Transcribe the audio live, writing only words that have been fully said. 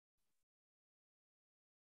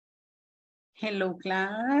Hello,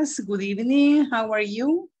 class. Good evening. How are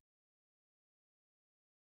you?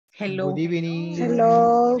 Hello. Good evening.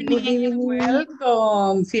 Hello, good evening.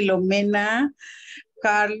 Welcome, Filomena,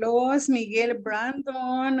 Carlos, Miguel,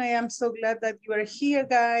 Brandon. I am so glad that you are here,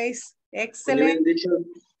 guys. Excellent.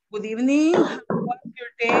 Good evening. How was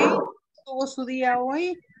your day? ¿Cómo estuvo su día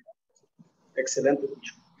hoy? Excelente.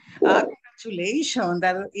 Congratulations.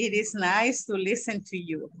 That it is nice to listen to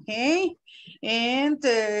you. Okay. And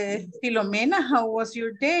Filomena, how was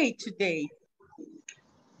your day today?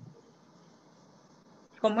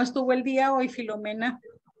 ¿Cómo estuvo el día hoy, Filomena?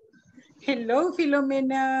 Hello,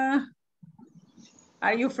 Filomena.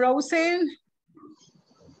 Are you frozen?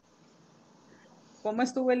 ¿Cómo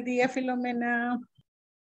estuvo el día, Filomena?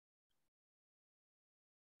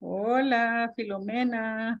 Hola,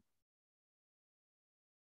 Filomena.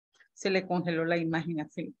 Se le congeló la imagen a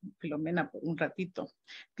Filomena por un ratito.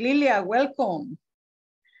 Lilia, welcome.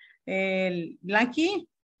 Blanqui,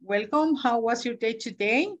 welcome. How was your day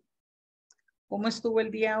today? ¿Cómo estuvo el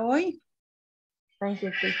día hoy? Thank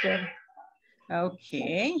you, teacher.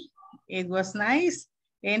 Okay, it was nice.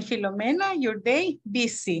 And Filomena, your day?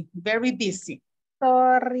 Busy, very busy.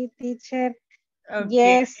 Sorry, teacher. Okay.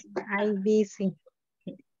 Yes, I'm busy.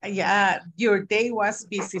 Yeah, your day was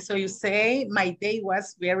busy. So you say, my day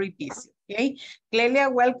was very busy, okay?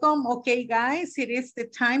 Clelia, welcome. Okay, guys, it is the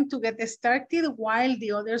time to get started while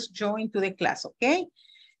the others join to the class, okay?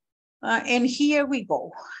 And here we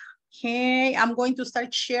go. Okay, I'm going to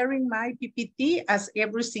start sharing my PPT as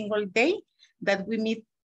every single day that we meet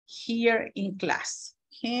here in class.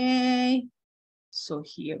 Okay, so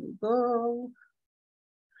here we go.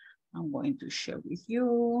 I'm going to share with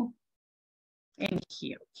you. And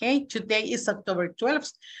here, okay, today is October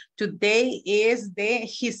 12th. Today is the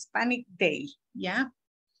Hispanic Day, yeah?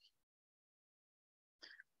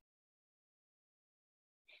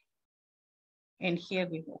 And here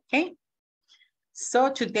we go, okay? So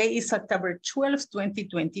today is October 12th,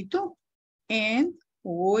 2022. And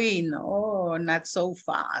no, not so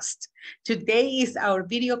fast. Today is our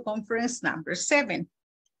video conference number 7.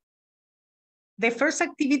 The first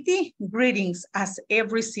activity, greetings as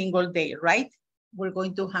every single day, right? We're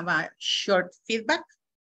going to have a short feedback,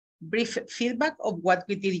 brief feedback of what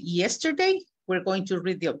we did yesterday. We're going to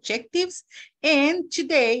read the objectives. And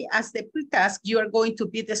today, as the pre-task, you are going to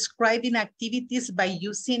be describing activities by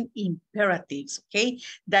using imperatives, okay?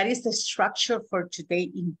 That is the structure for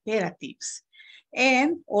today, imperatives.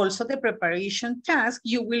 And also the preparation task,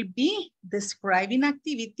 you will be describing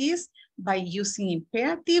activities by using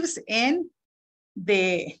imperatives, and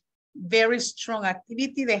the very strong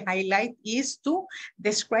activity, the highlight is to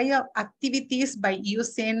describe activities by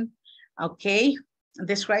using, okay,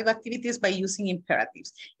 describe activities by using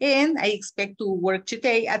imperatives. And I expect to work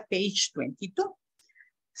today at page 22.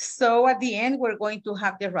 So at the end, we're going to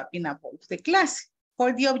have the wrapping up of the class.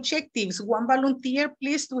 For the objectives, one volunteer,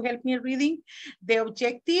 please, to help me reading the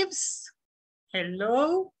objectives.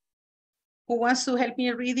 Hello? Who wants to help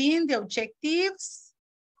me reading the objectives?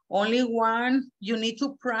 Only one. You need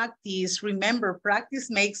to practice. Remember,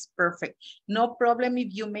 practice makes perfect. No problem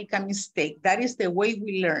if you make a mistake. That is the way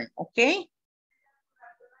we learn, okay?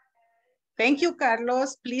 Thank you,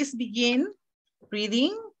 Carlos. Please begin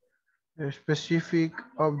reading. A specific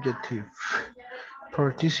objective.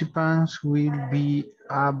 Participants will be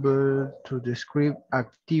able to describe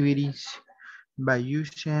activities by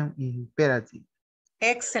using imperative.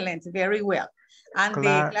 Excellent, very well. And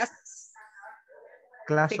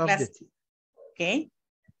Class objective. Okay.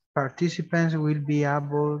 Participants will be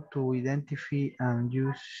able to identify and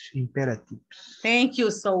use imperatives. Thank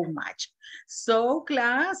you so much. So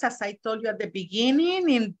class, as I told you at the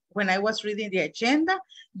beginning, when I was reading the agenda,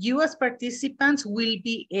 you as participants will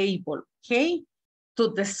be able, okay,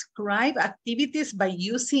 to describe activities by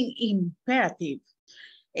using imperative.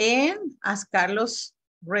 And as Carlos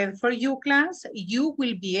read for you, class, you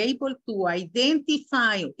will be able to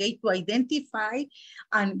identify, okay, to identify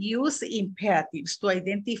and use imperatives, to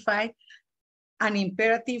identify an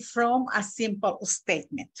imperative from a simple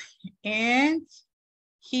statement. And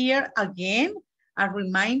here again, a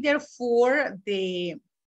reminder for the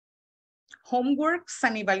homeworks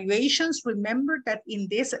and evaluations. Remember that in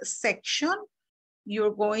this section,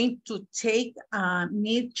 you're going to take a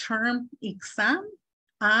midterm exam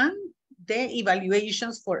and the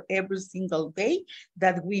evaluations for every single day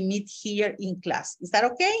that we meet here in class. Is that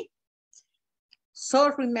okay?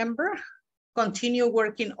 So remember, continue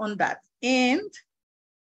working on that. And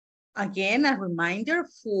again, a reminder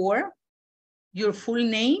for your full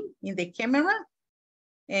name in the camera,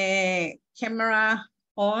 camera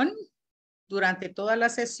on, Durante toda la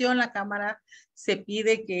sesión, la cámara se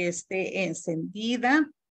pide que esté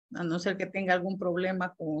encendida, a no ser que tenga algún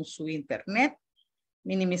problema con su internet.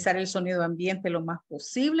 Minimizar el sonido ambiente lo más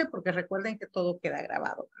posible, porque recuerden que todo queda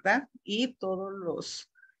grabado, ¿verdad? Y todos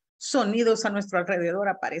los sonidos a nuestro alrededor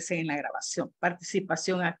aparecen en la grabación.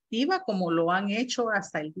 Participación activa, como lo han hecho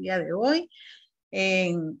hasta el día de hoy,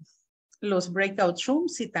 en los breakout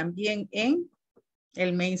rooms y también en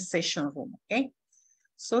el main session room, ¿ok?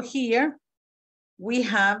 So here we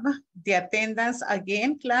have the attendance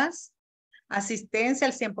again, class. Asistencia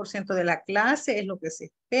al 100% de la clase es lo que se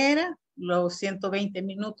espera. Los 120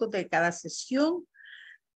 minutos de cada sesión.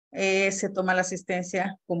 Se toma la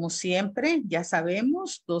asistencia como siempre, ya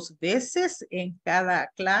sabemos, 2 veces en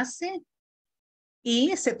cada clase.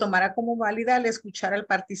 Y se tomará como válida al escuchar al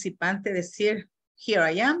participante decir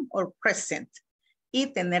here I am or present.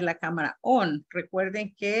 Y tener la cámara on.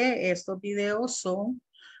 Recuerden que estos videos son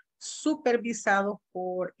supervisados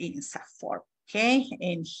por INSAFORP. Okay,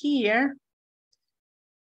 and here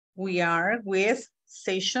we are with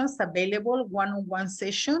sessions available, one-on-one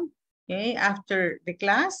session. Okay, after the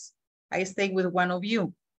class, I stay with one of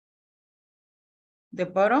you. The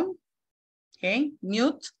bottom, okay,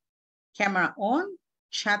 mute, camera on,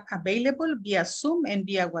 chat available via Zoom and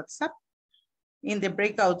via WhatsApp. In the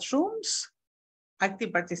breakout rooms,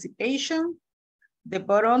 active participation. The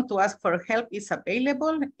button to ask for help is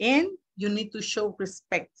available and you need to show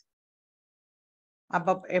respect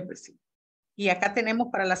above everything. Y acá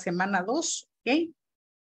tenemos para la semana 2, ¿ok?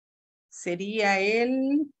 Sería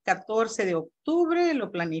el 14 de octubre,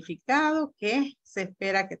 lo planificado, que se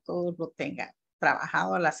espera que todos lo tengan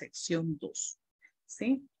trabajado a la sección 2,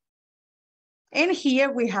 ¿sí? And here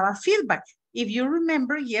we have a feedback. If you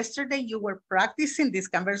remember, yesterday you were practicing this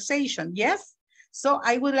conversation, yes? So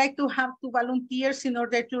I would like to have 2 volunteers in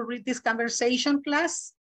order to read this conversation,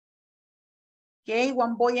 class. Okay,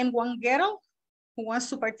 1 boy and 1 girl who wants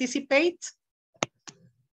to participate.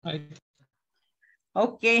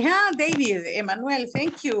 Okay, David, Emmanuel,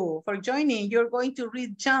 thank you for joining. You're going to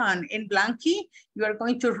read John, and Blanqui, you are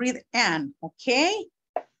going to read Anne, okay?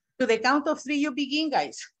 To the count of 3, you begin,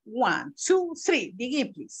 guys. 1, 2, 3,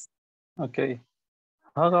 begin, please. Okay.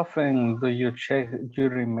 How often do you check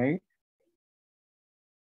your email?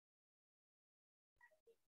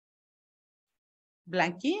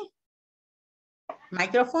 Blanqui,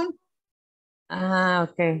 microphone.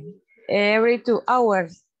 Okay. Every 2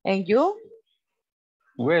 hours. And you?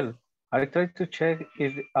 Well, I try to check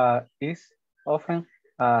it as often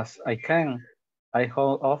as I can.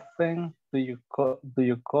 How often do you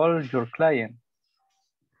call your client?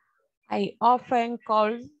 I often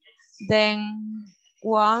call them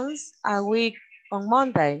once a week on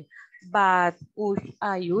Monday, but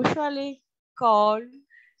I usually call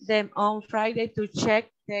them on Friday to check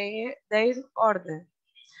their order.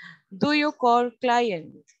 Do you call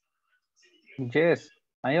clients? Yes,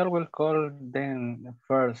 I always call them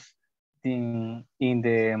first in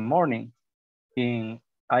the morning.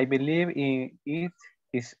 I believe it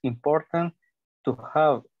is important to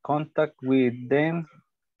have contact with them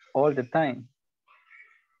all the time.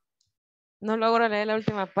 No logro leer la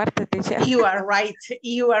última parte, teacher. You are right.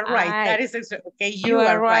 You are right. That is okay. You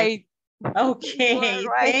are right. Okay.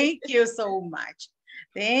 Right. Thank you so much.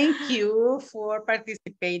 Thank you for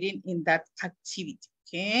participating in that activity.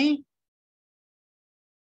 Okay.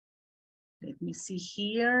 Let me see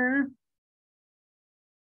here.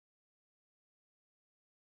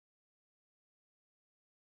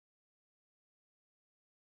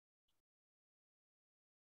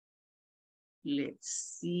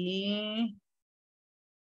 Let's see.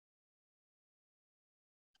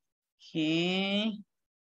 Okay.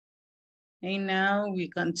 And now we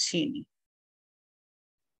continue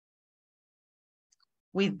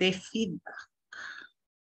with the feedback.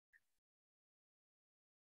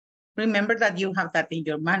 Remember that you have that in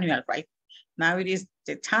your manual, right? Now it is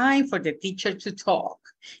the time for the teacher to talk.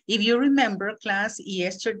 If you remember, class,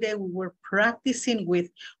 yesterday we were practicing with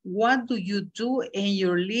what do you do in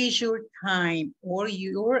your leisure time or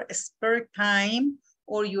your spare time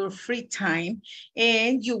or your free time,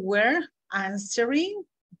 and you were answering,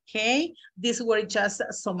 okay? These were just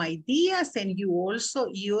some ideas and you also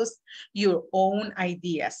use your own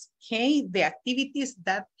ideas, okay? The activities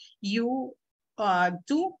that you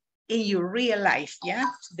do in your real life, yeah?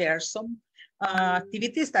 There are some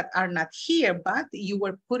activities that are not here, but you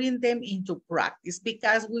were putting them into practice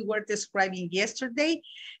because we were describing yesterday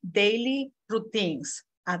daily routines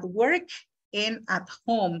at work and at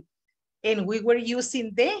home. And we were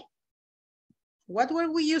using what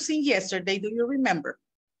were we using yesterday? Do you remember?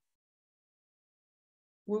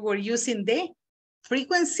 We were using the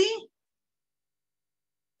frequency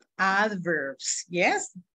adverbs.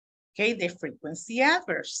 Yes. Okay, the frequency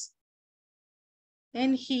adverbs.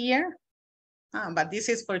 And here, but this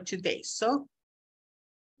is for today. So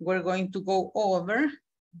we're going to go over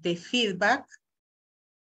the feedback.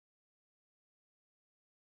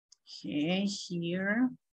 Okay, here.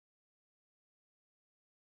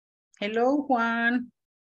 Hello, Juan.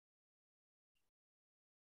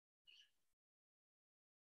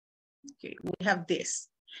 Okay, we have this.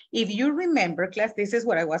 If you remember, class, this is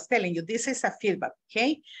what I was telling you. This is a feedback,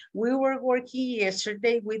 okay? We were working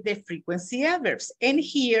yesterday with the frequency adverbs. And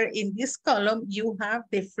here in this column, you have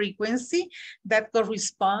the frequency that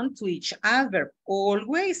corresponds to each adverb.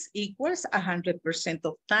 Always equals 100%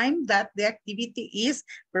 of time that the activity is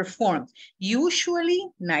performed. Usually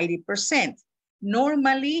 90%.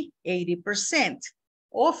 Normally 80%.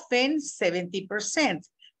 Often 70%.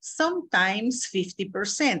 Sometimes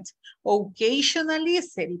 50%, occasionally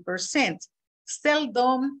 30%,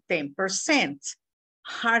 seldom 10%,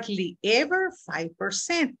 hardly ever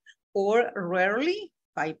 5%, or rarely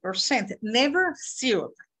 5%, never 0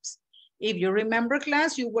 times. If you remember,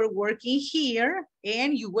 class, you were working here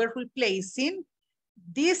and you were replacing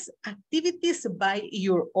these activities by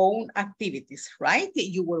your own activities, right?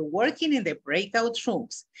 You were working in the breakout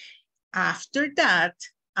rooms. After that,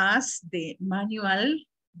 as the manual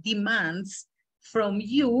demands from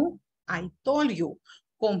you, I told you,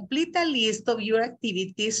 complete a list of your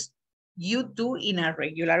activities you do in a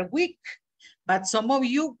regular week. But some of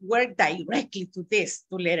you work directly to this,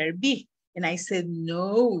 to letter B. And I said,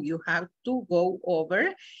 no, you have to go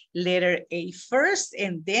over letter A first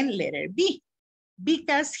and then letter B.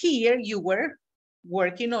 Because here you were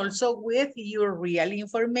working also with your real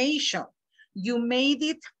information. You made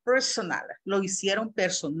it personal, lo hicieron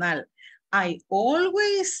personal. I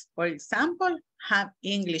always, for example, have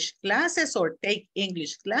English classes or take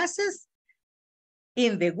English classes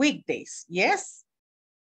in the weekdays. Yes,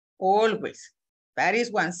 always. That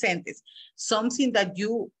is one sentence. Something that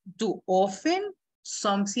you do often,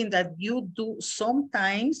 something that you do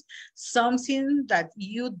sometimes, something that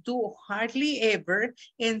you do hardly ever,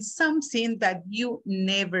 and something that you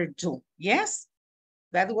never do. Yes,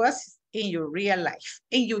 that was in your real life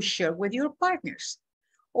and you share with your partners.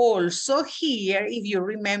 Also here, if you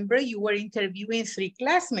remember, you were interviewing 3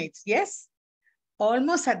 classmates, yes?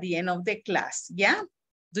 Almost at the end of the class, yeah?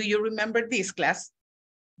 Do you remember this class?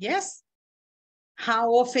 Yes?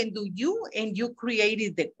 How often do you? And you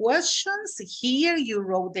created the questions. Here you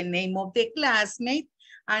wrote the name of the classmate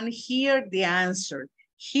and here the answer.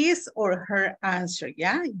 His or her answer,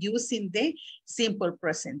 yeah? Using the simple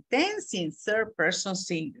present tense in third person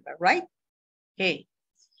singular, right? Okay.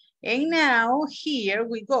 And now here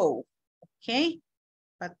we go, okay?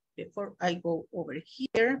 But before I go over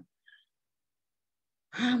here,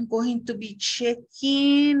 I'm going to be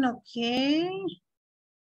checking, okay?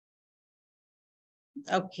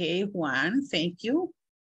 Okay, Juan, thank you.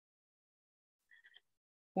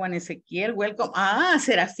 Juan Ezequiel, welcome.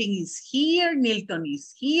 Serafín is here, Nilton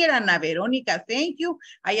is here, Ana Verónica, thank you.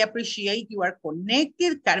 I appreciate you are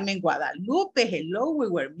connected. Carmen Guadalupe, hello, we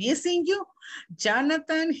were missing you.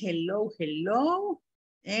 Jonathan, hello, hello.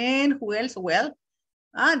 And who else? Well,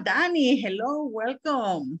 Danny, hello,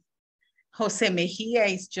 welcome. Jose Mejia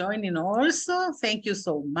is joining also. Thank you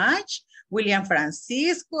so much. William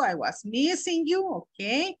Francisco, I was missing you,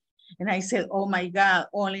 okay. And I said, oh my God,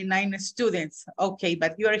 only 9 students. Okay,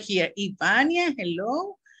 but you're here. Ivania,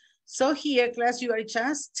 hello. So here, class, you are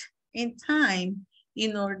just in time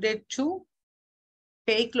in order to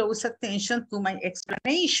pay close attention to my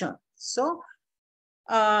explanation. So,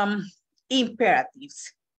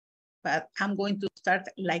 imperatives. But I'm going to start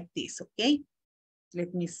like this, okay?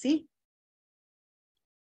 Let me see.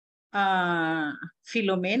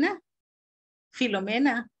 Filomena,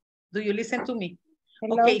 do you listen to me?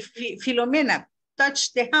 Hello. Okay, Filomena,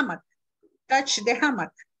 touch the hammock, touch the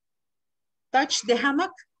hammock, touch the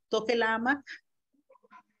hammock, toque la hamaca.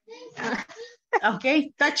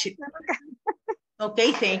 Okay, touch it.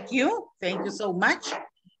 Okay, thank you so much.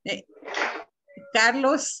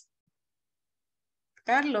 Carlos,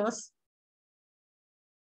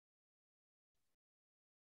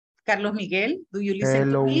 Miguel, do you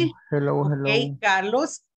listen to me? Hello, hello. Okay,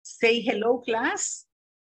 Carlos, say hello, class.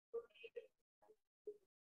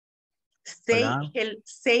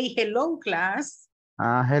 Say hello, class.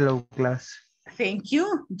 Hello, class. Thank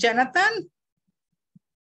you. Jonathan?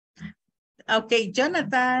 Okay,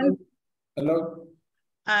 Jonathan. Hello.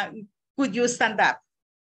 Could you stand up?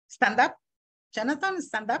 Stand up? Jonathan,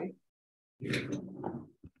 stand up.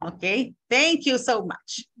 Okay, thank you so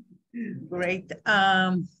much. Great.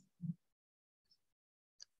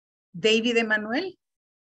 David Emmanuel?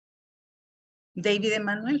 David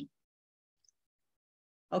Emmanuel.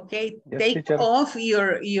 Okay, Yes, take teacher. off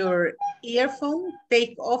your earphone.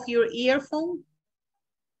 Take off your earphone.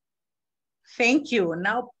 Thank you.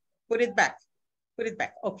 Now put it back. Put it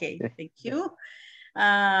back. Okay, Okay. thank you.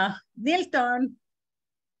 Nilton.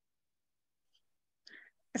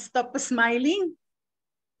 Stop smiling.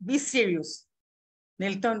 Be serious.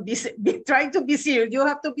 Nilton, try to be serious. You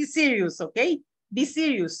have to be serious, okay? Be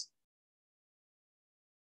serious.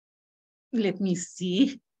 Let me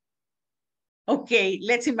see. Okay,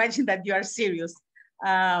 let's imagine that you are serious.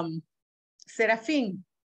 Serafin,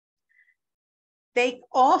 take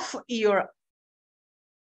off your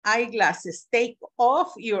eyeglasses. Take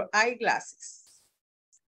off your eyeglasses.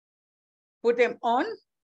 Put them on.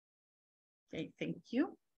 Okay, thank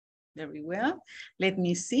you. Very well. Let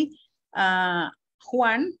me see.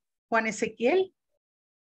 Juan Ezequiel.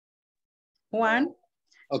 Juan,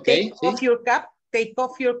 Okay. take off your cap. Take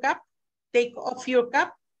off your cap. Take off your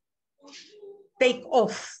cap. Take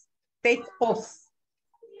off. Take off.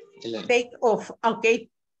 Take off. Okay.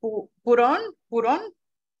 Put on. Put on.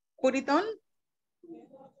 Put it on.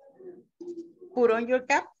 Put on your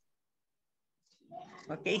cap.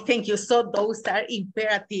 Okay, thank you. So those are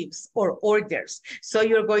imperatives or orders. So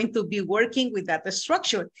you're going to be working with that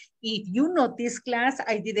structure. If you notice, class,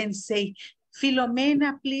 I didn't say,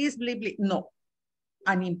 Filomena, please, blah, blah. No.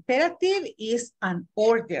 An imperative is an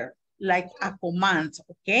order, like a command,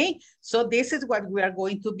 okay? So this is what we are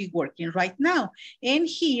going to be working right now. And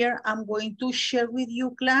here, I'm going to share with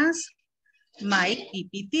you, class, my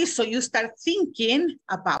PPT. So you start thinking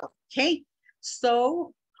about, okay?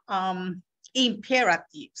 So,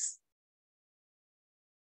 imperatives.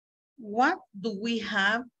 What do we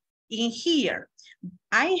have in here?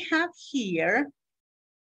 I have here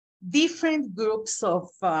different groups of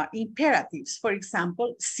imperatives. For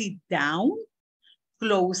example, sit down,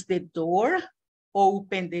 close the door,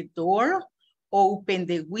 open the door, open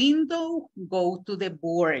the window, go to the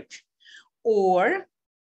board. Or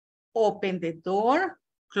open the door,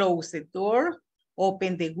 close the door,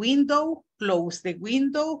 open the window, close the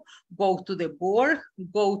window, go to the board,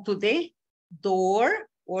 go to the door,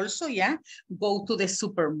 also, yeah, go to the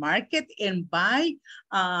supermarket and buy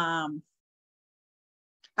a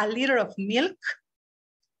liter of milk,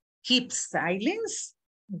 keep silence,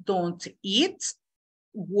 don't eat,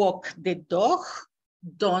 walk the dog,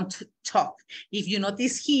 don't talk. If you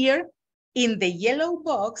notice here, in the yellow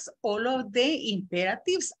box, all of the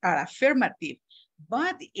imperatives are affirmative.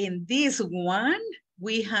 But in this one,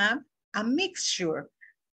 we have a mixture,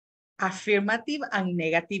 affirmative and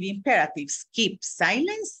negative imperatives. Keep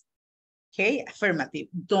silence, okay, affirmative.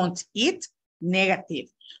 Don't eat, negative.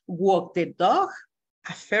 Walk the dog,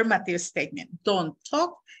 affirmative statement. Don't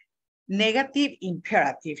talk, negative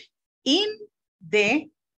imperative. In the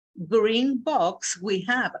green box, we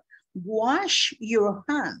have wash your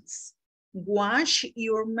hands, wash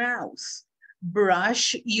your mouth,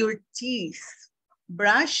 brush your teeth,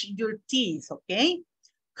 okay?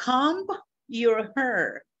 Comb your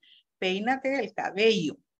hair, peínate el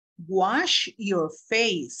cabello, wash your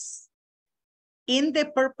face. In the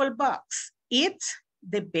purple box, eat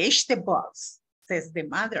the vegetables, says the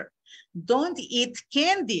mother. Don't eat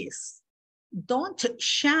candies. Don't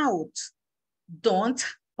shout. Don't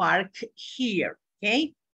park here,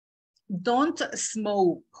 okay? Don't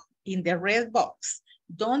smoke. In the red box,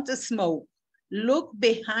 don't smoke. Look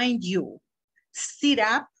behind you. Sit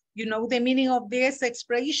up. You know the meaning of this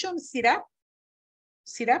expression? Sit up.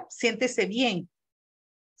 Sit up. Siéntese bien.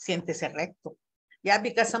 Siéntese recto. Yeah,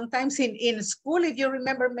 because sometimes in school, if you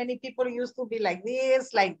remember, many people used to be like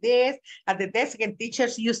this at the desk, and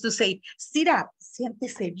teachers used to say, sit up,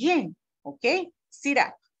 siéntese bien, okay? Sit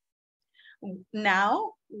up.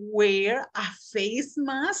 Now, wear a face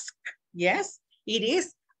mask. Yes, it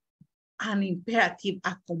is an imperative,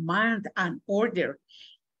 a command, an order.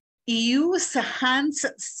 Use a hand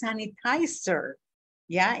sanitizer.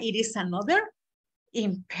 Yeah, it is another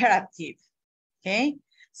imperative, okay?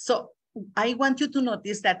 So I want you to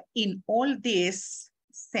notice that in all these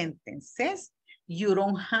sentences, you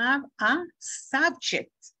don't have a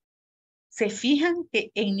subject. Se fijan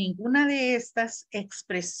que en ninguna de estas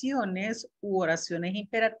expresiones u oraciones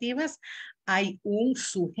imperativas hay un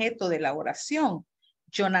sujeto de la oración.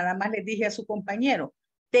 Yo nada más le dije a su compañero,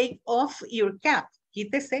 take off your cap,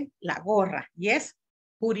 quítese la gorra, yes.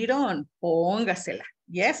 Put it on, póngasela,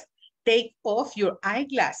 yes. Take off your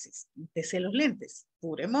eyeglasses, quítese los lentes,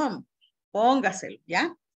 put them on, póngaselo,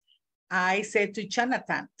 ¿ya? I said to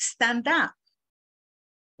Jonathan, stand up,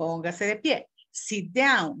 póngase de pie, sit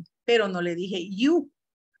down, pero no le dije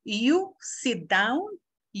you sit down,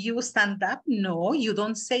 you stand up, no, you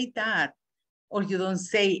don't say that. or you don't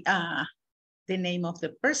say the name of the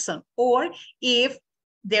person. Or if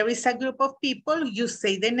there is a group of people, you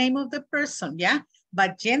say the name of the person, yeah?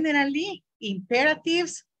 But generally,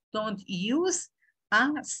 imperatives don't use a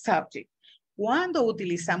subject. Cuando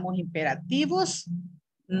utilizamos imperativos,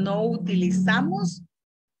 no utilizamos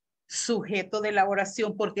sujeto de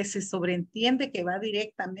elaboración porque se sobreentiende que va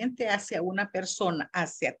directamente hacia una persona,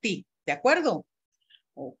 hacia ti. ¿De acuerdo?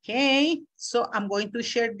 Okay, so I'm going to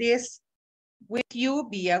share this with you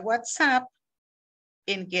via WhatsApp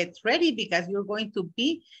and get ready because you're going to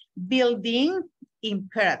be building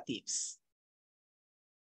imperatives.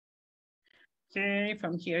 Okay,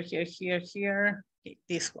 from here. Okay,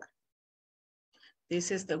 this one.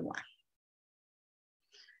 This is the one.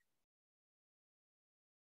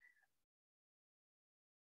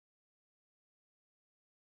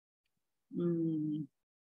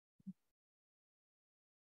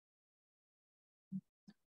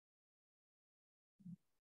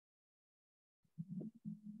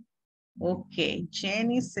 Okay,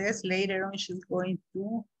 Jenny says later on she's going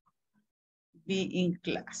to be in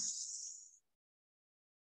class.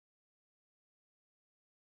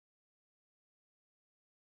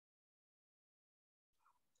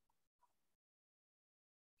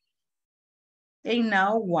 And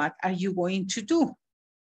now what are you going to do?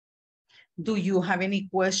 Do you have any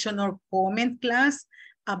question or comment, class,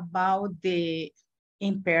 about the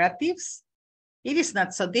imperatives? It is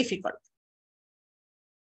not so difficult.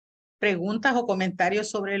 ¿Preguntas o comentarios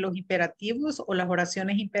sobre los imperativos o las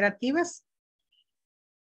oraciones imperativas?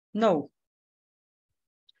 No.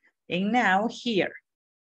 And now here,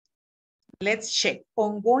 let's check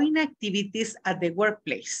ongoing activities at the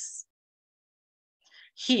workplace.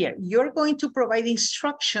 Here, you're going to provide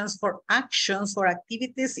instructions for actions or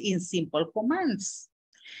activities in simple commands.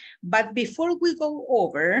 But before we go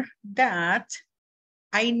over that,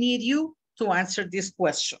 I need you to answer these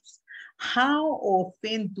questions. How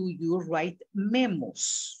often do you write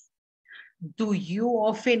memos? Do you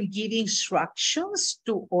often give instructions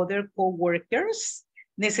to other coworkers?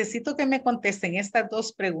 Necesito que me contesten estas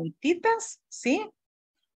dos preguntitas, ¿sí?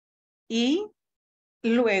 Y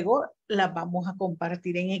luego las vamos a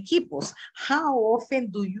compartir en equipos. How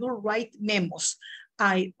often do you write memos?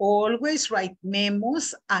 I always write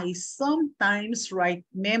memos. I sometimes write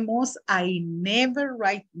memos. I never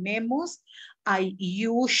write memos. I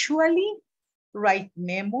usually write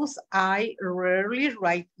memos. I rarely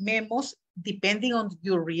write memos, depending on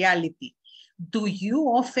your reality. Do you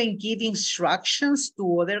often give instructions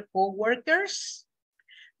to other coworkers?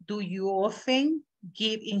 Do you often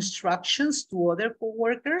give instructions to other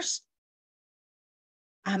coworkers?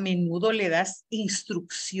 ¿A menudo le das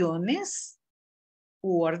instrucciones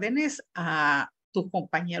u órdenes a tus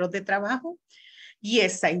compañeros de trabajo?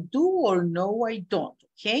 Yes, I do, or no, I don't,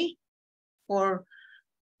 okay? Or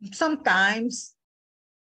sometimes,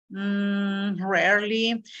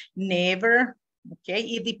 rarely, never, okay?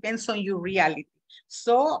 It depends on your reality.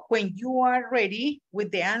 So when you are ready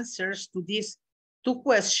with the answers to these two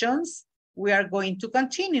questions, we are going to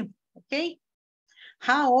continue, okay?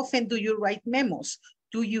 How often do you write memos?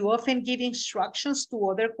 Do you often give instructions to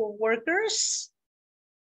other coworkers?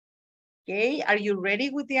 Okay, are you ready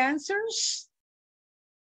with the answers?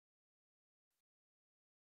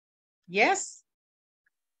 Yes?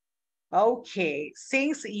 Okay,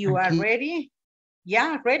 since you are ready.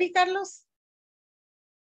 Yeah, ready, Carlos?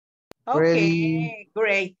 Okay, Ready.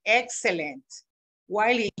 Great, excellent.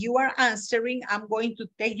 While you are answering, I'm going to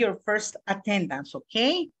take your first attendance,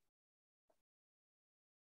 okay?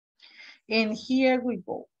 And here we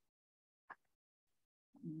go.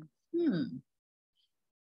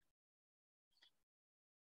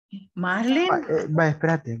 Marlene.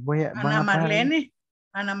 Espérate, voy a Ana parar.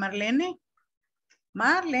 Ana Marlene.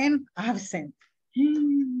 Marlene, absent.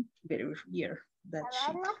 Very weird. That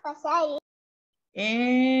she.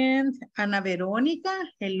 And Ana Verónica.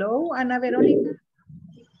 Hello, Ana Verónica.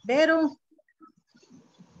 Vero.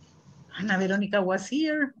 Ana Verónica was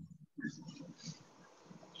here.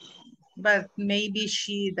 But maybe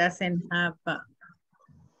she doesn't have.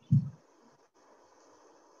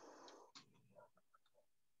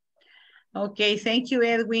 Okay, thank you,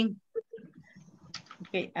 Edwin.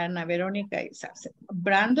 Okay, Ana Verónica is absent.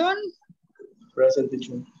 Brandon. Present,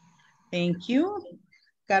 teacher. Thank you.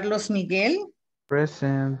 Carlos Miguel.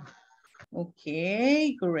 Present.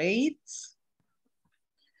 Okay, great.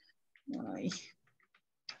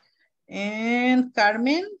 And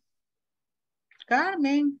Carmen.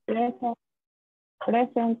 Carmen. Present.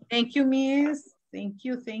 Present. Thank you, Miss. Thank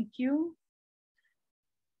you, thank you.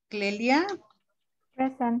 Clelia.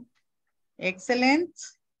 Present. Excellent.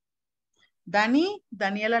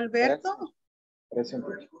 Daniel Alberto. Present,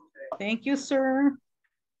 teacher. Thank you, sir.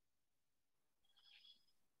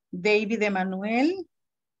 David Emanuel.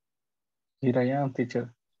 Here I am,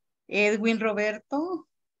 teacher. Edwin Roberto.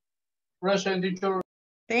 Present, teacher.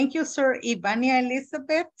 Thank you, sir. Ivania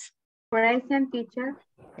Elizabeth. Present, teacher.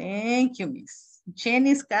 Thank you, Miss.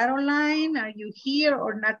 Janice Caroline, are you here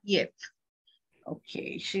or not yet?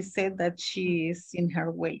 Okay, she said that she is in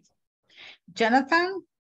her way. Jonathan,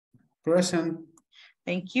 Present.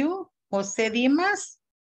 thank you. Jose Dimas.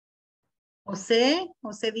 Jose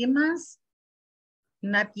Dimas,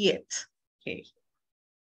 not yet. Okay.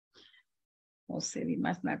 Jose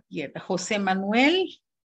Dimas, not yet. Jose Manuel.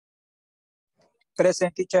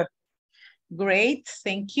 Present, teacher. Great,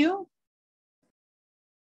 thank you.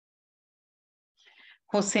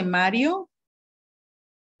 Jose Mario,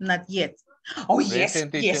 not yet. Oh, yes,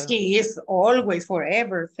 Present, yes, teacher. he is always,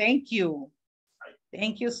 forever. Thank you.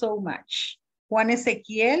 Thank you so much. Juan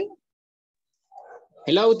Ezequiel.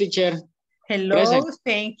 Hello, teacher. Hello, Present.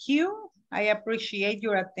 thank you. I appreciate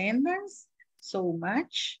your attendance so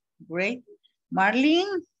much. Great.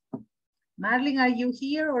 Marlene, are you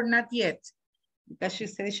here or not yet? Because she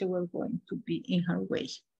said she was going to be in her way.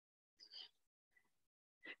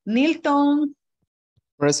 Nilton,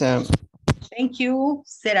 Present. thank you.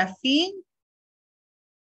 Serafín,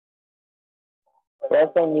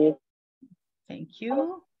 Present. thank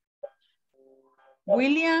you.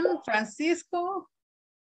 William Francisco.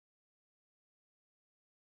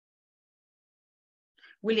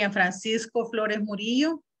 William Francisco Flores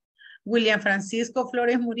Murillo. William Francisco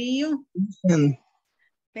Flores Murillo.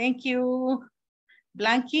 Thank you.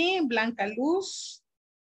 Blanca Luz.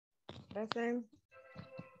 Present.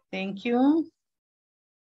 Thank you.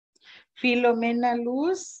 Filomena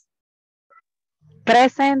Luz.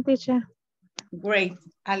 Present, teacher. Great.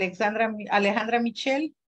 Alejandra Michelle.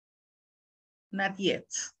 Not yet.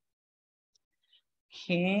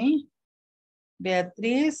 Okay.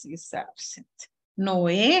 Beatriz is absent.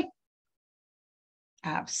 Noé.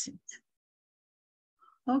 Absent.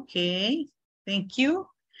 Okay. Thank you.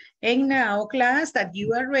 And now, class, that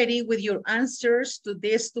you are ready with your answers to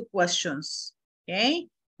these two questions. Okay.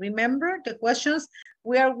 Remember the questions?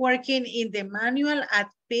 We are working in the manual at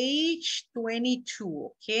page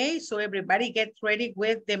 22. Okay. So everybody get ready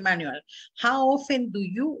with the manual. How often do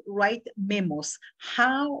you write memos?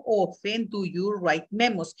 How often do you write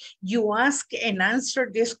memos? You ask and answer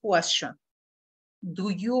this question. Do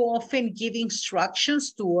you often give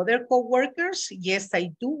instructions to other coworkers? Yes,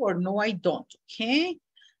 I do, or no, I don't. Okay.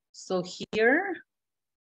 So here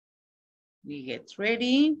we get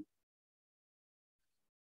ready.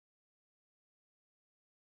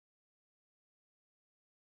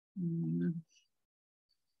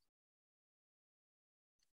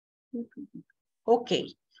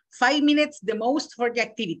 Okay, 5 minutes the most for the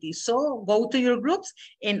activity. So go to your groups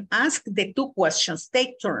and ask the two questions.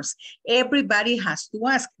 Take turns. Everybody has to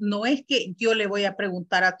ask. No es que yo le voy a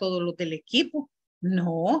preguntar a todos los del equipo.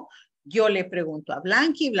 No, yo le pregunto a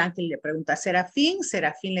Blanqui, Blanqui le pregunta a Serafín,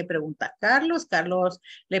 Serafín le pregunta a Carlos, Carlos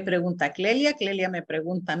le pregunta a Clelia, Clelia me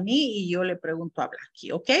pregunta a mí y yo le pregunto a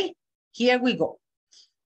Blanqui. Okay, here we go.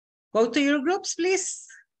 Go to your groups, please.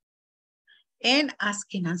 And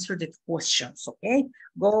ask and answer the questions, okay?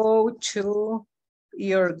 Go to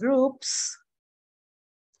your groups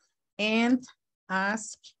and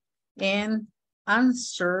ask and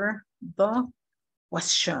answer the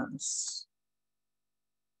questions.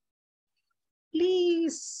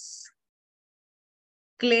 Please.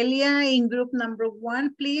 Clelia in group number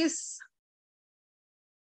 1, please.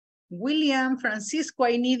 William, Francisco,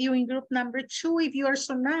 I need you in group number 2 if you are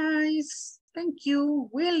so nice. Thank you,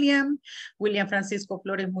 William. William Francisco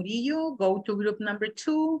Flores Murillo, go to group number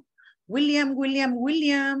 2. William,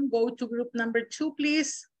 go to group number 2,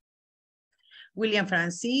 please. William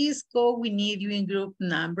Francisco, we need you in group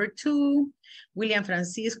number 2. William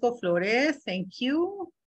Francisco Flores, thank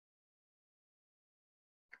you.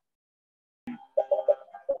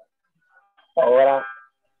 Ahora,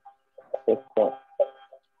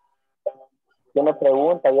 ¿quién me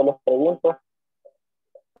pregunta? Yo les pregunto.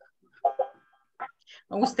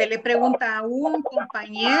 Usted le pregunta a un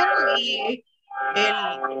compañero y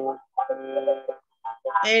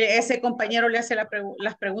ese compañero le hace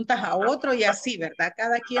las preguntas a otro y así, ¿verdad?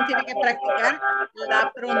 Cada quien tiene que practicar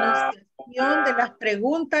la pronunciación de las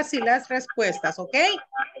preguntas y las respuestas, ¿ok?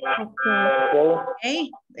 Ok,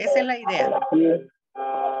 esa es la idea.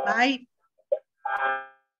 Bye.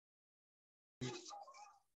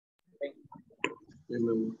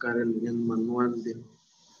 Déjame buscar el manual de...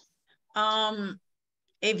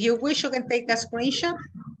 If you wish, you can take a screenshot.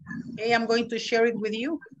 Okay, I'm going to share it with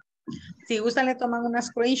you. Si gustan le toman una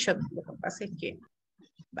screenshot. Lo que pasa es que,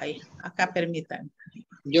 vaya, acá permitan.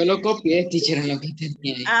 Yo lo copié, teacher, en lo que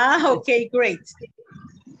tenía ahí. Ah, okay, great.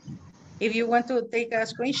 If you want to take a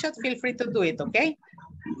screenshot, feel free to do it, okay?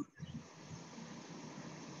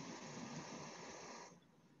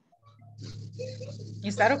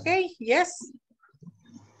 Is that okay? Yes?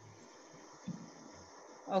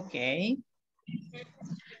 Okay.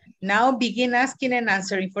 Now begin asking and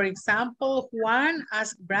answering. For example, Juan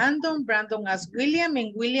asked Brandon, Brandon asked William,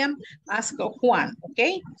 and William asked Juan,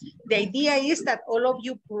 okay? The idea is that all of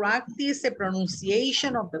you practice the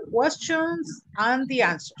pronunciation of the questions and the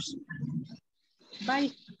answers.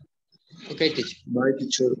 Bye. Okay, teacher. Bye,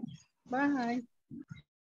 teacher. Bye.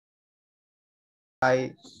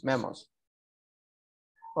 Hay memos.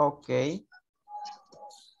 Ok.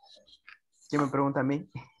 ¿Quién me pregunta a mí?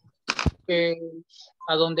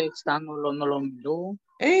 ¿A dónde están? No lo miró.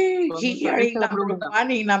 Here Ahí in está la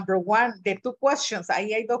number one, the two questions.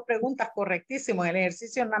 Ahí hay dos preguntas correctísimo en el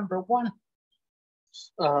ejercicio number one.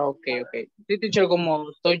 Ah, ok. Sí, teacher, como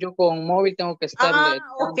estoy yo con móvil, tengo que estarle.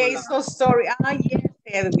 Okay, so sorry. Yes,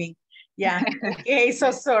 Edwin. Yeah, okay,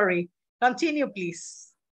 so sorry. Continue,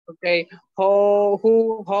 please. Okay,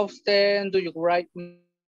 who often do you write?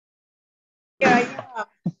 Yeah.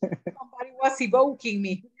 Somebody was evoking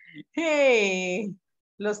me. Hey,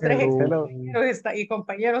 los tres Hello. extranjeros y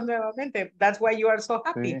compañeros nuevamente. That's why you are so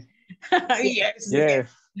happy. Sí.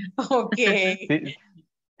 Yes. Okay. Sí.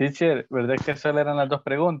 Teacher, ¿verdad que solo eran las dos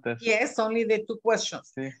preguntas? Yes, only the two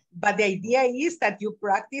questions. Sí. But the idea is that you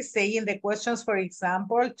practice saying the questions, for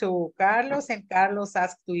example, to Carlos, and Carlos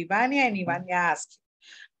asks to Ivania, and Ivania asks.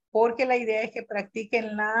 Porque la idea es que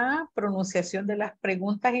practiquen la pronunciación de las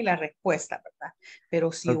preguntas y la respuesta, ¿verdad?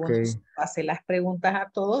 Pero si uno hace las preguntas a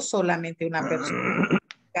todos, solamente una persona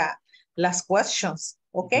las questions,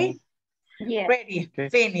 ¿ok? Yes. Ready, Okay.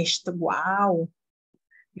 finished, wow.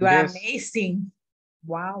 You are amazing.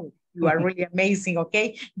 Wow, you are really amazing,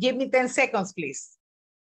 okay? Give me 10 seconds, please.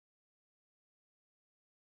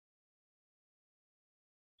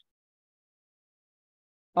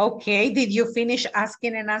 Okay, did you finish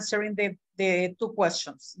asking and answering the two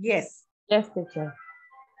questions? Yes. Yes, teacher.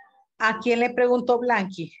 ¿A quién le preguntó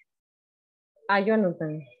Blanqui? A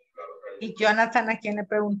Jonathan. ¿Y Jonathan a quién le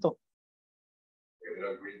preguntó?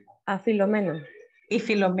 A Filomena. ¿Y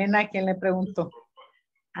Filomena a quién le preguntó?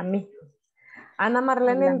 A mí. Ana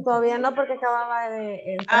Marlene todavía no porque acababa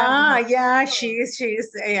de entrar. Yeah, she's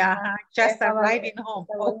just arriving home.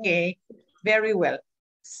 Okay, very well.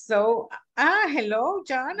 So, hello,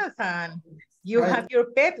 Jonathan. You have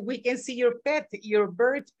your pet. We can see your pet, your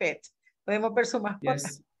bird pet. Podemos ver su mascota.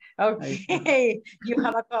 Yes. Okay, you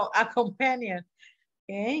have a companion.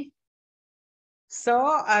 Okay.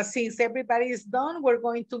 So, since everybody is done, we're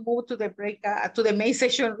going to move to the break, to the main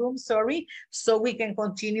session room, sorry, so we can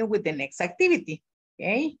continue with the next activity,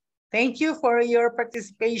 okay? Thank you for your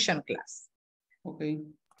participation, class. Okay.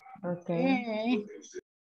 Okay.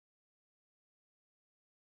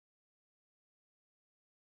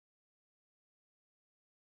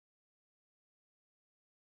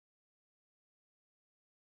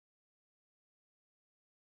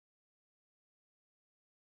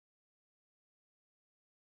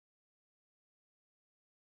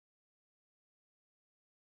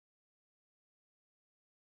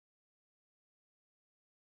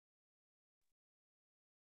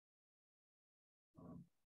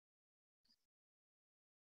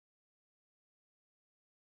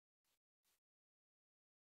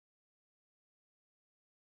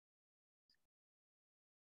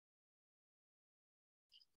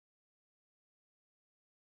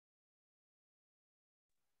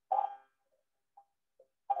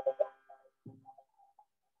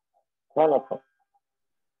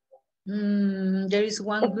 There is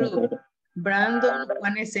one group. Brandon,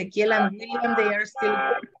 Juan Ezequiel, and William, they are still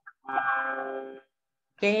working.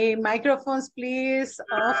 Okay, microphones, please,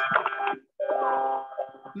 off.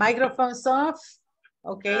 Microphones off.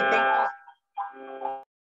 Okay, thank you.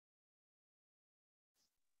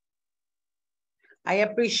 I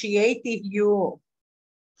appreciate if you,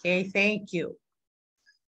 okay, thank you.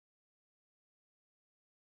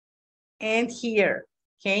 And here,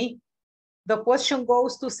 okay, the question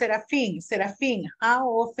goes to Serafin. Serafin, how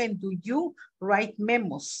often do you write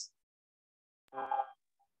memos?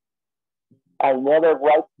 I never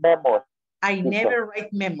write memos. I never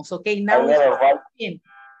write memos. Okay, now Serafin,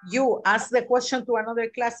 you ask the question to another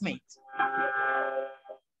classmate.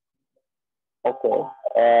 Okay.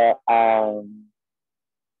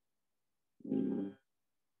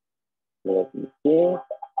 Let me see.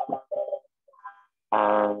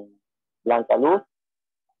 Blanca Luz.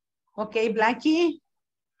 Okay, Blanqui.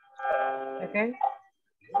 Okay.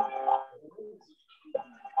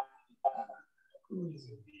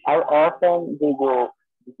 How often do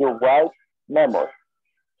you write memos?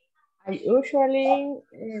 I usually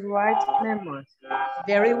write memos.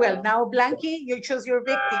 Very well. Now, Blanky, you choose your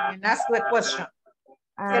victim and ask the question.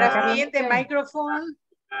 Serafín, the microphone.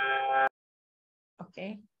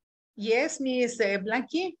 Okay. Yes, Miss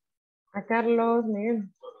Blanky. A Carlos Miguel.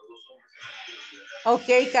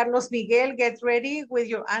 Okay, Carlos Miguel, get ready with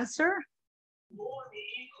your answer.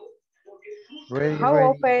 Ready, How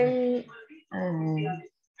ready.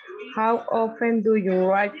 often do you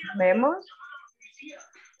write memos?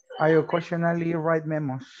 I occasionally write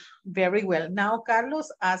memos. Very well. Now,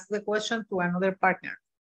 Carlos, ask the question to another partner.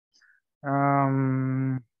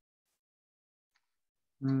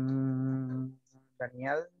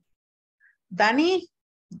 Daniel. Danny,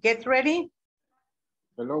 get ready.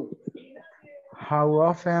 Hello. How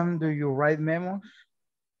often do you write memos?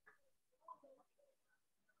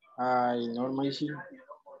 I normally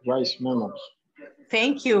write memos.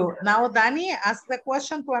 Thank you. Now, Danny, ask the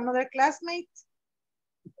question to another classmate.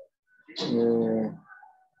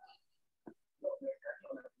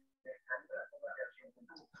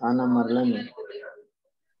 Ana Marlene.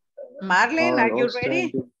 Marlene, are you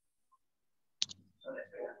ready?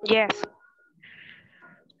 Yes.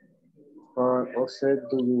 Also,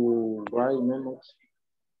 do you write memos?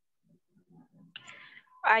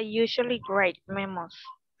 I usually write memos.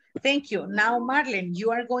 Thank you. Now, Marlene,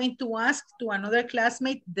 you are going to ask to another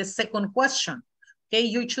classmate the second question. Okay,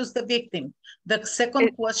 you choose the victim. The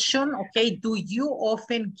second question, okay, do you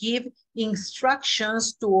often give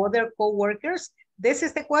instructions to other co-workers? This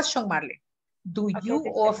is the question, Marlene. Do you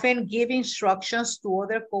often give instructions to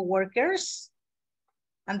other co-workers?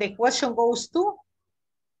 And the question goes to?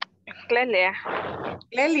 Clelia.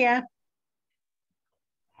 Clelia.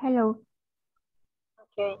 Hello.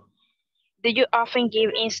 Okay. Do you often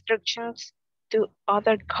give instructions to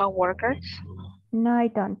other co-workers? No, I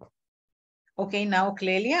don't. Okay, now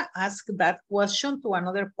Clelia, ask that question to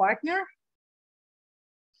another partner.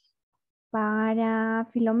 Para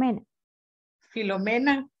Filomena.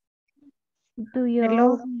 Filomena. Do you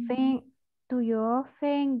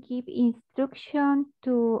often give instruction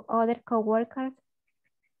to other coworkers?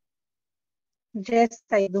 Yes,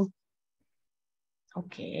 I do.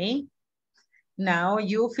 Okay. Now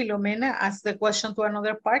you, Filomena, ask the question to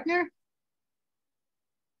another partner.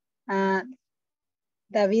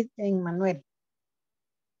 David and Manuel.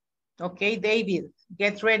 Okay, David,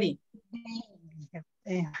 get ready.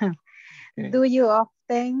 Do you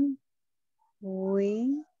often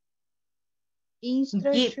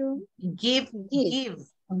instruction? Give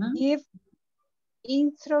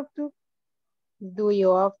instruction? Do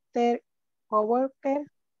you often coworker?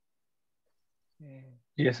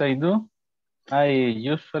 Yes, I do. I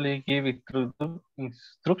usually give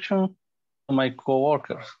instruction to my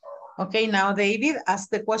coworkers. Okay, now David, ask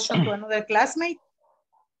the question to another classmate.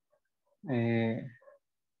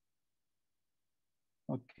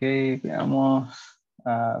 Okay, veamos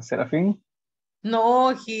a Serafín. No,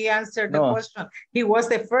 he answered the question. He was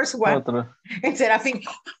the first one. Otro. And Serafín,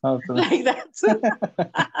 like that.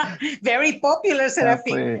 Very popular,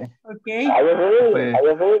 Serafín. Okay.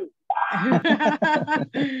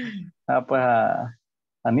 Pues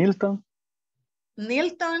a Nilton.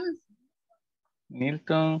 Nilton.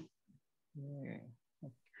 Nilton.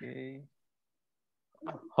 Okay.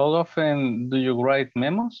 How often do you write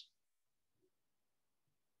memos?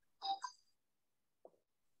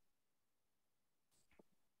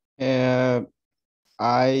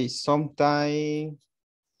 I sometimes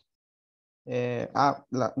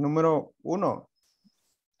número 1.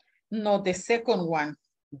 No, the second one.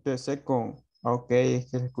 The second. Ok,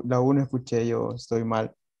 es que la 1 escuché yo, estoy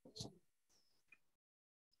mal.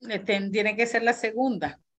 Tiene que ser la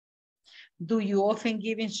segunda. Do you often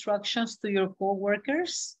give instructions to your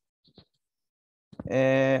co-workers?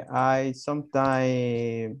 I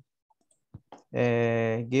sometimes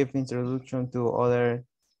give introduction to other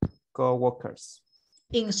co-workers.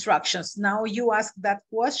 Instructions. Now you ask that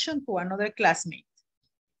question to another classmate.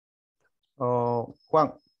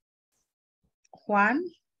 Juan. Juan.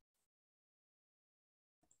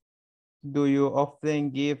 Do you often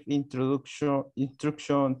give instruction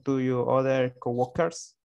to your other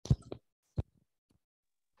co-workers?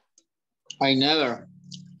 I never.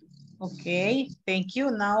 Okay, thank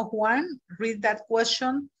you. Now, Juan, read that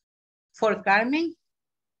question for Carmen.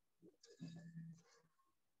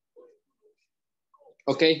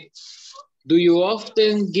 Okay. Do you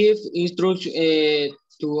often give instruction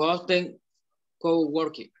to often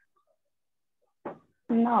co-working?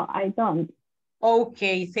 No, I don't.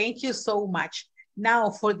 Okay, thank you so much. Now,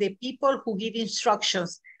 for the people who give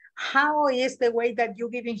instructions, how is the way that you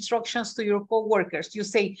give instructions to your coworkers? You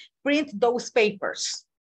say, print those papers.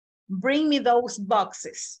 Bring me those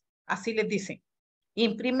boxes. Así les dicen.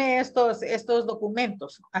 Imprime estos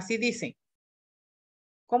documentos. Así dicen.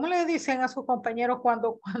 ¿Cómo le dicen a sus compañeros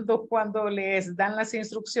cuando les dan las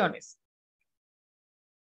instrucciones?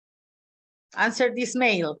 Answer this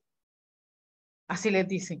mail. Así les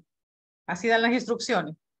dicen. Así dan las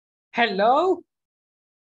instrucciones. Hello.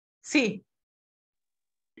 Sí.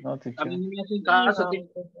 No, A mí no me hacen caso.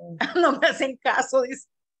 No me hacen caso, dice.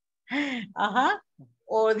 Ajá.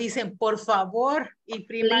 O dicen, por favor,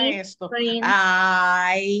 imprima Please esto. print.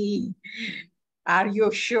 Ay, are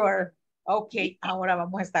you sure? Ok, ahora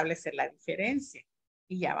vamos a establecer la diferencia.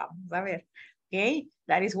 Y ya vamos a ver. Ok,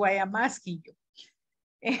 that is why I'm asking you.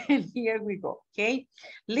 And here we go, okay?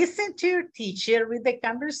 Listen to your teacher, read the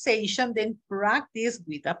conversation, then practice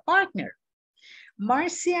with a partner.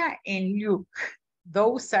 Marcia and Luke,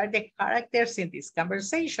 those are the characters in this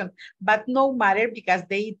conversation, but no matter because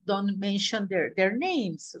they don't mention their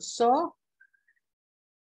names. So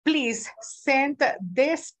please send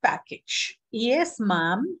this package. Yes,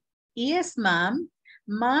 ma'am. Yes, ma'am.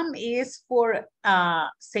 Ma'am is for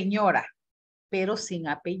señora, pero sin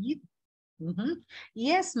apellido.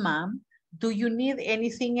 Yes, ma'am. Do you need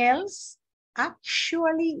anything else?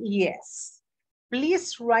 Actually, yes.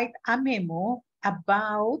 Please write a memo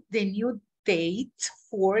about the new date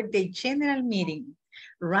for the general meeting.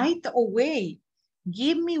 Right away.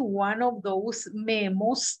 Give me one of those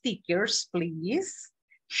memo stickers, please.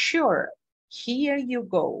 Sure. Here you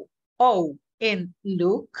go. Oh, and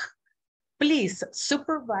look, please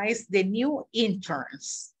supervise the new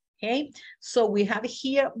interns. Okay, so we have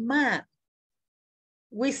here, ma'am.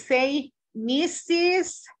 We say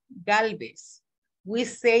Mrs. Galvez. We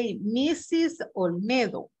say Mrs.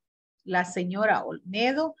 Olmedo. La señora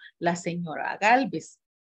Olmedo, la señora Galvez,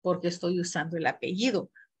 porque estoy usando el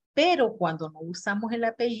apellido. Pero cuando no usamos el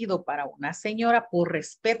apellido para una señora, por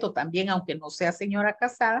respeto también, aunque no sea señora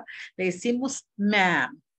casada, le decimos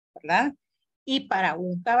ma'am, ¿verdad? Y para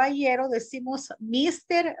un caballero decimos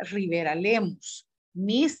Mr. Rivera Lemus,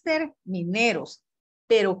 Mr. Mineros.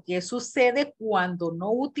 Pero ¿qué sucede cuando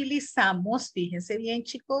no utilizamos, fíjense bien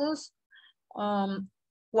chicos,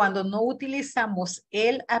 cuando no utilizamos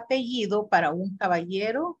el apellido para un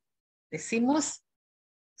caballero, decimos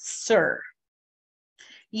sir.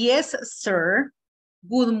 Yes, sir.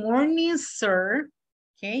 Good morning, sir.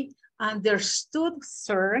 Okay. Understood,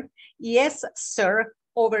 sir. Yes, sir.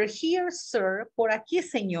 Over here, sir. Por aquí,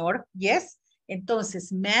 señor. Yes.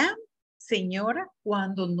 Entonces, ma'am, señora,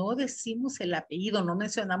 cuando no decimos el apellido, no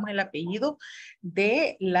mencionamos el apellido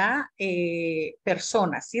de la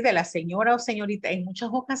persona, ¿sí? De la señora o señorita. En muchas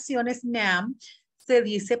ocasiones, ma'am, se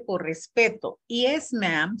dice por respeto. Yes,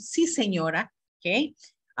 ma'am. Sí, señora. Ok.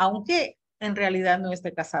 Aunque en realidad no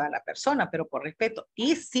esté casada la persona, pero por respeto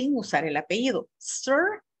y sin usar el apellido.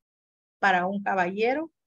 Sir, para un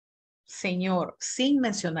caballero, señor, sin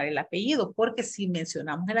mencionar el apellido, porque si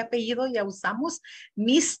mencionamos el apellido ya usamos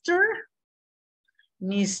Mr.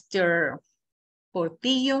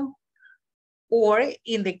 Portillo, or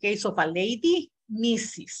in the case of a lady,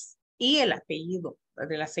 Mrs. Y el apellido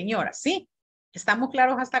de la señora, ¿sí? ¿Estamos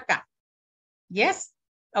claros hasta acá? Yes?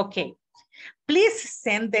 Okay. Please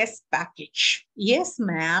send this package. Yes,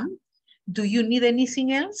 ma'am. Do you need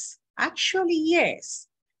anything else? Actually, yes.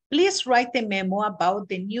 Please write a memo about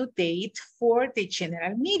the new date for the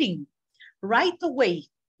general meeting. Right away.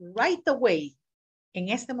 Right away. En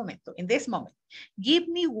este momento, in this moment. Give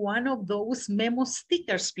me one of those memo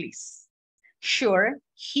stickers, please. Sure.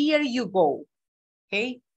 Here you go.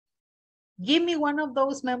 Okay. Give me one of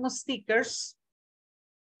those memo stickers.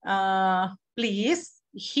 Please.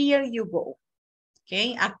 Here you go.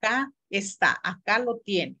 Okay, acá está, acá lo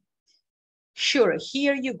tiene. Sure,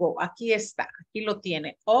 here you go. Aquí está, aquí lo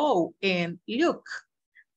tiene. Oh, and look,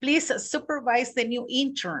 please supervise the new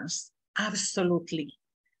interns. Absolutely,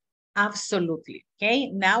 absolutely.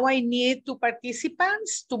 Okay, now I need two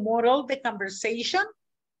participants to model the conversation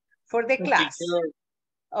for the class.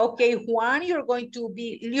 Okay, Juan, you're going to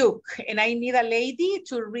be Luke, and I need a lady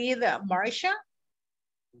to read Marcia.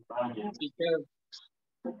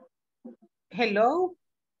 Hello.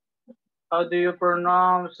 How do you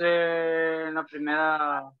pronounce la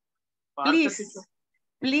primera parte?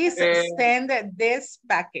 Please send this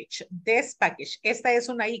package. This package. Esta es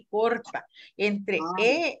una I corta entre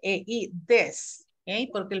E e I. This. ¿Okay?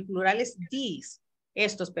 Porque el plural es these.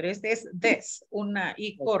 Estos, pero este es this. Una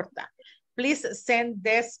I corta. Please send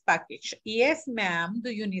this package. Yes, ma'am. Do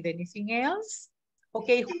you need anything else?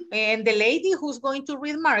 Okay. And the lady who's going to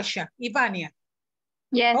read Marcia, Ivania.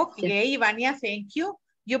 Yes. Okay, Ivania, thank you.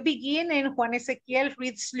 You begin and Juan Ezequiel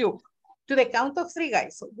reads Luke. To the count of three,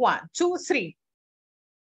 guys. 1, 2, 3.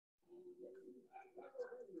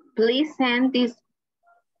 Please send this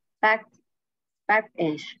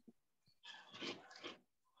package.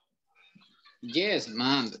 Yes,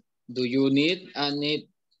 ma'am. Do you need any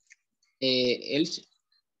else?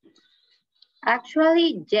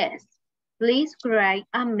 Actually, yes. Please write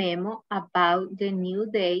a memo about the new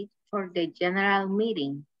date for the general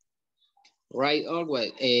meeting. Right,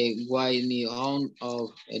 always. Why me on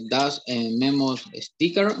of does memo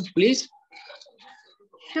sticker, please?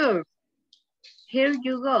 Sure. Here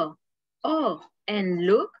you go. Oh, and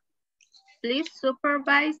look, please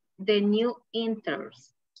supervise the new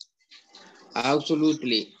interns.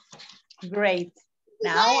 Absolutely. Great.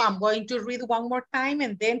 Now I'm going to read one more time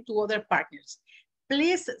and then to other partners.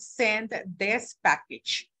 Please send this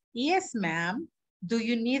package. Yes, ma'am. Do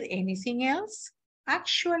you need anything else?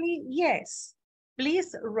 Actually, yes.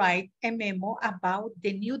 Please write a memo about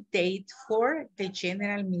the new date for the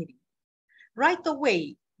general meeting. Right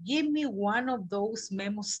away, give me one of those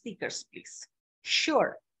memo stickers, please.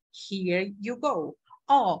 Sure, here you go.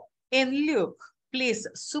 Oh, and look, please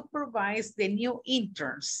supervise the new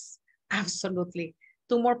interns. Absolutely.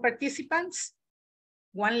 2 more participants,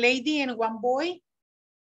 1 lady and 1 boy.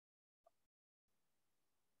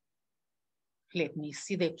 Let me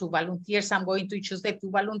see the 2 volunteers. I'm going to choose the 2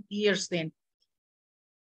 volunteers then.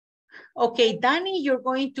 Okay, Danny, you're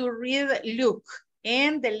going to read Luke.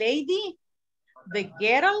 And the lady, the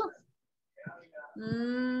girl.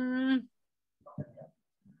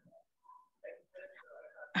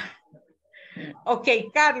 Okay,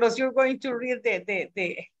 Carlos, you're going to read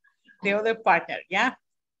the other partner, yeah?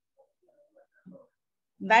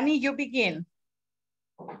 Danny, you begin.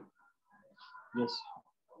 Yes.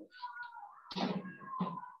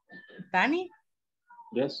 Danny?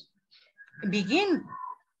 Yes. Begin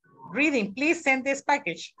reading. Please send this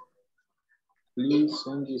package. Please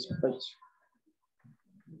send this package.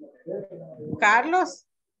 Carlos?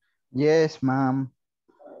 Yes, ma'am.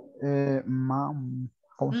 Ma'am.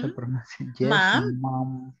 ¿Cómo se pronuncia? Yes,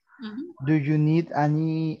 ma'am. Do you need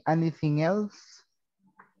anything else?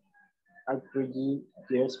 Actually,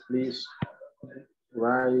 yes, please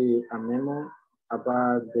write a memo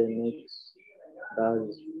about the next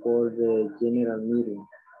days for the general meeting.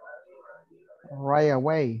 Right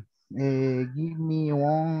away. Give me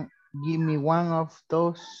one of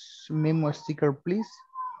those memo sticker, please.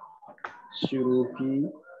 Should he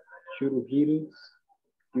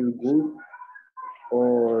you good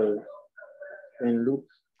or and look,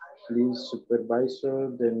 please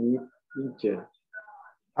supervisor the meeting.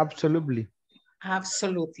 Absolutely.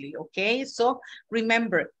 Absolutely. Okay, so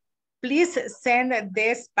remember, please send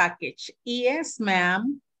this package. Yes,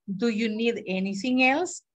 ma'am. Do you need anything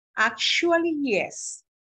else? Actually, yes.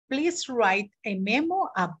 Please write a memo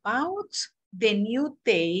about the new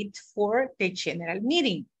date for the general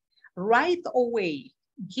meeting. Right away.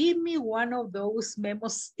 Give me one of those memo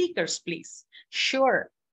stickers, please. Sure.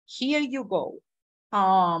 Here you go.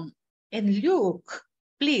 And look,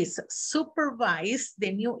 please supervise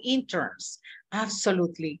the new interns.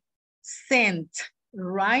 Absolutely. Send,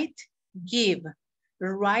 write, give,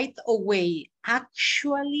 right away.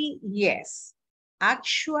 Actually, yes.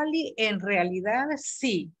 Actually, en realidad,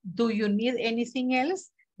 sí. Do you need anything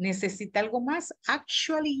else? ¿Necesita algo más?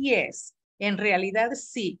 Actually, yes. En realidad,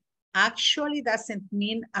 sí. Actually doesn't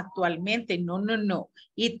mean actualmente. No, no, no.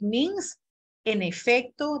 It means en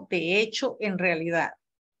efecto, de hecho, en realidad.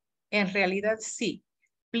 En realidad, sí.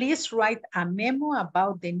 Please write a memo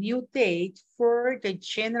about the new date for the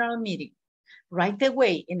general meeting. Right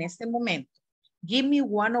away, en este momento. Give me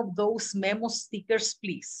one of those memo stickers,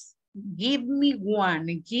 please. Give me one,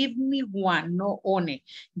 no one.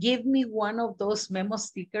 Give me one of those memo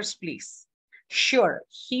stickers, please. Sure,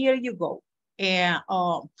 here you go. And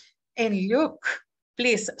look,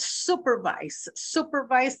 please supervise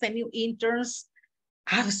the new interns.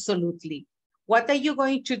 Absolutely. What are you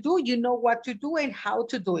going to do? You know what to do and how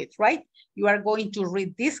to do it, right? You are going to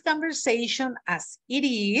read this conversation as it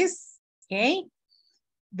is, okay?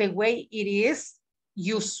 The way it is,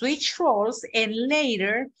 you switch roles and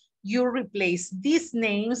later you replace these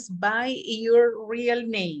names by your real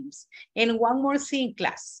names. And one more thing,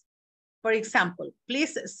 class. For example,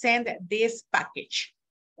 please send this package.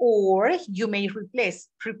 Or you may replace,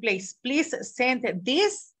 please send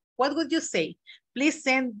this. What would you say? Please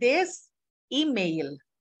send this email.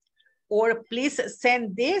 Or please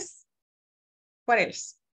send this, what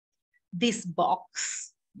else? This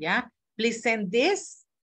box, yeah? Please send this.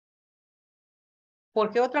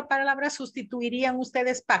 ¿Por qué otra palabra sustituirían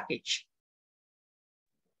ustedes package?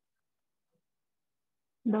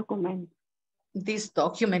 Document. This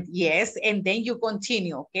document, yes, and then you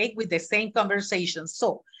continue, okay, with the same conversation.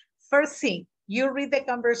 So, first thing, you read the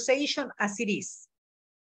conversation as it is.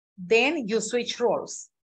 Then you switch roles.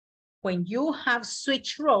 When you have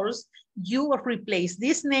switched roles, you replace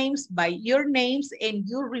these names by your names and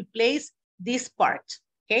you replace this part,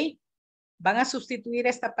 okay? Van a sustituir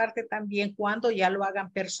esta parte también cuando ya lo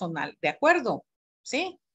hagan personal, ¿de acuerdo?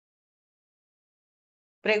 ¿Sí?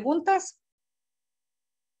 ¿Preguntas?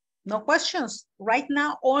 No questions. Right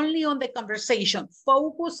now, only on the conversation.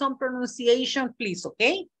 Focus on pronunciation, please,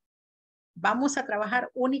 okay? Vamos a trabajar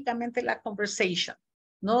únicamente la conversation.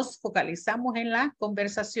 Nos focalizamos en la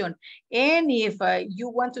conversación. And if you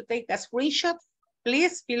want to take a screenshot,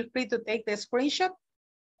 please feel free to take the screenshot.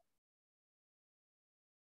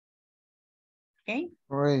 Okay.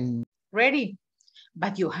 Ready. Ready.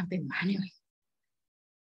 But you have the manual.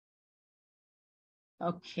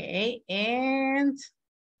 Okay. And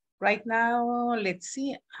right now, let's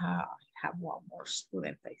see. I have one more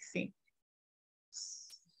student, I think.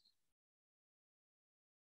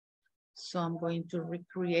 So I'm going to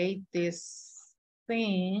recreate this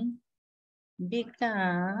thing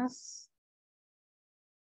because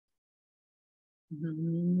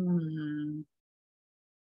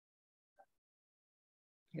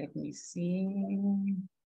let me see,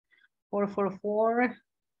 444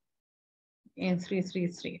 and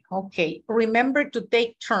 333. Okay, remember to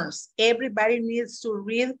take turns. Everybody needs to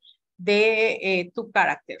read the 2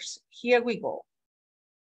 characters. Here we go.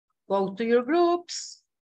 Go to your groups.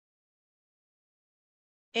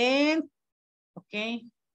 And, okay.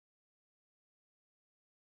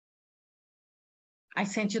 I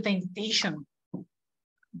sent you the invitation.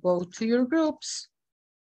 Go to your groups.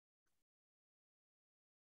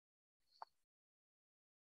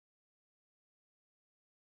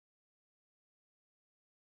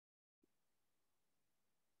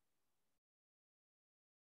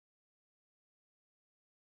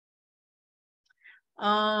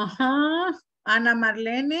 Ana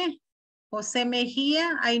Marlene. Jose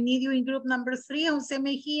Mejia, I need you in group number 3, Jose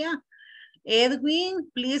Mejia. Edwin,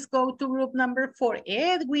 please go to group number 4.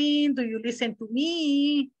 Edwin, do you listen to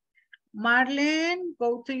me? Marlene,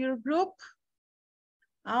 go to your group.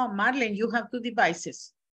 Oh, Marlene, you have 2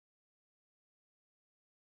 devices.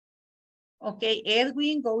 Okay,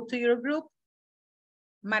 Edwin, go to your group.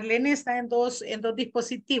 Marlene está en dos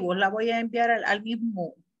dispositivos. La voy a enviar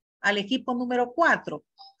al equipo número 4.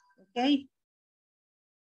 Ok.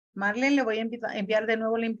 Marlene, le voy a enviar de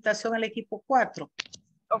nuevo la invitación al equipo 4.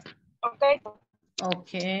 Okay.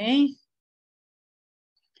 Ok.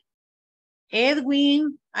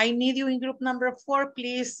 Edwin, I need you in group number 4,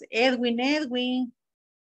 please. Edwin.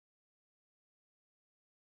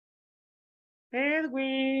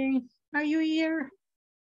 Edwin, are you here?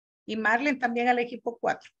 Y Marlene también al equipo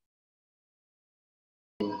 4.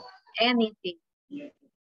 Anything.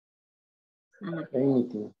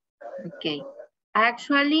 Anything. Okay.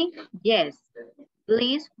 Actually, yes.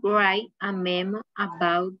 Please write a memo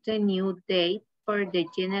about the new date for the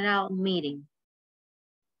general meeting.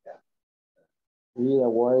 Read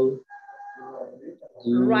away.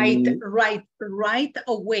 Right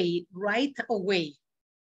away.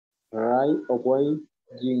 Right away.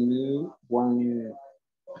 Give me one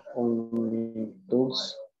on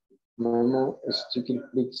those memo sticker,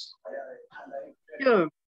 please. Sure.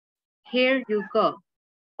 Here you go.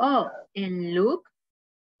 Oh, and look,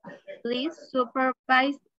 please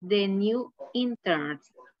supervise the new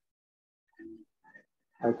interns.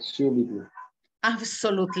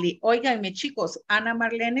 Absolutely. Óiganme, chicos, Ana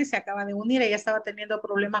Marlene se acaba de unir. Ella estaba teniendo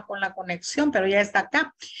problemas con la conexión, pero ya está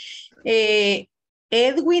acá.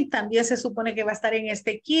 Edwin también se supone que va a estar en este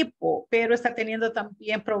equipo, pero está teniendo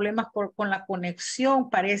también problemas con la conexión.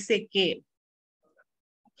 Parece que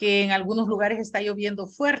en algunos lugares está lloviendo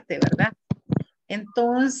fuerte, ¿verdad?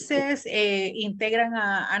 Entonces, integran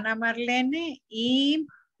a Ana Marlene y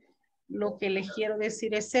lo que les quiero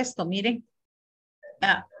decir es esto, miren.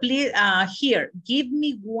 Please, here, give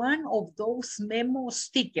me one of those memo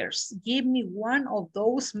stickers. Give me one of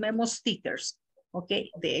those memo stickers. Ok,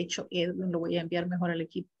 de hecho, Edwin lo voy a enviar mejor al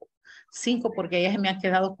equipo 5 porque ya se me ha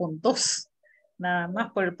quedado con 2. Nada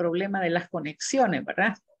más por el problema de las conexiones,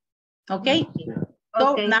 ¿verdad? Ok.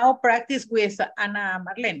 So now practice with Ana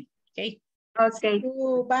Marlene. Okay. Okay.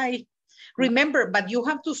 Bye. Remember, but you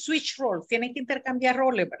have to switch roles. Tienen que intercambiar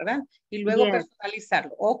roles, ¿verdad? Y luego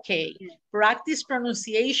personalizarlo. Okay. Practice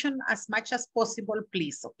pronunciation as much as possible,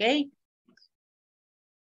 please. Okay.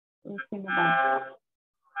 Sí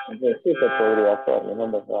se podría hacer, mi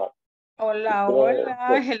nombre es Rob. Hola,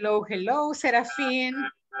 hola. Hello, hello, Serafín.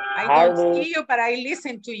 I don't see you, but I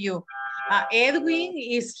listen to you. Edwin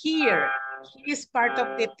is here. He is part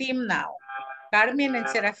of the team now. Carmen and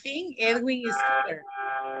Serafín, Edwin is here.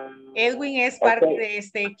 Edwin es parte de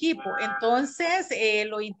este equipo. Entonces,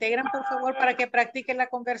 lo integran, por favor, para que practiquen la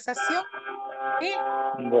conversación. ¿Sí?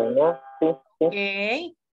 Bueno, sí, sí. Ok.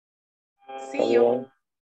 See you.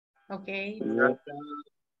 Ok.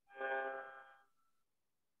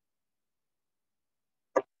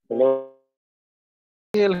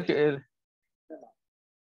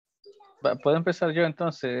 Puedo empezar yo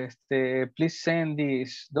entonces. Please send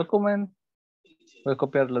this document. Voy a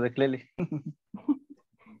copiarlo de Cleli.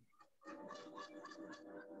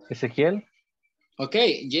 Ezequiel.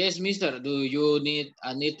 Okay, yes, mister. Do you need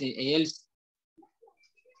anything else?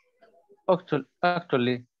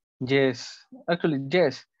 Actually, yes.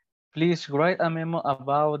 Please write a memo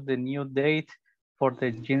about the new date for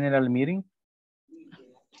the general meeting.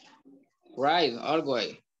 Right,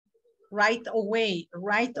 always. Right away.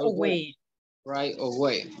 Right away.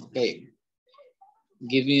 Okay.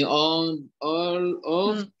 Give me all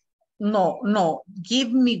of. No.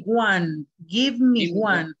 Give me one. Give me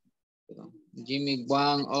one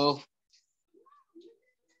of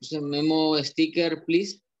the memo sticker,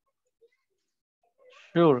 please.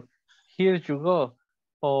 Sure. Here you go.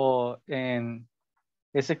 And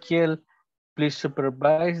Ezequiel, please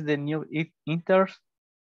supervise the new interns.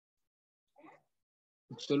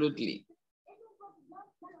 Absolutely.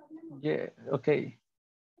 Yeah, okay.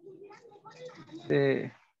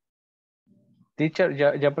 Teacher,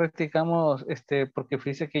 ya practicamos, porque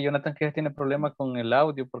fíjese que Jonathan que tiene problema con el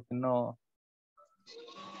audio, porque no.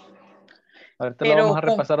 Ahorita lo vamos a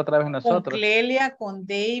repasar otra vez nosotros. Con Clelia, con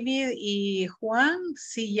David y Juan,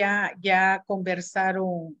 sí ya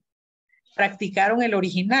conversaron, practicaron el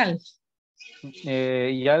original.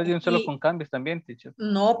 Y ya de un solo con cambios también, teacher.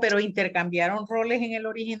 No, pero intercambiaron roles en el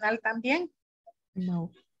original también.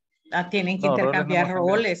 No. Tienen que intercambiar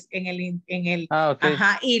roles en el okay.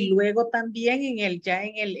 Ajá, y luego también en el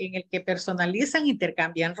que personalizan,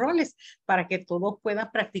 intercambian roles para que todos puedan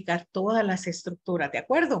practicar todas las estructuras, ¿de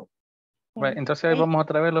acuerdo? Right, entonces ahí vamos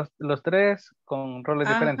otra vez los tres con roles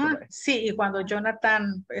diferentes. Right. Sí, y cuando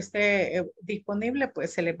Jonathan esté disponible,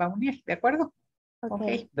 pues se les va a unir, ¿de acuerdo?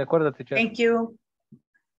 Okay. De acuerdo, teacher. Thank you.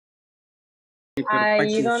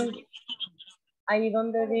 Ahí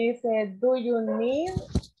donde dice, do you need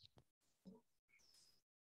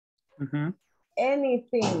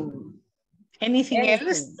anything? Anything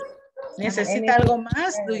else? ¿Necesita algo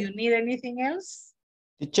más? Do you need anything else?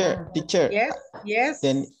 Teacher. Yes.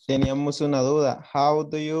 Teníamos una duda. How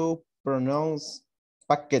do you pronounce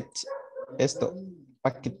package? Esto,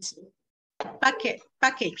 package.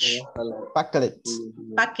 Package.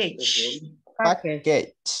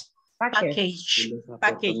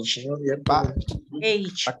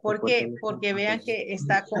 Porque vean que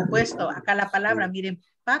está compuesto acá la palabra, miren,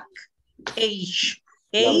 package.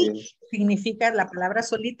 Age significa la palabra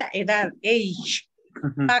solita, edad, age.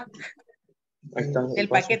 Pack. El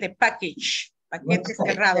paquete, package. Paquete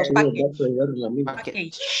cerrado, package.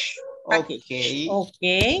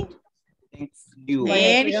 Okay. And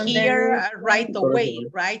here, right away.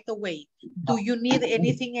 Do you need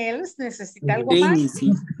anything else? ¿Necesita algo más?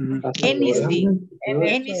 Anything else.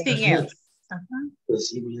 Anything else.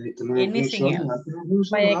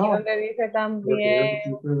 Vaya, aquí donde dice también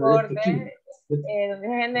orden,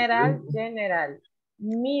 general.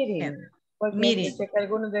 Meeting. Porque dice que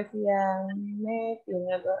algunos decían meeting,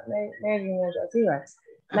 así va.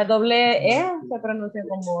 La doble E se pronuncia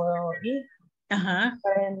como I. Ajá.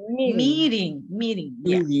 Meeting.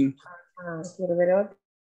 Yeah. Quiero ver otro.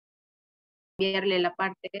 Cambiarle la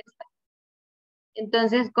parte esta.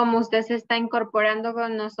 Entonces, como usted se está incorporando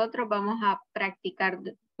con nosotros, vamos a practicar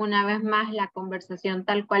una vez más la conversación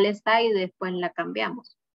tal cual está y después la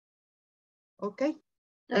cambiamos. Ok.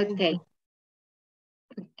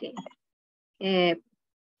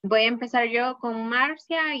 Voy a empezar yo con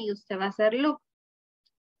Marcia y usted va a hacer Luke.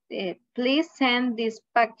 Please send this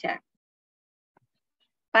package.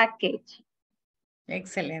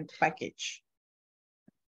 Excellent package.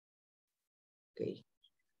 Okay.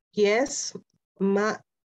 Yes, do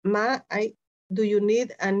you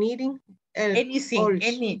need anything else?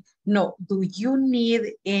 No, do you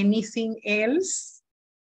need anything else?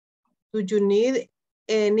 Do you need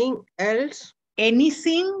anything else?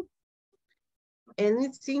 Anything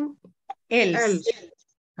else?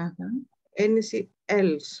 Anything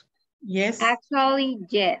else? Yes. Actually,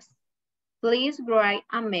 yes. Please write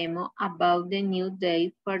a memo about the new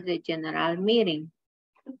date for the general meeting.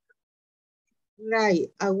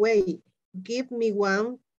 Right away. Give me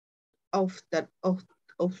one of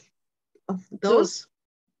those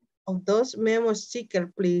memo stickers,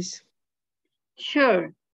 please.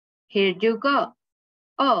 Sure, here you go.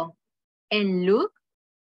 Oh, and look,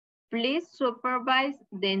 please supervise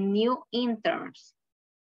the new interns.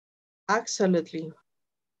 Absolutely.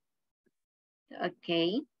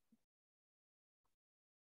 Okay.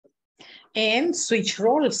 And switch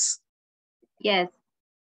roles. Yes.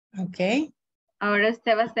 Ok. Ahora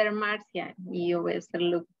usted va a ser Marcia y yo voy a ser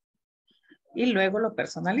Luke. Y luego lo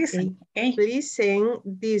personalizan. Okay. Please send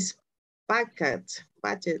this package.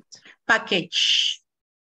 Package.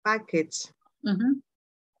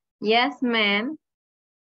 Yes, ma'am.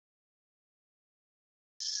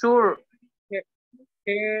 Sure.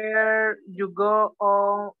 Here you go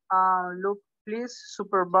on and look, please,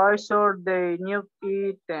 supervisor, the new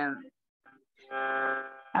item.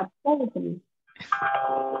 Absolutely.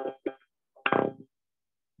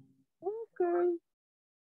 Okay.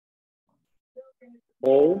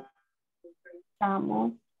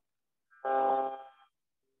 Estamos.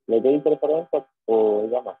 ¿Le doy preferencia o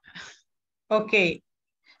llama? Ok.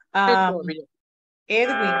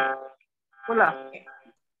 Edwin. Hola.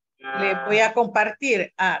 Le voy a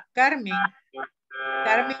compartir a Carmen.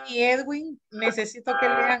 Carmen y Edwin, necesito que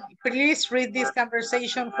lean. Please read this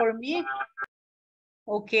conversation for me.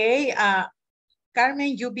 Okay.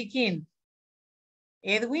 Carmen, you begin.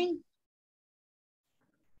 Edwin.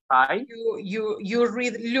 Hi. You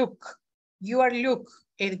read Luke. You are Luke,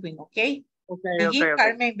 Edwin, okay? Okay, Begin, okay.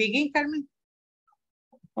 Carmen. Begin, Carmen.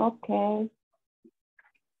 Okay.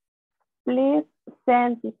 Please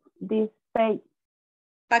send this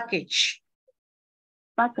package,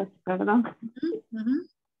 perdón.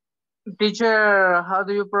 Teacher, how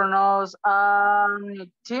do you pronounce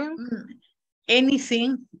anything?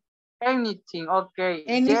 Anything. Anything, okay.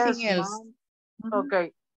 Anything Yes, else.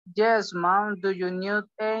 Okay. Yes, ma'am. Do you need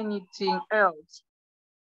anything else?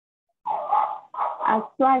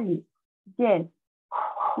 Actually, yes.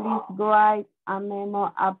 Please write a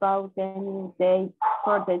memo about the new date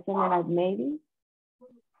for the general meeting.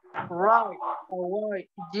 Right. Alright.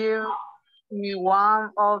 Give me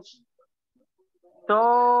one of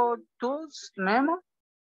those memo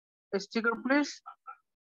sticker, please.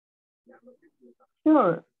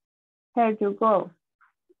 Sure. Here you go.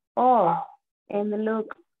 Oh, and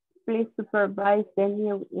look, please supervise the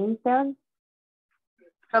new intern.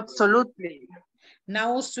 Absolutely.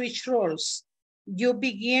 Now switch roles. You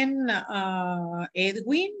begin,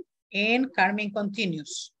 Edwin, and Carmen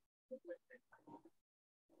continues.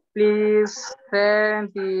 Please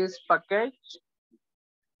send this package.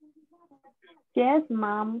 Yes,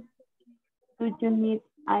 ma'am. Do you need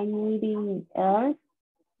anything else?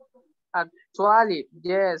 Actually,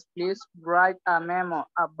 yes, please write a memo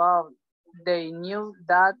about the new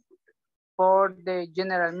date for the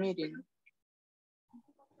general meeting.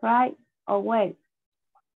 Right away.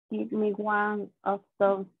 Give me one of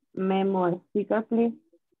those memo stickers, please.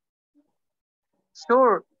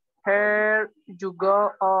 Sure. Here you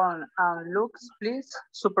go on and looks, please,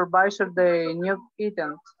 supervisor, the new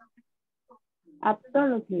items.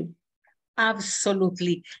 Absolutely.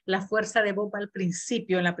 Absolutely. La fuerza de voz va al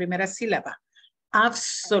principio, en la primera sílaba.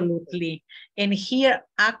 Absolutely. And here,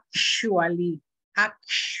 actually.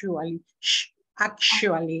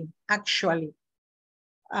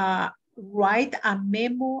 Write a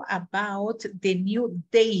memo about the new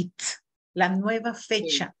date, la nueva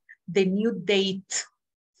fecha, the new date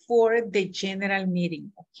for the general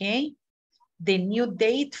meeting, okay? The new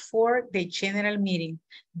date for the general meeting.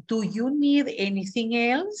 Do you need anything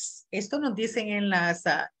else? Esto nos dicen en las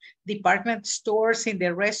department stores, in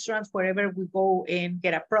the restaurants, wherever we go and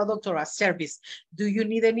get a product or a service. Do you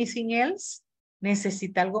need anything else?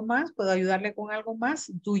 ¿Necesita algo más? ¿Puedo ayudarle con algo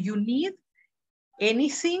más? Do you need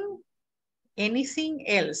anything? Anything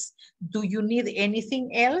else? Do you need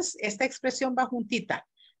anything else? Esta expresión va juntita.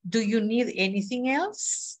 Do you need anything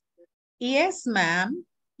else? Yes, ma'am.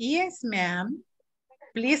 Yes, ma'am.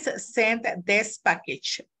 Please send this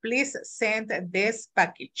package. Please send this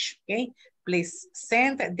package. Okay. Please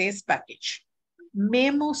send this package.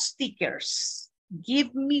 Memo stickers.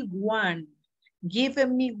 Give me one. Give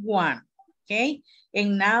me one. Okay.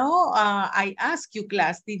 And now I ask you,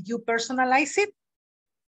 class, did you personalize it?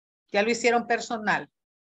 ¿Ya lo hicieron personal?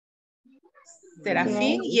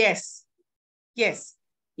 Serafín, yes. Yes.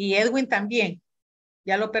 Y Edwin también.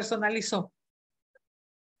 ¿Ya lo personalizó?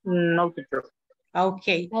 No, teacher.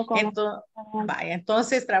 Ok.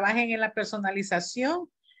 Entonces trabajen en la personalización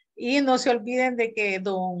y no se olviden de que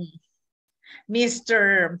don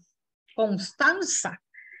Mr. Constanza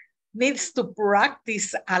needs to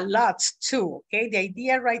practice a lot too. Okay. The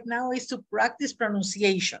idea right now is to practice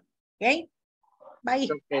pronunciation. Okay. Bye.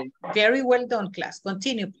 Okay. Very well done, class.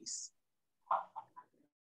 Continue, please.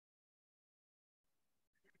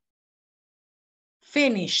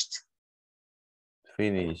 Finished.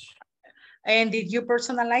 Finish. And did you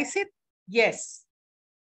personalize it? Yes.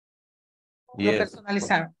 Lo Yes.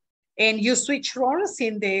 personalizaron. And you switch roles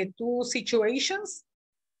in the two situations?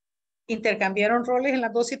 ¿Intercambiaron roles en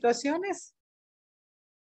las dos situaciones?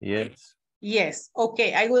 Yes. Yes.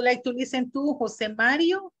 Okay. I would like to listen to Jose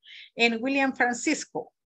Mario and William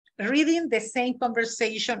Francisco reading the same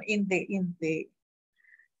conversation in the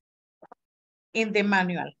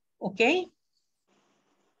manual. Okay.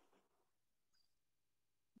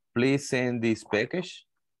 Please send this package.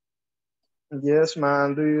 Yes,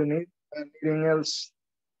 ma'am. Do you need anything else?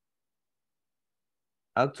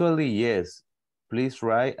 Actually, yes. Please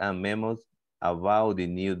write a memo about the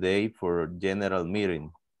new date for general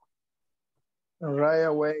meeting. Right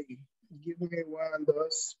away. Give me one of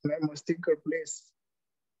those memo sticker, please.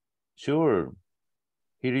 Sure.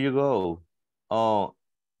 Here you go. Oh,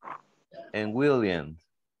 and William,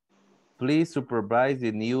 please supervise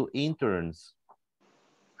the new interns.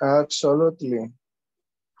 Absolutely.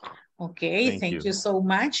 Okay, thank you so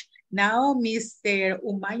much. Now, Mr.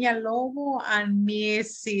 Umaña Lobo and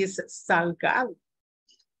Mrs. Salgado.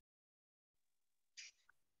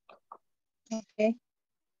 Okay.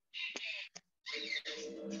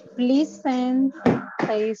 Please send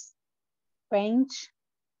this package.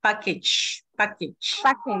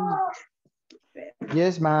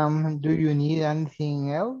 Yes, ma'am. Do you need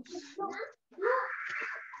anything else?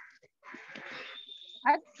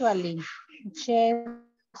 Actually, yes,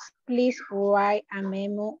 please write a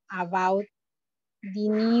memo about the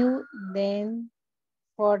new date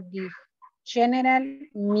for the general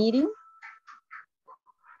meeting.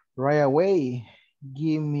 Right away.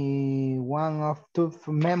 Give me one of two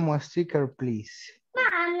memo sticker, please.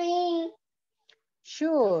 Mommy.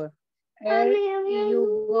 Sure.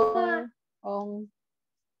 You go on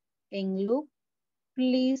and look.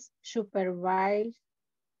 Please supervise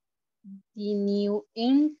the new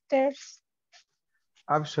interns.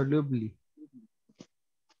 Absolutely.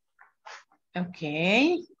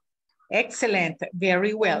 Okay. Excellent.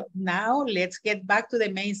 Very well. Now let's get back to the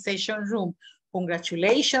main session room.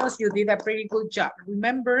 Congratulations. You did a pretty good job.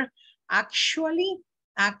 Remember, actually,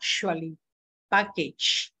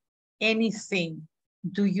 package, anything.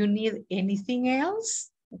 Do you need anything else?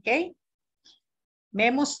 Okay.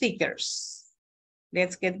 Memo stickers.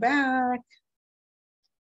 Let's get back.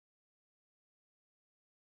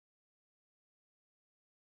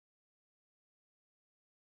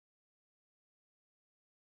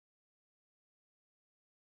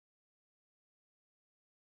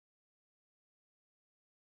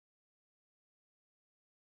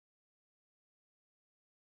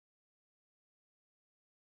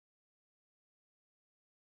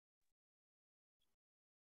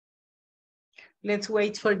 Let's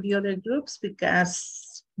wait for the other groups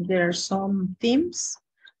because there are some teams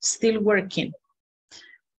still working.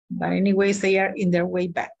 But anyways, they are in their way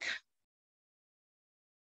back.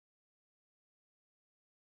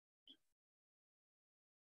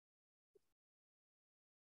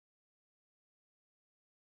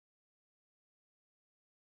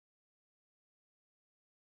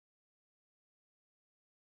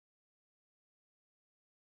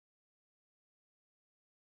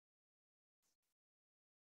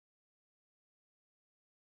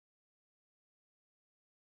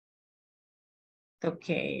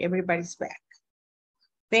 Okay, everybody's back.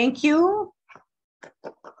 Thank you.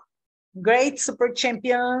 Great, super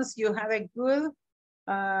champions. You have a good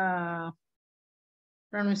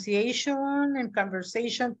pronunciation and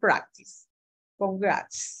conversation practice.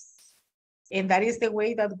 Congrats. And that is the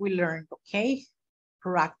way that we learn, okay?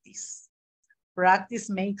 Practice.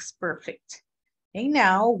 Practice makes perfect. And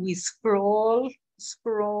now we scroll,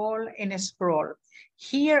 and scroll.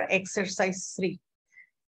 Here, exercise 3.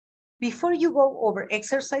 Before you go over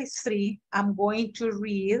exercise 3, I'm going to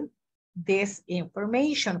read this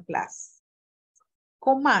information, class.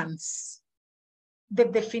 Commands. The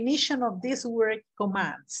definition of this word,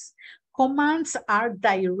 commands. Commands are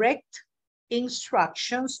direct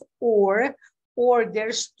instructions or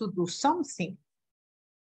orders to do something.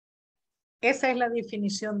 Esa es la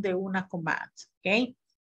definición de una command, okay?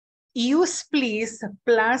 Use please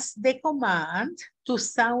plus the command to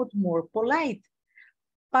sound more polite.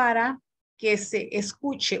 Para que se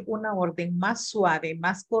escuche una orden más suave,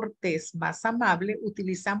 más cortés, más amable,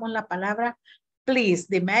 utilizamos la palabra please,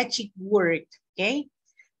 the magic word, okay?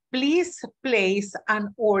 Please place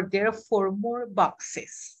an order for more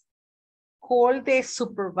boxes. Call the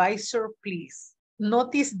supervisor, please.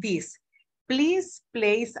 Notice this. Please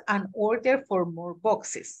place an order for more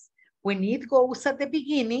boxes. When it goes at the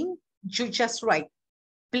beginning, you just write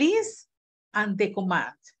please and the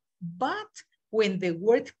command. But when the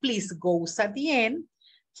word please goes at the end,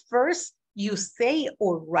 first you say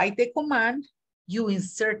or write the command, you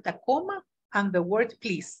insert a comma and the word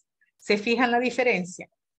please. ¿Se fijan la diferencia?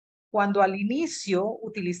 Cuando al inicio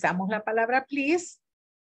utilizamos la palabra please,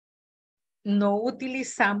 no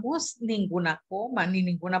utilizamos ninguna coma ni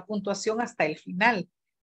ninguna puntuación hasta el final.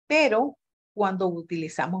 Pero cuando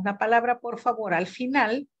utilizamos la palabra por favor al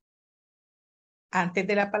final, antes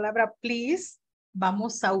de la palabra please,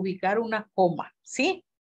 vamos a ubicar una coma, ¿sí?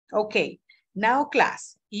 Okay, now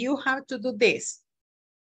class, you have to do this.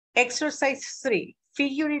 Exercise 3,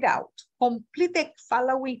 figure it out. Complete the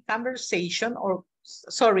following conversation or,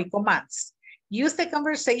 sorry, commands. Use the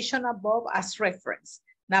conversation above as reference.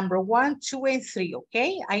 Number 1, 2, and 3,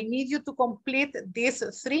 okay? I need you to complete these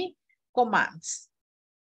 3 commands,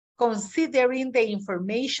 considering the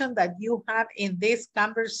information that you have in this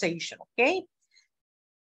conversation, okay?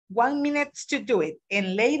 1 minute to do it,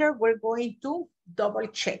 and later we're going to double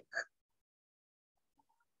check.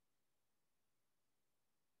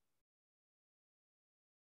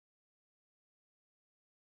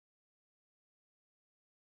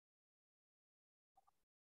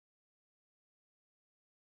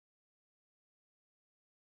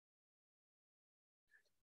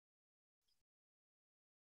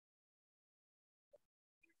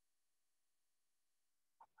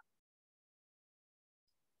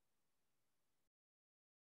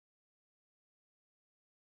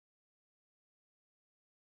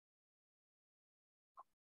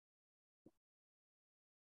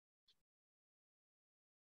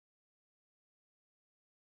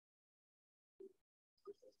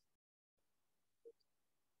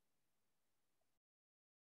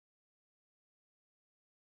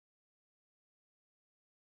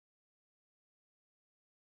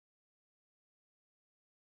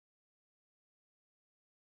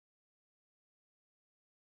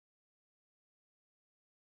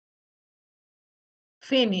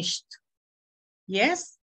 Finished.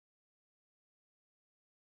 Yes?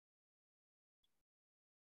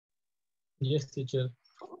 Yes, teacher.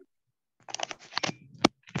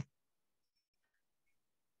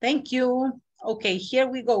 Thank you. Okay, here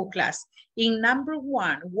we go, class. In number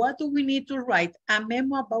 1, what do we need to write? A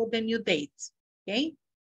memo about the new date. Okay?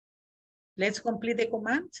 Let's complete the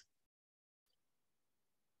command.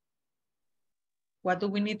 What do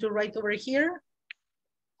we need to write over here?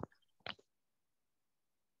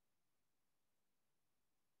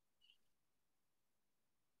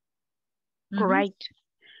 Right.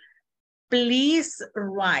 Please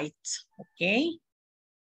write, okay?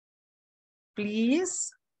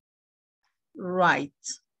 Please write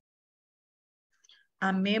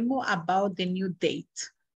a memo about the new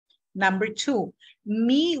date. Number 2,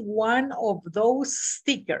 me one of those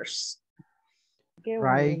stickers.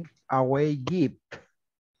 Right away gift.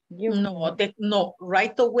 No, no,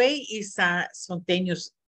 right away is a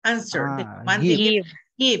spontaneous answer. The command Give.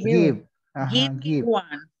 give. Give. Give me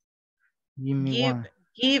one. Give me one.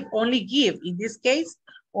 Give, only give. In this case,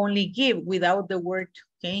 only give without the word,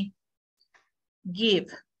 okay?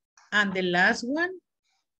 Give. And the last one?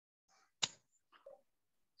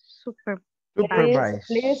 Supervise.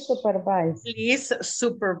 Please supervise. Please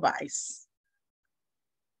supervise.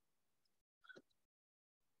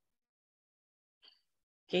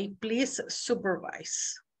 Okay, please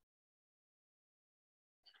supervise.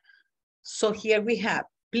 So here we have,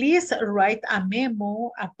 please write a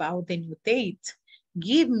memo about the new date.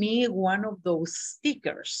 Give me one of those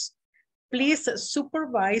stickers. Please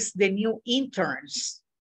supervise the new interns,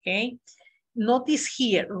 okay? Notice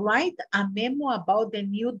here, write a memo about the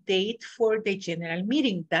new date for the general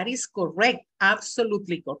meeting. That is correct,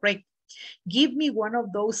 absolutely correct. Give me one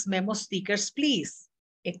of those memo stickers, please.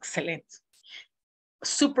 Excellent.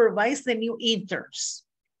 Supervise the new interns.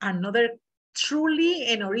 Another truly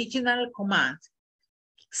and original command.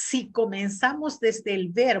 Si comenzamos desde el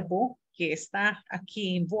verbo que está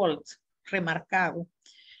aquí involved, remarcado,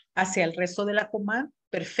 hacia el resto de la command,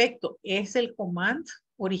 perfecto, es el command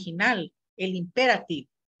original, el imperativo,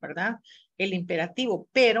 ¿verdad? El imperativo,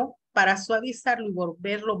 pero para suavizarlo y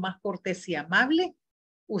volverlo más cortés y amable,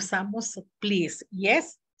 usamos please,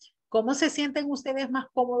 yes. ¿Cómo se sienten ustedes más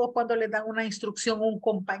cómodos cuando les dan una instrucción a un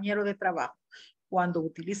compañero de trabajo? ¿Cuando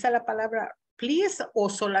utiliza la palabra please o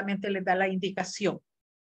solamente le da la indicación?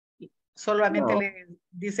 Solamente le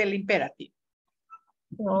dice el imperativo.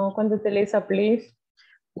 No, cuando utiliza please.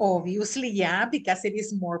 Obviously, yeah, because it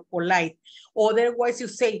is more polite. Otherwise, you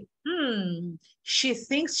say, she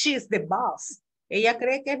thinks she's the boss. Ella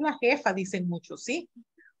cree que es la jefa, dicen muchos, ¿sí?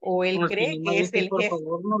 O él cree que es el jefe. Por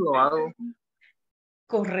favor, no lo hago.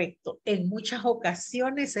 Correcto. En muchas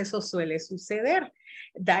ocasiones eso suele suceder.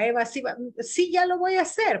 Da evasiva. Sí, ya lo voy a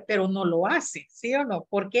hacer, pero no lo hace, ¿sí o no?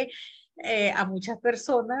 Porque a muchas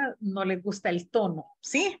personas no les gusta el tono,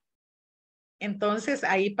 ¿sí? Entonces,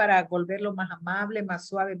 ahí para volverlo más amable, más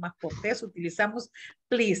suave, más cortés, utilizamos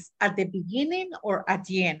please at the beginning or at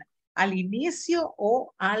the end. Al inicio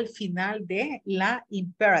o al final de la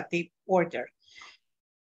imperative order.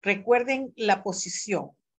 Recuerden la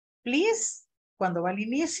posición. Please, cuando va al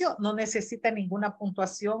inicio, no necesita ninguna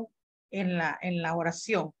puntuación en la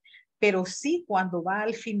oración, pero sí cuando va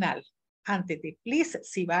al final. Antes de please,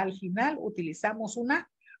 si va al final, utilizamos una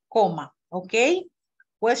coma, ¿ok?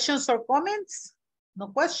 Questions or comments?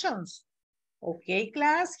 No questions. Okay,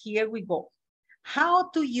 class, here we go. How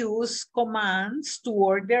to use commands to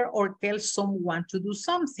order or tell someone to do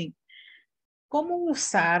something. ¿Cómo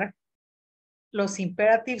usar los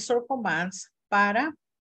imperatives or commands para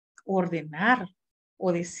ordenar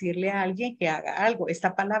o decirle a alguien que haga algo?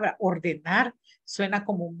 Esta palabra ordenar suena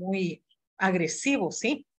como muy agresivo,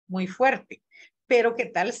 ¿sí? Muy fuerte. Pero ¿qué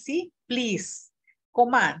tal si? Please.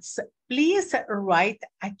 Commands. Please write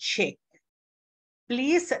a check.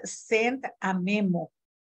 Please send a memo.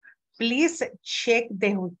 Please check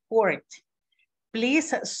the report.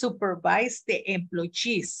 Please supervise the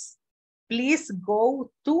employees. Please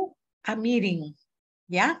go to a meeting.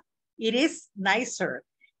 ¿Ya? It is nicer.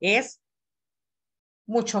 Es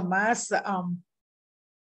mucho más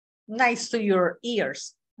nice to your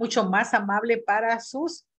ears. Mucho más amable para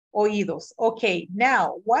sus oídos. Okay,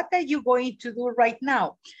 now, what are you going to do right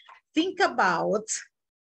now? Think about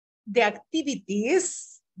the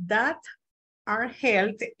activities that are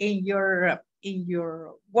held in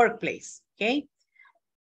your workplace, okay?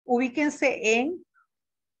 Ubíquense en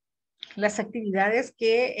las actividades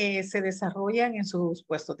que se desarrollan en sus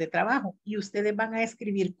puestos de trabajo y ustedes van a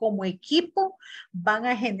escribir como equipo, van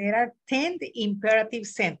a generar 10 imperative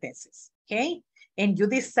sentences, okay? And you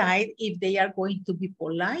decide if they are going to be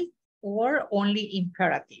polite or only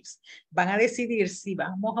imperatives. Van a decidir si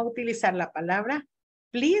vamos a utilizar la palabra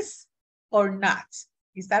please or not.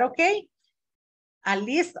 Is that okay? A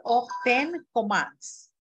list of 10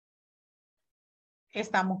 commands.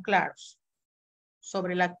 Estamos claros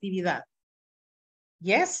sobre la actividad.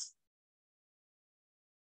 Yes?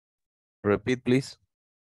 Repeat, please.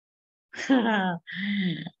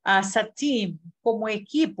 As a team, como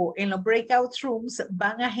equipo, en los breakout rooms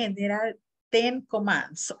van a generar 10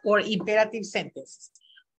 commands or imperative sentences.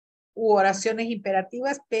 U oraciones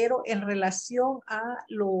imperativas, pero en relación a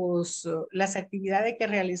las actividades que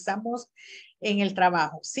realizamos en el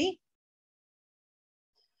trabajo, ¿sí?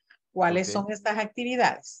 ¿Cuáles son estas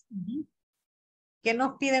actividades? ¿Qué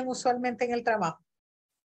nos piden usualmente en el trabajo?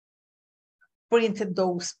 Print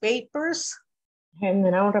those papers.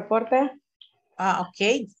 Generar un reporte.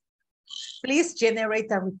 Okay. Please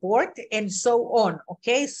generate a report and so on.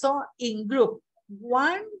 Okay, so in group,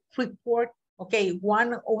 one report. Okay,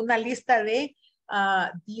 una lista de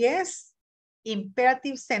 10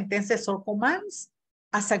 imperative sentences or commands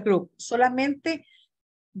as a group. Solamente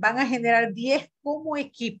van a generar 10 como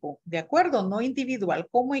equipo, ¿de acuerdo? No individual,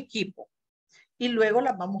 como equipo. Y luego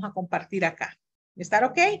las vamos a compartir acá. ¿Está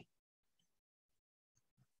ok?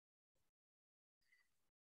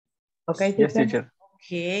 Okay, yes, teacher.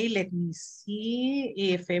 Okay, let me see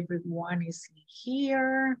if everyone is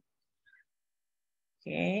here.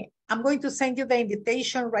 Okay, I'm going to send you the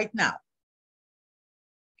invitation right now.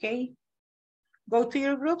 Okay, go to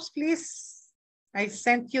your groups, please. I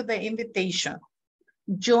sent you the invitation.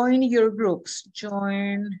 Join your groups.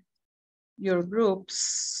 Join your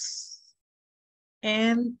groups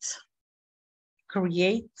and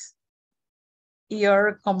create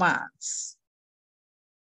your commands.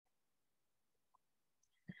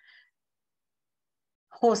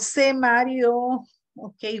 Jose Mario,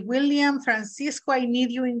 okay, William, Francisco, I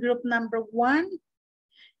need you in group number 1.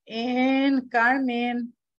 And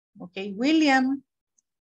Carmen, okay, William,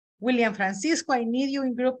 Francisco, I need you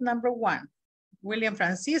in group number 1. William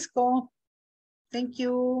Francisco, thank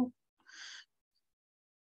you.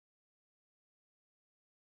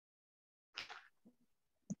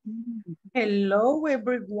 Hello,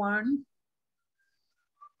 everyone.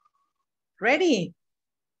 Ready?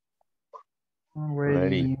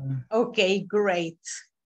 Ready. Okay, great.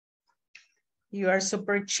 You are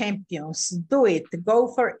super champions. Do it. Go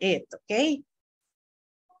for it, okay?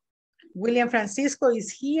 William Francisco is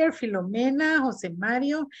here, Filomena, Jose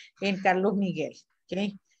Mario, and Carlos Miguel,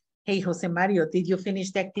 okay? Hey, Jose Mario, did you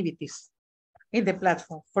finish the activities in the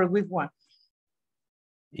platform for week 1?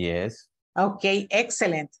 Yes. Okay,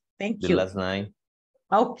 excellent. Thank you. The last 9.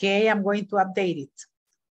 Okay, I'm going to update it.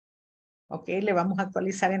 Ok, le vamos a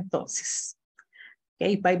actualizar entonces.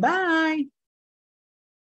 Ok, bye bye.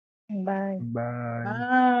 Bye.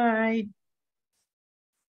 Bye.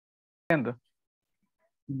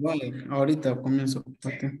 Vale, ahorita comienzo.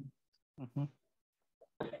 Ok. Ujú.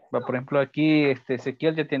 Va, por ejemplo, aquí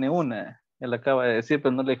Ezequiel ya tiene una. Él acaba de decir,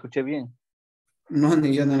 pero no le escuché bien. No,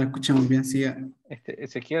 ni yo no la escuchamos bien. Sí, ya.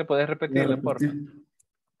 Ezequiel, ¿puedes repetirla, por favor?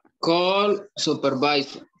 Call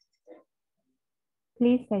supervisor.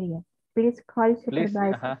 Please sería. Please call Please,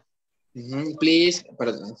 supervisor. ajá. Please,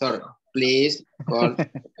 pardon, sorry. Please call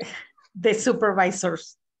The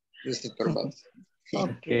supervisors. the supervisor.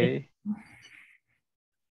 Okay.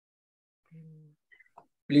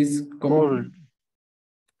 Please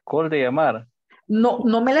Call de llamar. No,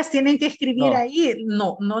 no me las tienen que escribir No. ahí.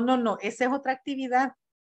 No. Esa es otra actividad.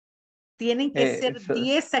 Tienen que ser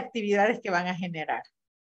 10 actividades que van a generar.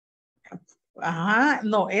 Ajá,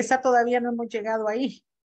 no, esa todavía no hemos llegado ahí.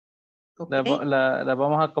 Okay. La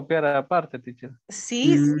vamos a copiar aparte, teacher.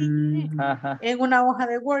 Sí, sí. Ajá. En una hoja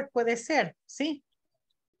de Word puede ser, sí.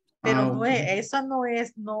 Pero no okay. eso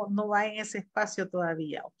no va en ese espacio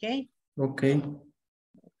todavía, ¿ok? Ok.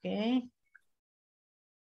 Ok.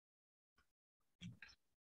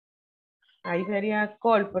 Ahí sería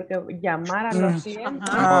call, porque llamar a los clientes.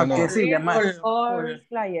 Ajá. que sí, llamar. Call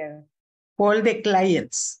client. Call the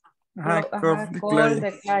clients. Ajá, Call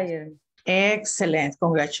the client. Excellent,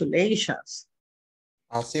 congratulations.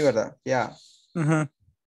 Así, ¿verdad? Ya. Ajá.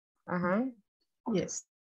 Yes.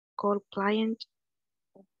 Call client.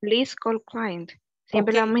 Please call client.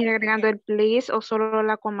 Siempre le Okay. vamos a ir agregando el please o solo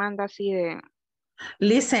la comanda así de...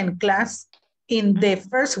 Listen, class, in the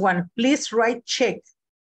first one, please write check.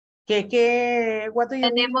 What do you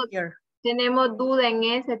mean here? Tenemos duda en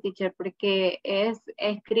ese, teacher, porque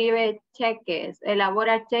escribe cheques,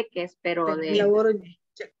 elabora cheques, pero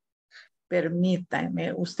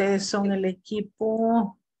Permítanme, ustedes son el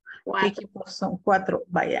equipo. ¿Qué equipo son? 4.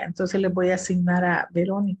 Vaya, entonces les voy a asignar a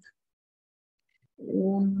Verónica.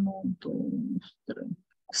 1, 2, 3,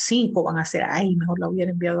 5 van a ser. Ay, mejor la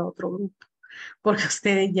hubiera enviado a otro grupo. Porque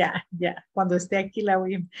ustedes ya, cuando esté aquí la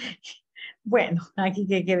voy a... Bueno, aquí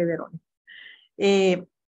que quede Verónica.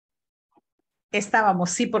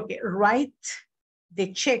 Estábamos, sí, porque write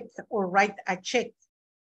the check or write a check.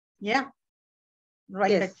 Yeah.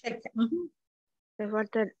 Write a check. Te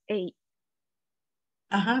falta el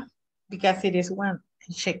A. Because it is one.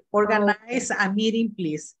 Check. Organize a meeting,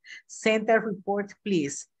 please. Send a report,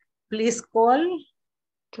 please. Please call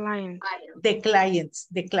client. the clients.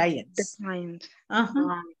 The client.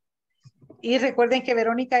 Ajá. Y recuerden que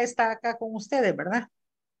Verónica está acá con ustedes, ¿verdad?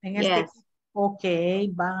 En este. Ok,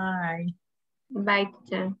 bye. Bye,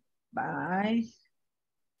 teacher. Bye.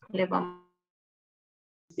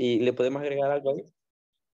 ¿Y le podemos agregar algo ahí?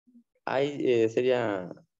 Ahí sería...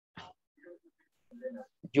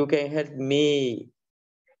 You can help me.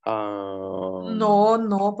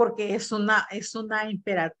 No, porque es una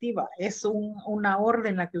imperativa, es una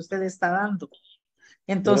orden la que usted está dando.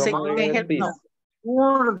 Entonces, no.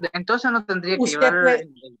 Entonces no tendría que Usted llevar...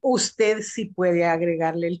 usted sí puede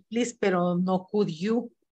agregarle el please, pero no could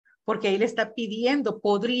you, porque ahí le está pidiendo,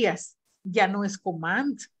 podrías, ya no es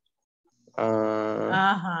command.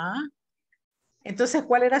 Ajá. Entonces,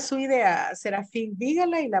 ¿cuál era su idea, Serafín?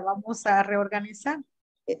 Dígala y la vamos a reorganizar.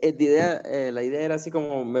 La idea era así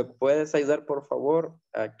como, ¿me puedes ayudar, por favor,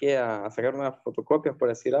 aquí a sacar unas fotocopias, por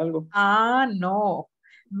decir algo? No.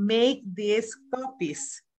 Make these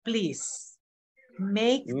copies, please.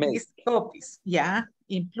 Make these copies, yeah,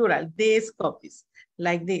 in plural, these copies,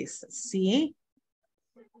 like this, ¿sí?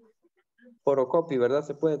 Photocopy, ¿verdad?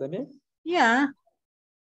 ¿Se puede también? Yeah.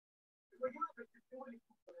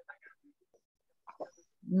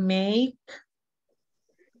 Make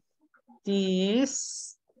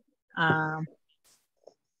these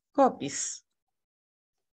copies,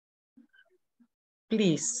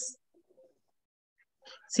 please.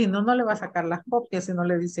 Si no, no le va a sacar las copias si no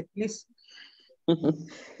le dice please.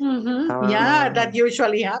 Yeah, that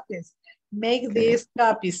usually happens. Make these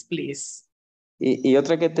copies, please. Y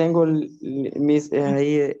otra que tengo,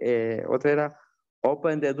 ahí, otra era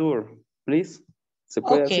open the door, please. ¿Se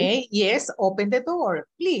puede así? Yes, open the door,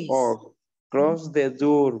 please. Or close the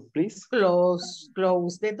door, please. Close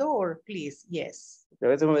the door, please, yes. A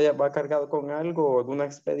veces uno ya va cargado con algo, de un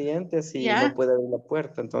expediente, si no puede abrir la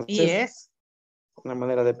puerta. Entonces, una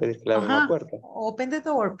manera de pedir que le abran la puerta. Open the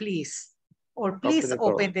door, please. Or please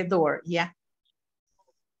open the door, yeah.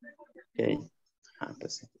 Okay.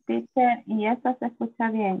 Pues sí. Teacher, y esto se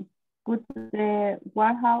escucha bien. Go to the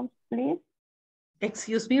warehouse, please.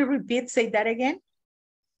 Excuse me, repeat, say that again.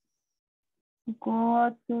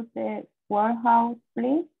 Go to the warehouse,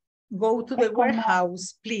 please. Go to the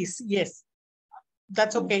warehouse, please. Yes,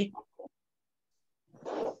 that's okay.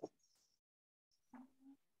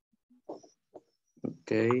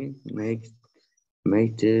 Okay,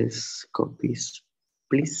 make this copies,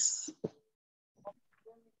 please.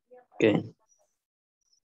 Okay.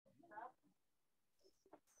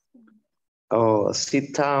 Oh,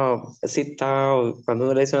 sit down, cuando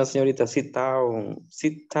uno le dice a una señorita, sit down,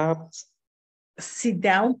 sit up. Sit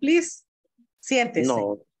down, please. Siéntese.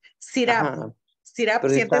 No. Sit up. Ajá. Sit up,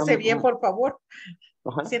 Pero siéntese estamos- bien, por favor.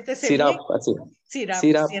 Ajá. Siéntese Sit bien. up, así. Sit up,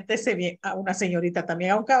 Sit up. siéntese bien. A una señorita,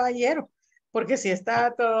 también a un caballero. Porque si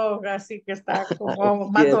está todo así que está como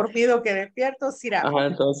más Yes. dormido que despierto, sit up. Ajá,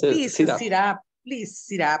 entonces, Please, sit up. sit up. Please,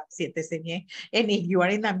 sit up. Siéntese bien. And if you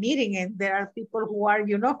are in a meeting and there are people who are,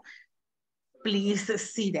 you know, please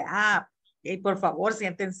sit up. Okay, por favor,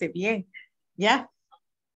 siéntense bien. ¿Ya?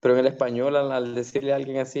 Pero en el español, al decirle a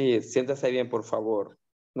alguien así, siéntase bien, por favor.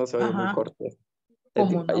 No se oye muy Ajá. corto.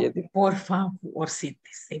 ¿Cómo no? Por favor,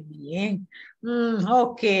 siéntese bien.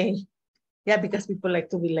 Okay. Yeah, because people like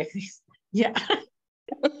to be like this. Yeah.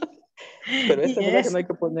 Pero esta verdad que Yes. no hay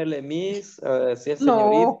que ponerle miss, si es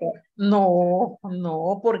No, señorita.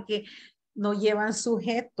 no, porque no llevan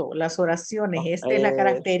sujeto las oraciones. Esta es la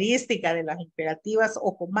característica de las imperativas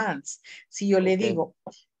o commands. Si yo le digo,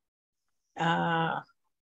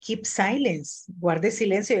 keep silence, guarde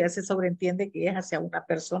silencio, ya se sobreentiende que es hacia una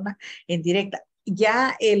persona en directa.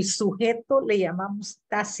 Ya el sujeto le llamamos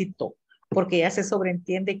tácito, porque ya se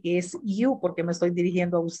sobreentiende que es you, porque me estoy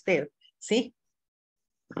dirigiendo a usted, ¿sí?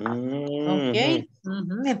 Ok,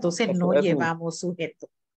 entonces no llevamos sujeto.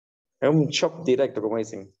 Es un shop directo, como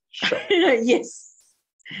dicen. Shop. Yes,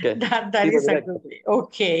 Okay. that is a good way.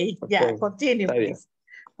 Okay, yeah, continue, Está bien. please.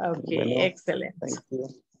 Okay, Bueno, excellent. thank you.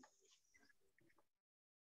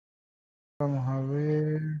 Vamos a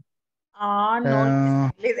ver.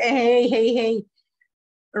 No, hey.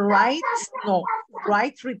 Write, no,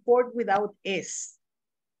 write report without S.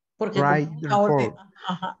 Porque Write the report.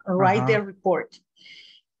 Write the report.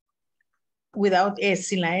 Without S,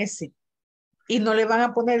 sin la S. Y no le van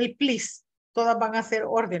a poner el please. Todas van a ser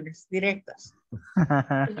órdenes directas.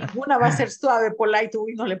 Ninguna va a ser suave, polite,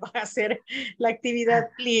 y no le van a hacer la actividad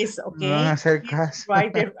please, okay? No van a hacer caso.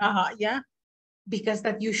 Right there, yeah. Because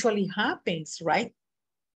that usually happens, right?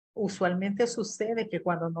 Usualmente sucede que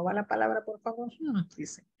cuando no va la palabra, por favor,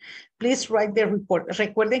 dice, please write the report.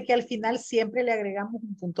 Recuerden que al final siempre le agregamos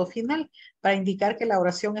un punto final para indicar que la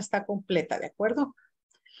oración está completa, ¿de acuerdo?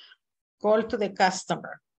 Call to the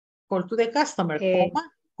customer. Call to the customer,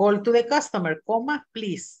 coma. Call to the customer, coma,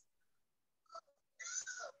 please.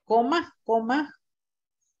 Coma,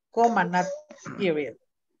 not period.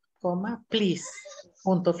 Coma, please.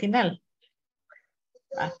 Punto final.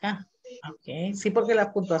 Acá. Ok, sí, porque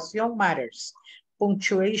la puntuación matters.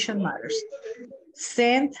 Punctuation matters.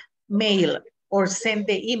 Send mail or send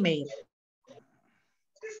the email.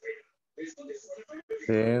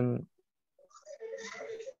 Send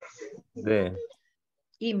the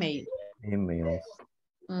Email. emails.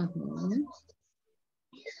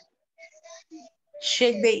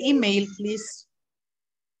 Check the email, please.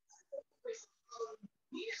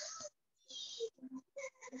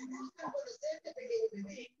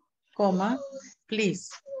 Comma, please.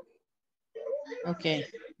 Okay.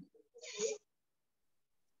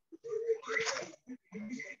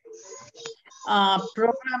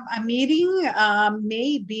 Program a meeting,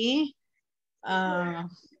 maybe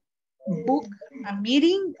book a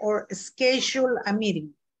meeting or schedule a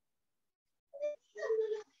meeting.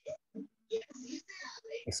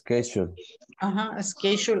 Schedule.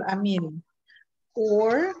 Schedule a meeting.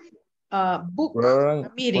 Or book Program,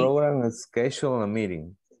 a meeting. Program and schedule a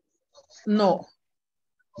meeting. No.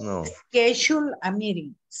 No. Schedule a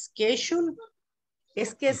meeting. Schedule.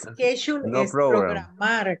 Es que schedule No es program.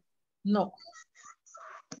 programar. No.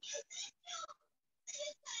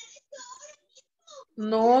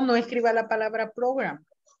 No escriba la palabra program.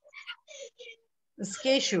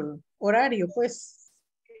 Schedule. Horario, pues.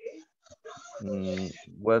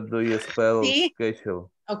 What do you spell Sí. schedule?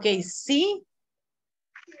 Ok, sí.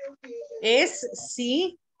 Es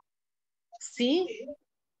sí. Sí.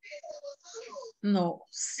 No,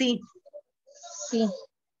 sí. Sí.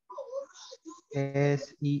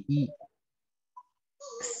 S-I-I.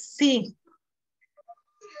 Sí.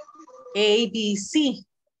 A-B-C.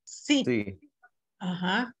 Sí. Sí.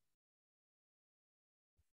 Ajá.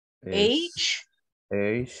 Es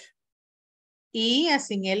H. E as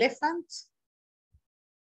in elephant.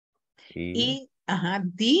 E. Ajá.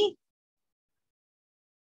 D.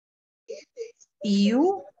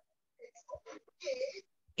 U.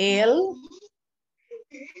 L.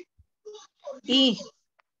 E.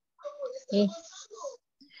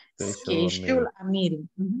 Schedule a meeting.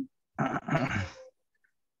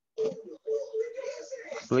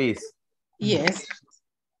 Please. Yes.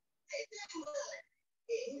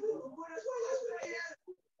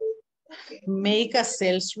 Make a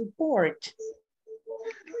sales report.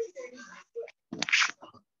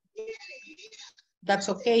 That's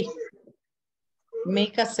okay.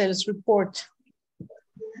 Make a sales report.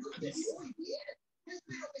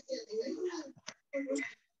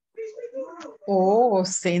 Or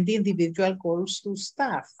send individual goals to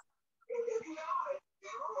staff.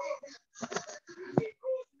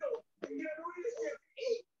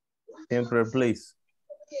 Siempre please.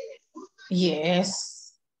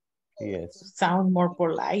 Yes. Yes. Sound more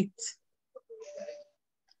polite.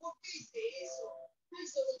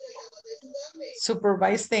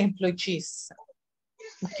 Supervise the employees.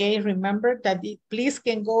 Okay, remember that the please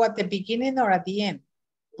can go at the beginning or at the end.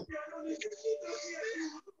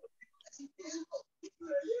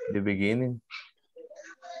 The beginning.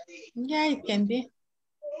 Yeah, it can be.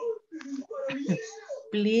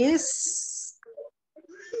 Please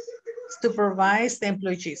supervise the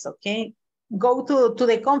employees, okay? Go to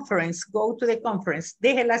the conference, go to the conference.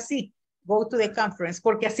 Déjela así, go to the conference,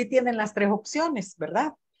 porque así tienen las tres opciones,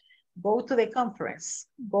 ¿verdad? Go to the conference,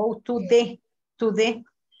 go to the,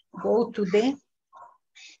 go to the.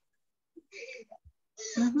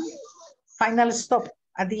 Final stop,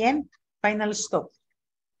 at the end, final stop.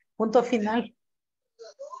 Punto final.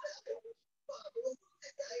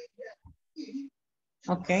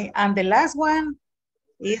 Okay, and the last one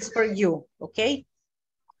is for you, okay?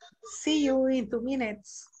 See you in 2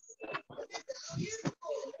 minutes.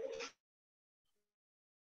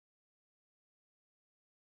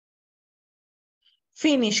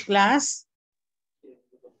 Finish class.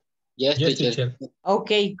 Yes, teacher.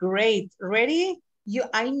 Okay, great. Ready?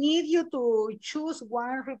 I need you to choose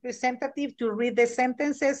one representative to read the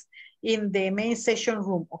sentences in the main session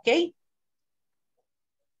room, okay?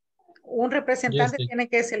 Un representante tiene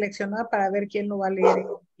que seleccionar para ver quién lo va a leer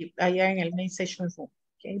allá en el main session room.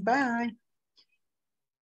 Okay, bye.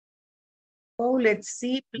 Oh, let's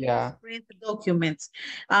see, please print documents.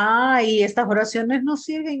 Y estas oraciones no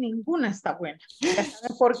sirven, ninguna está buena. ¿Ya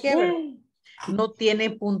saben por qué? ¿Verdad? No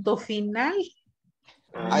tiene punto final.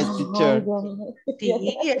 Ay, teacher. Sí,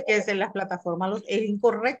 es que es en las plataformas es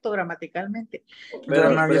incorrecto gramaticalmente.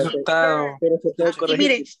 Pero no había aceptado. Y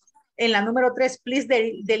miren, en la número 3, please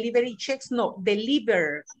delivery checks, no,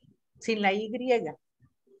 deliver, sin la Y. Deliver.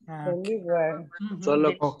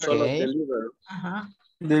 Solo deliver. Ajá.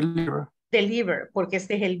 Deliver. Deliver, porque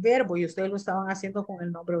este es el verbo y ustedes lo estaban haciendo con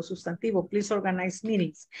el nombre o sustantivo. Please organize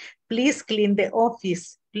meetings. Please clean the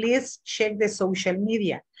office. Please check the social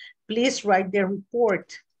media. Please write the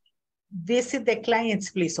report. Visit the clients,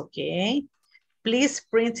 please, okay? Please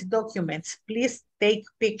print documents. Please take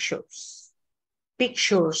pictures.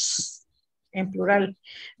 Pictures, en plural.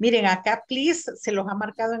 Miren, acá, please, se los ha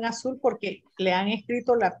marcado en azul porque le han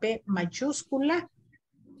escrito la P mayúscula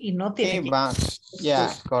y no tiene que...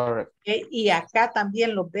 correcto. Okay, y acá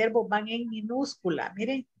también los verbos van en minúscula.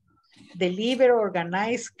 Miren, deliver,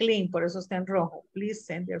 organize, clean, por eso está en rojo. Please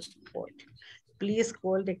send the report. Please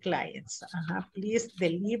call the clients. Ajá, please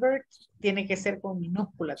deliver, tiene que ser con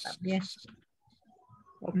minúscula también.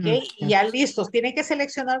 Ok, y ya listos. Tienen que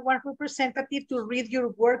seleccionar one representative to read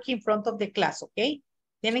your work in front of the class, ok.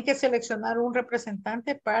 Tienen que seleccionar un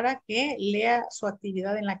representante para que lea su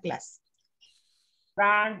actividad en la clase.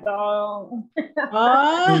 Random.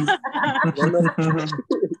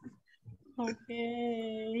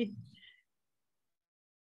 Okay.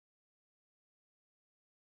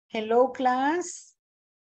 Hello, class.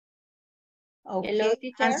 Okay. Hello,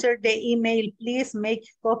 teacher. Answer the email, please. Make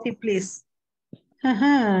coffee, please.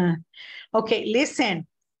 Okay, listen.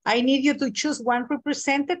 I need you to choose one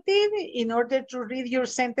representative in order to read your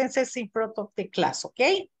sentences in front of the class,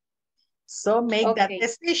 okay? So make that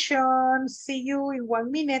decision. See you in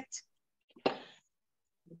 1 minute.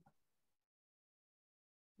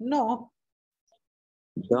 No.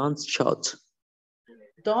 Don't shout.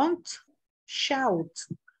 Don't shout.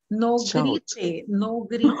 No grite, no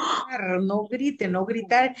gritar, no grite, no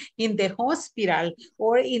gritar in the hospital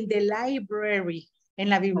or in the library. En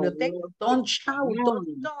la biblioteca, don't shout,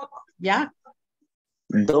 don't talk, ¿ya?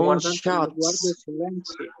 Don't shout.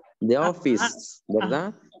 The office,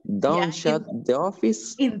 ¿verdad? Don't shout the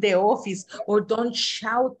office. In the office, or don't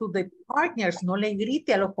shout to the partners, no le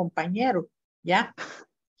grite a los compañeros, ¿ya?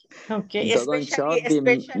 Okay, especially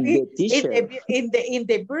in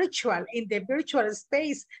the virtual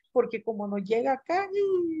space, porque como nos llega acá,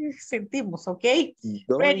 sentimos, okay?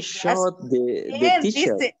 Don't shout the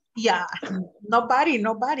teacher. Yeah, nobody.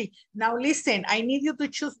 Now listen, I need you to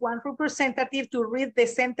choose one representative to read the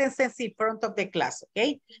sentences in front of the class,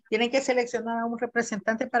 okay? Tienen que seleccionar a un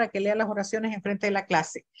representante para que lea las oraciones en frente de la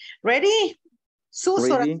clase. Ready? Sus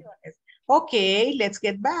Ready. oraciones. Okay, let's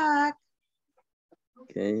get back.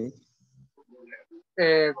 Okay.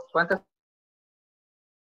 ¿Cuántas?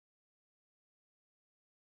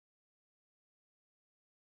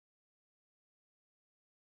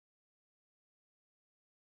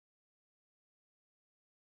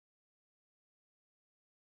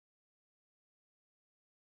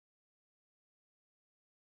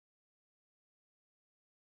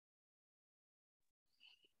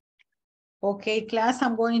 Okay, class,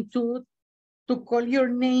 I'm going to call your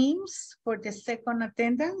names for the second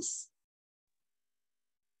attendance.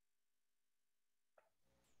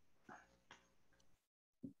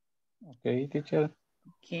 Okay, teacher.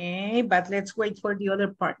 Okay, but let's wait for the other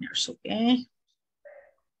partners, okay?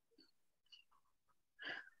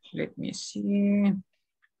 Let me see.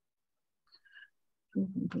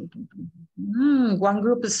 One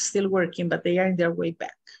group is still working, but they are in their way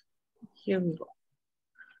back. Here we go.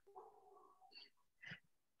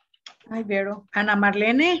 Hi, Vero. Ana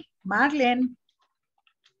Marlene. Marlene.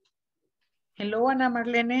 Hello, Ana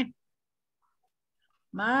Marlene.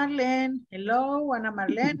 Marlene. Hello, Ana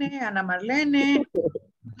Marlene. Ana Marlene.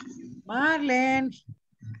 Marlene.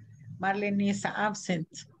 Marlene is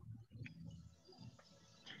absent.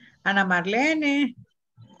 Ana Marlene.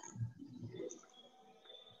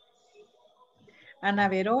 Ana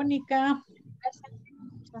Verónica.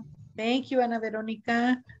 Thank you, Ana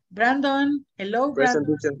Verónica. Brandon. Hello, Present,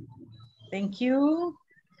 Brandon. teacher. Thank you.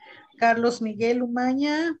 Carlos Miguel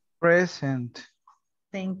Umaña. Present.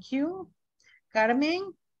 Thank you.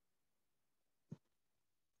 Carmen.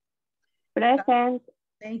 Present.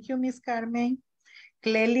 Thank you, Miss Carmen.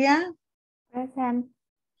 Clelia. Present.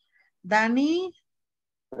 Dani.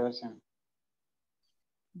 Present.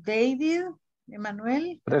 David.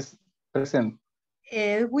 Emmanuel. Present.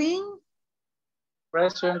 Edwin.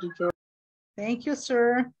 Present, teacher. Thank you,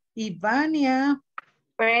 sir. Ivania.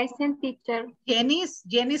 Present, teacher.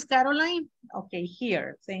 Janice Caroline. Okay,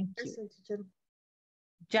 here. Thank you. Present, teacher.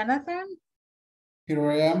 Jonathan.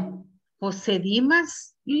 Here I am. Jose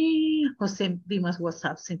Dimas. Jose Dimas was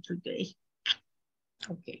absent today.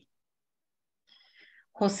 Okay.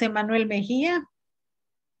 Jose Manuel Mejia.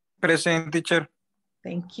 Present, teacher.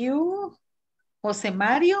 Thank you. Jose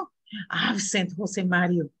Mario. Absent, Jose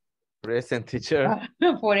Mario. Present, teacher.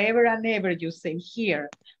 Forever and ever, you say here.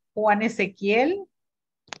 Juan Ezequiel.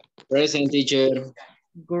 Present, teacher.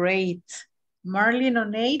 Great. Marlene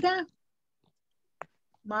Oneida.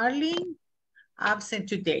 Marlene. Absent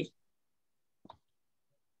today.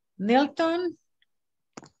 Nilton.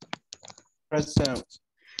 Present.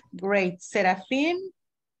 Great. Serafin.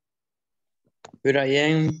 Here I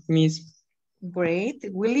am, Miss. Great.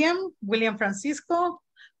 William. William Francisco.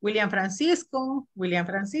 William Francisco. William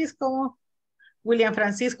Francisco. William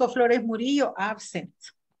Francisco Flores Murillo. Absent.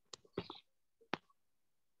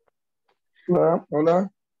 Hola, hola.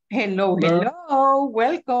 Hello, hello.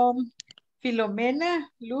 Welcome. Filomena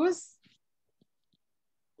Luz.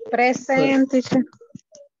 Present, teacher.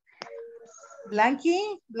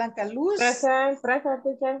 Blanca Luz. Present,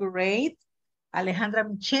 teacher. Great. Alejandra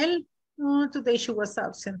Michelle. Oh, today she was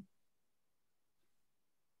absent.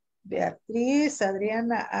 Beatriz,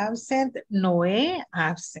 Adriana absent. Noé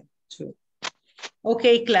absent too.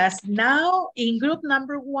 Okay, class. Now in group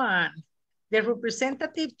number 1, the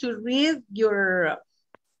representative to read your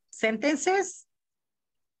sentences.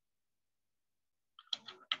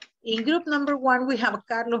 In group number 1, we have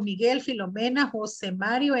Carlos Miguel, Filomena, Jose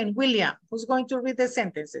Mario, and William. Who's going to read the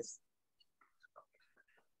sentences?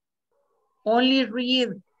 Only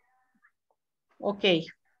read. Okay.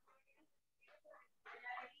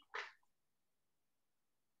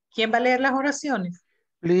 ¿Quién va a leer las oraciones?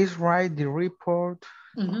 Please write the report.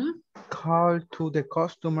 Call to the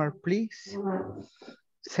customer, please.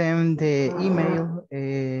 Send the email.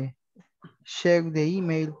 Check the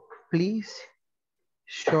email, please.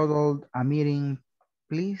 Schedule a meeting,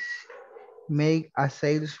 please. Make a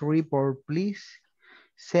sales report, please.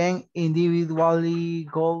 Send individually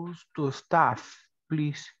goals to staff,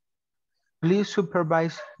 please. Please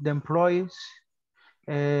supervise the employees.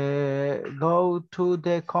 Go to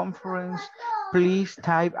the conference. Please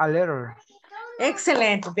type a letter.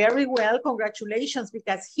 Excellent. Very well. Congratulations,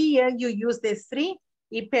 because here you use the 3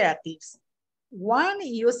 imperatives. One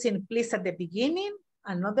using please at the beginning,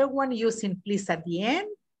 another one using please at the end,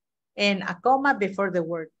 and a comma before the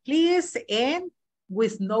word please and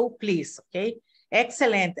with no please, okay?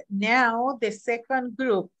 Excellent. Now the second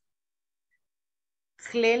group.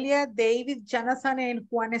 Clelia, David, Jonathan, and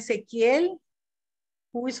Juan Ezequiel.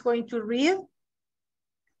 Who is going to read?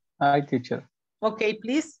 Hi, teacher. Okay,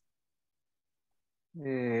 please.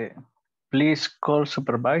 Please call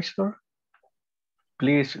supervisor.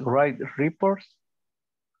 Please write reports.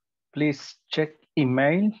 Please check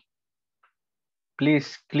email.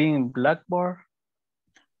 Please clean Blackboard.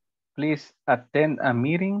 Please attend a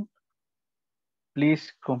meeting.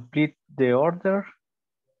 Please complete the order.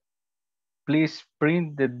 Please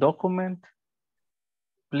print the document.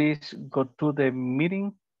 Please go to the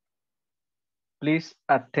meeting. Please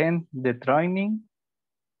attend the training.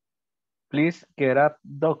 Please get up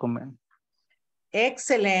document.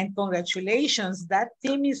 Excellent, congratulations. That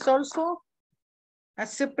team is also a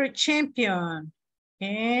super champion.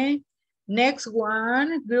 Okay. Next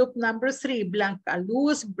one, group number 3, Blanca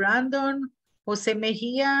Luz, Brandon, Jose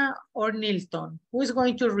Mejia, or Nilton. Who is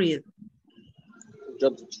going to read?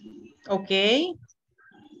 Okay.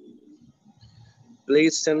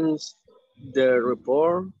 Please send the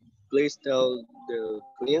report. Please tell the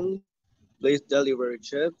client. Please deliver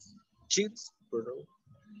sheets.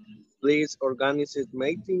 Please organize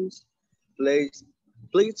meetings. Please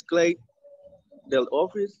clean the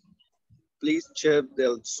office. Please check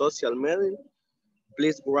the social media.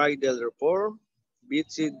 Please write the report.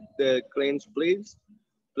 Visit the clients, please.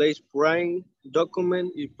 Please print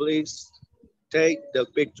document. And please take the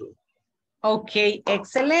picture. Okay,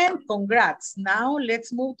 excellent. Congrats. Now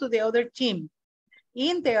let's move to the other team.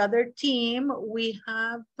 In the other team, we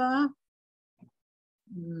have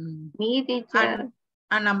me, teacher.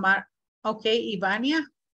 Anna okay, Ivania.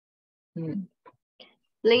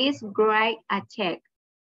 Please write a check.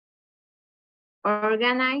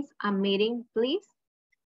 Organize a meeting, please.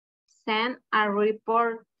 Send a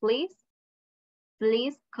report, please.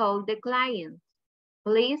 Please call the client.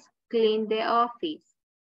 Please clean the office.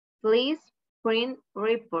 Please print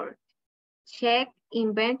report. Check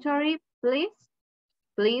inventory, please.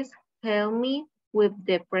 Please help me with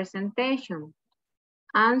the presentation.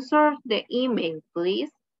 Answer the email,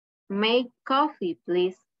 please. Make coffee,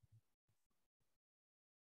 please.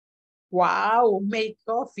 Wow, make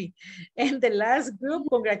coffee. And the last group,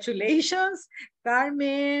 congratulations,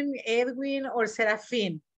 Carmen, Edwin, or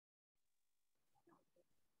Serafin.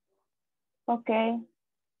 Okay.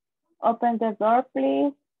 Open the door,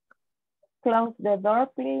 please. Close the door,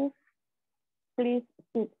 please. Please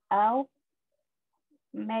sit out.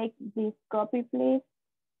 Make this copy, please.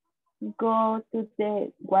 Go to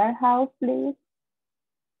the warehouse, please.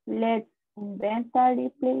 Let's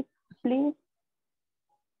inventory, please.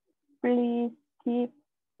 Please keep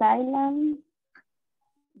silent.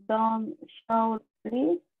 Don't shout,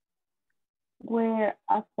 please. Wear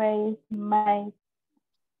a face mask,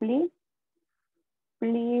 please.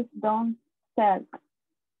 Please don't talk.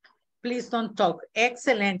 Please don't talk.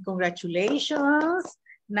 Excellent. Congratulations.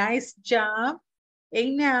 Nice job.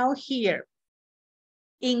 And now here,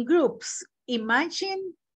 in groups,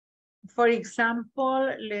 imagine, for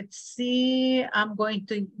example, let's see, I'm going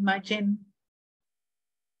to imagine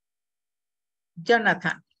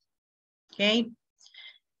Jonathan, okay?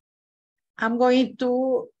 I'm going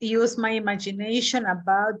to use my imagination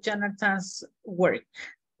about Jonathan's work.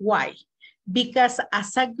 Why? Because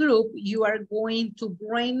as a group, you are going to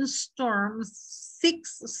brainstorm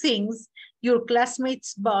 6 things your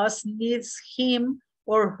classmate's boss needs him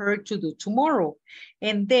or her to do tomorrow.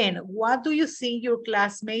 And then, what do you think your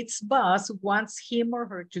classmate's boss wants him or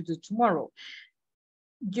her to do tomorrow?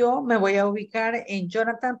 Yo me voy a ubicar en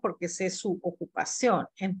Jonathan porque sé su ocupación.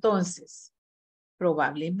 Entonces,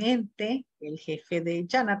 probablemente el jefe de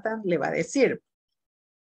Jonathan le va a decir,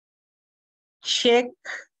 check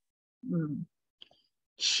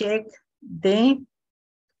the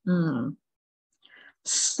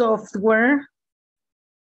software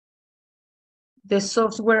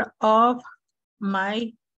of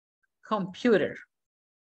my computer.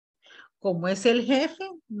 Como es el jefe,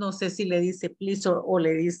 no sé si le dice please o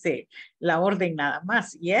le dice la orden nada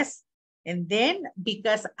más. Yes. And then,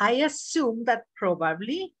 because I assume that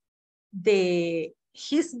probably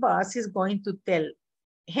his boss is going to tell,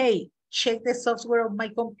 hey, check the software of my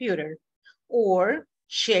computer, or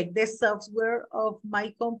check the software of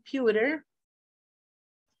my computer,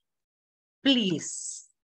 please.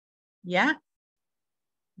 ¿Ya?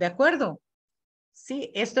 ¿De acuerdo?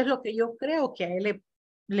 Sí, esto es lo que yo creo que a él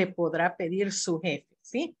le podrá pedir su jefe,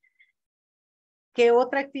 ¿sí? ¿Qué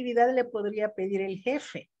otra actividad le podría pedir el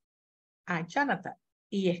jefe a Jonathan?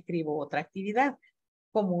 Y escribo otra actividad.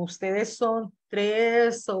 Como ustedes son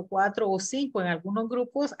 3 o 4 o 5 en algunos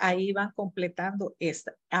grupos, ahí van completando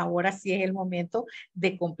esta. Ahora sí es el momento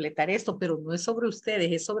de completar esto, pero no es sobre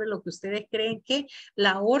ustedes, es sobre lo que ustedes creen que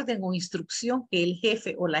la orden o instrucción que el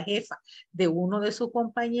jefe o la jefa de uno de sus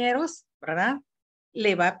compañeros, ¿verdad?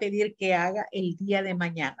 Le va a pedir que haga el día de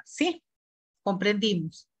mañana. ¿Sí?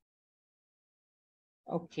 ¿Comprendimos?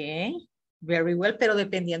 Ok. Very well, pero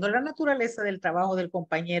dependiendo de la naturaleza del trabajo del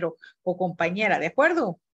compañero o compañera, ¿de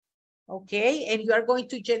acuerdo? Okay, and you are going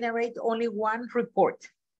to generate only one report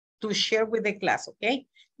to share with the class, okay?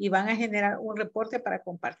 Y van a generar un reporte para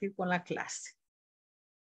compartir con la clase.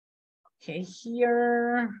 Okay,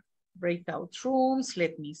 here, breakout rooms.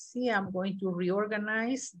 Let me see, I'm going to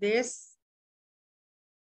reorganize this.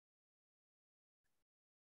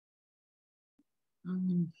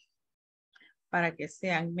 Para que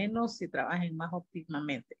sean menos y trabajen más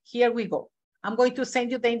óptimamente. Here we go. I'm going to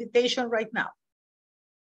send you the invitation right now.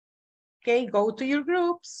 Okay, go to your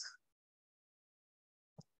groups.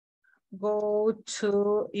 Go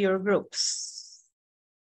to your groups.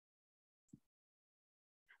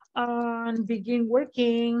 And begin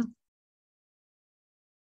working.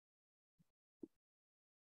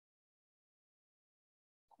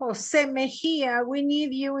 Jose Mejia, we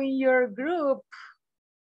need you in your group.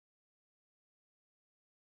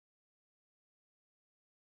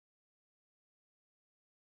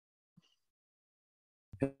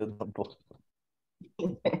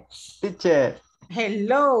 Teacher.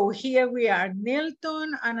 Hello, here we are.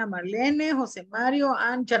 Nilton, Ana Marlene, Jose Mario,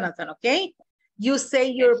 and Jonathan, okay? You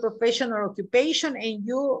say your professional occupation and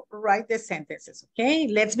you write the sentences, okay?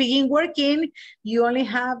 Let's begin working. You only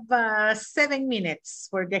have 7 minutes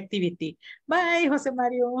for the activity. Bye, Jose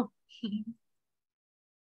Mario.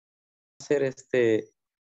 Hacer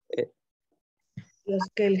Los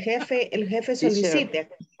que el jefe solicite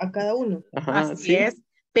a cada uno. Ajá, Así sí. es,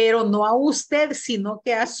 pero no a usted, sino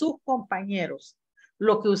que a sus compañeros.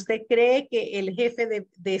 Lo que usted cree que el jefe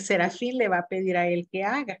de Serafín le va a pedir a él que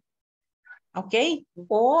haga. ¿Ok?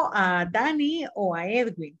 O a Dani o a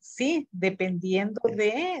Edwin, ¿sí? Dependiendo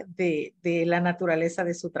de la naturaleza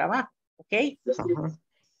de su trabajo. ¿Ok? Ajá.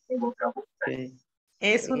 Okay.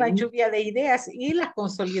 Es una lluvia de ideas y las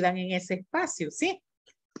consolidan en ese espacio, ¿sí?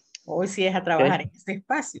 Hoy sí es a trabajar en este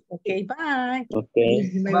espacio. Ok, bye.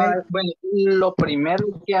 Bye. Bueno, lo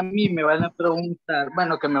primero que a mí me van a preguntar,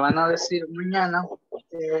 bueno, que me van a decir mañana.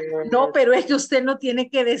 No, pero es que usted no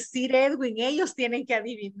tiene que decir Edwin, ellos tienen que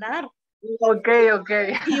adivinar. Ok.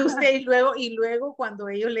 Y usted y luego cuando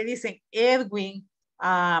ellos le dicen Edwin,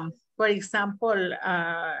 for example,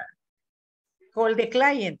 call the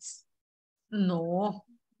clients. No,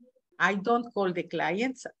 I don't call the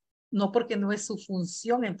clients. No, porque no es su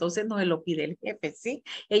función, entonces no se lo pide el jefe, ¿sí?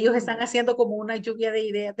 Ellos están haciendo como una lluvia de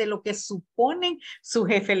ideas de lo que suponen su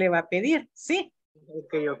jefe le va a pedir, ¿sí?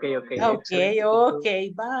 Ok. Ok,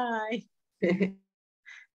 bye.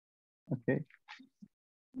 Okay.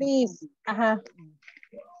 Please, ajá.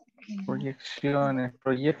 Proyecciones,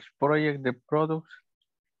 project de products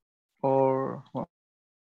or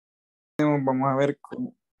Vamos a ver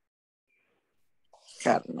cómo.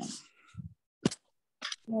 Carmen.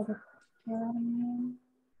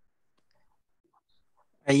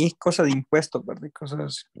 Ahí es cosa de impuestos, ¿verdad? Cosas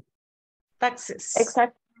así. Taxes.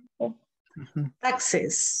 Exacto.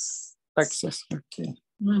 Taxes. Taxes, ok.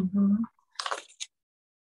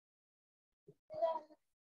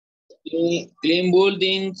 Clean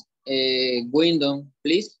buildings, window,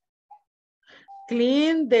 please.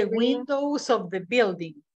 Clean the windows of the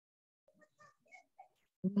building.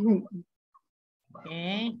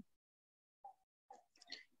 Okay.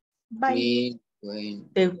 Bye.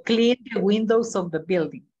 Clean the windows of the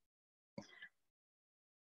building.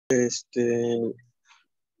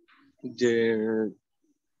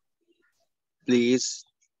 Please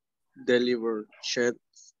deliver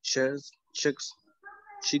checks.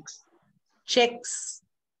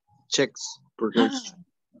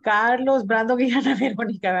 Carlos, Brandon y Ana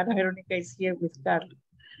Verónica. Ana Verónica is here with Carlos.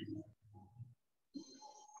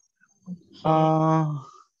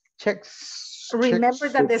 Checks. Remember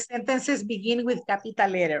that the sentences begin with capital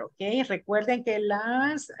letter, okay? Recuerden que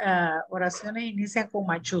las oraciones inician con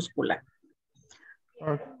mayúscula.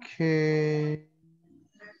 Okay.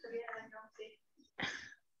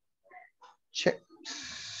 Checks.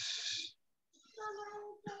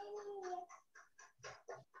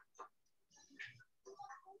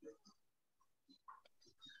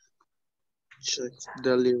 Checks,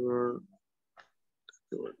 deliver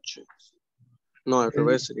checks. No, al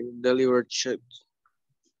revés, deliver checks.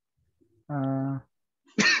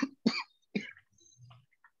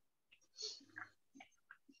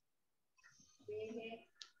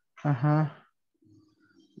 Ajá.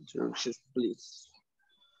 Instructions, please.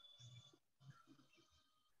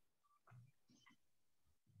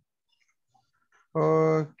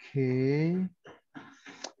 Okay.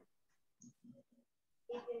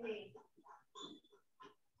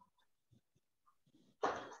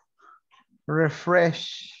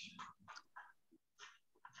 Refresh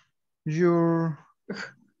your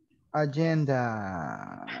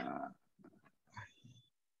agenda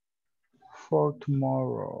for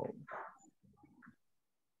tomorrow.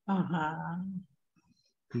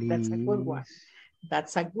 Please. That's a good one.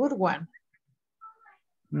 That's a good one.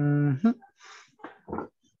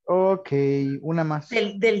 Okay, una más.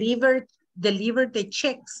 Deliver the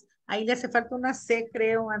checks. Ahí le hace falta una C,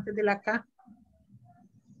 creo, antes de la K.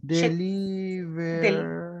 Deliver.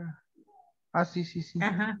 Sí.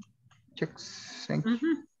 Checks. Thank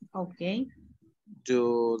you. Okay.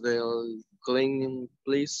 Do the cleaning,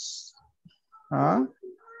 please.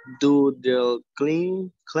 Do the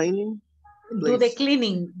cleaning. Please. Do the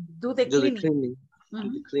cleaning. Do the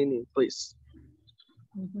cleaning, please.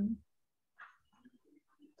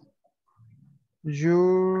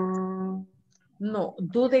 No,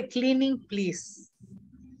 do the cleaning, please.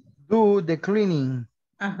 Do the cleaning.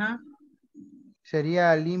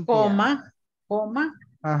 Sería limpia. Coma.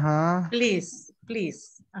 Please.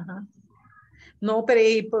 No, pero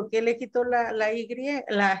 ¿y por qué le quitó la Y,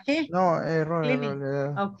 la G? No, error.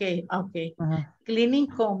 Okay. Cleaning,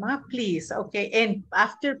 coma, please. Okay, and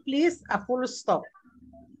after please, a full stop.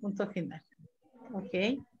 Punto final.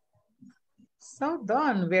 Okay. So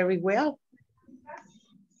done, very well.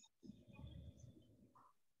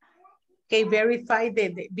 Okay, verify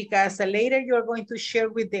because later you're going to share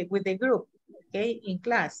with the group, okay, in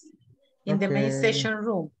class, in the main session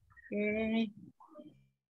room. Okay.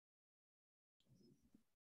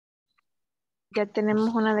 Ya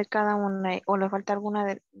tenemos una de cada una, o le falta alguna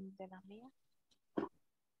de las mías.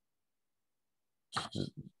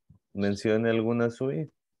 Mencione alguna suya.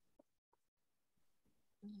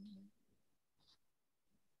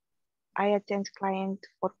 I attend client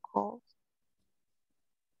for calls.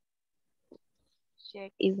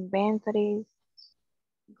 Check inventories.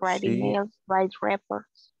 Write emails, write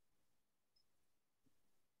reports.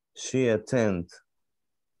 She attends.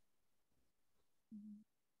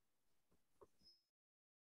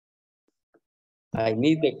 I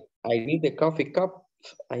need the coffee cup.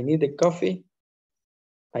 I need the coffee.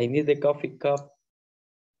 I need the coffee cup.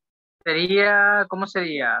 Sería, ¿cómo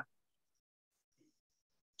sería?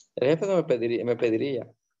 El jefe no me pediría.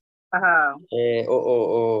 Ajá.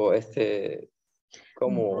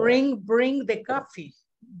 Como. Bring the coffee.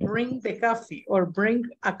 Bring the coffee or bring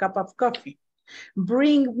a cup of coffee.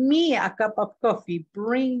 Bring me a cup of coffee.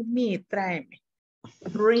 Bring me, tráeme.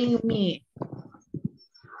 Bring me.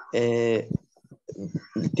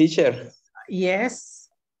 Teacher.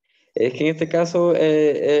 Yes. Es que en este caso,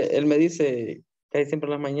 él me dice, casi siempre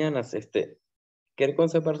en las mañanas, ¿quiere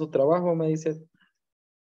conservar su trabajo? Me dice,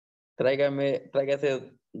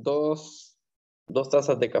 tráigase dos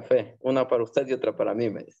tazas de café, una para usted y otra para mí,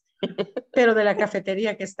 me dice. Pero de la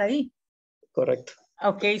cafetería que está ahí. Correcto.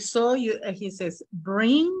 Okay, so he says,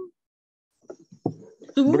 bring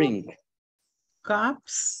 2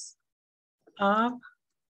 cups of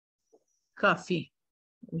coffee.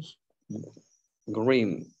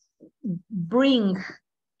 Bring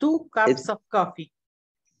 2 cups of coffee.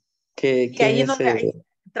 ¿Qué ahí es no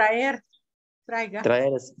traiga.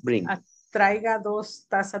 Traer es bring. Traiga 2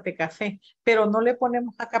 tazas de café, pero no le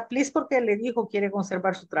ponemos acá please porque le dijo quiere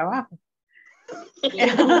conservar su trabajo.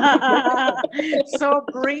 So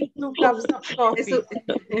bring 2 cups of coffee.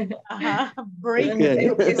 Bring.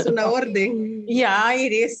 Es una orden. Yeah,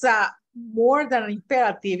 it is more than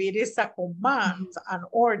imperative. It is a command, an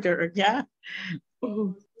order, yeah?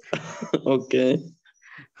 Okay.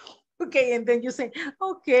 Okay, and then you say,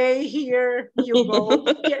 okay, here you go.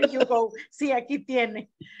 Here you go. Sí, aquí tiene.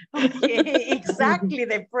 Okay, exactly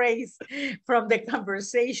the phrase from the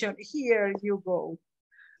conversation. Here you go.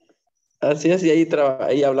 Así es, y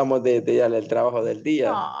ahí hablamos del trabajo del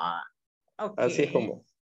día. Okay. Así es como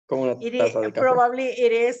una taza de café. Probably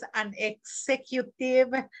it is an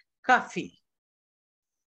executive coffee.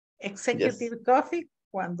 Executive coffee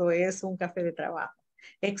cuando es un café de trabajo.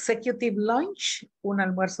 Executive lunch, un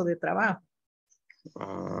almuerzo de trabajo.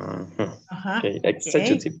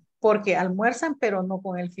 Executive. Porque almuerzan, pero no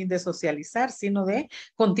con el fin de socializar, sino de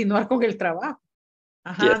continuar con el trabajo.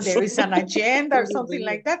 There is an agenda or something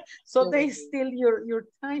like that. So they steal your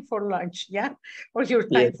time for lunch, yeah? Or your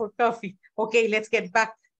time for coffee. Okay, let's get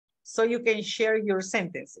back so you can share your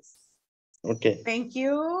sentences. Okay. Thank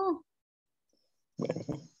you.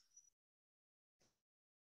 Bueno.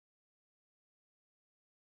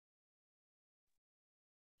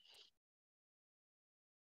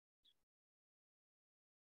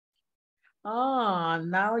 Oh,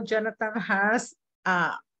 now Jonathan has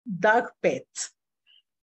a dog pet.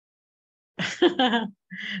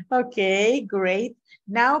 Okay, great.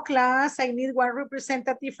 Now, class, I need one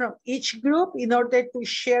representative from each group in order to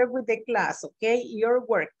share with the class, okay, your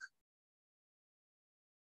work.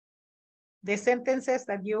 The sentences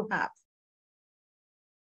that you have.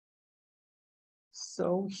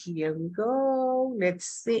 So here we go. Let's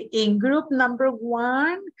see. In group number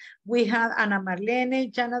 1, we have Ana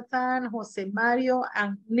Marlene, Jonathan, Jose Mario,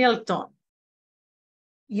 and Nilton.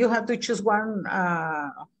 You have to choose one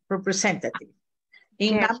representative.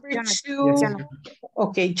 In Yes, number Jonathan. 2,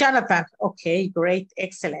 okay, Jonathan. Okay, great,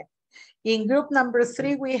 excellent. In group number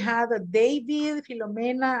 3, we have David,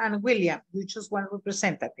 Filomena, and William. You choose one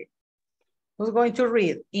representative. Who's going to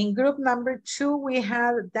read? In group number 2, we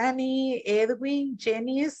have Danny, Edwin,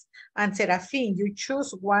 Janice, and Serafin. You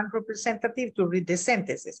choose one representative to read the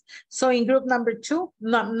sentences. So in group number 2,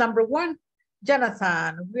 number 1,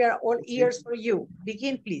 Jonathan, we are all ears for you.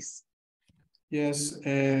 Begin, please. Yes.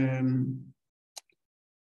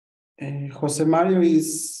 Jose Mario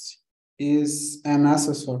is an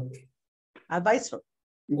assessor. Advisor.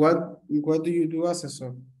 What do you do,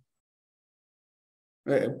 assessor?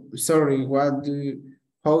 Sorry,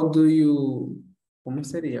 how do you, ¿cómo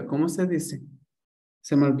sería? ¿Cómo se dice?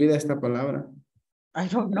 Se me olvida esta palabra. I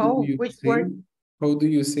don't know which word. How do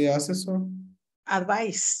you say assessor?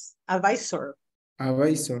 Advisor. Advisor.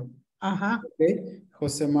 Okay.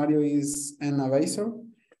 Jose Mario is an advisor.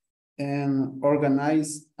 And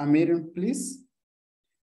organize a meeting, please.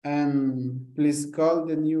 And please call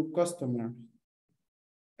the new customer.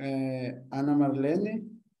 Ana Marlene,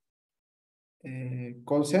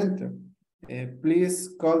 call center. Please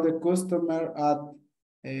call the customer at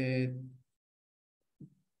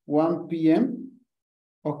 1 p.m.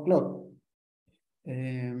 o'clock.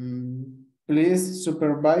 Please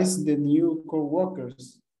supervise the new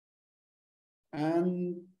co-workers.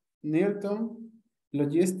 And Nilton,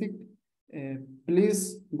 logistic,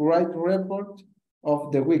 please write report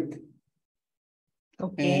of the week.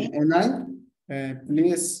 Okay. And I,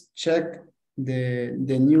 please check the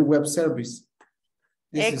new web service.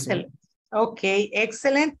 This excellent. Okay,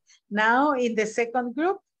 excellent. Now in the second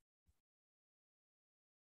group.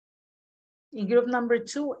 In group number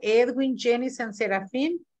 2, Edwin, Janice, and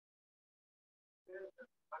Serafin.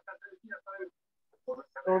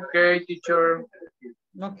 Okay, teacher.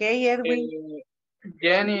 Okay, Edwin.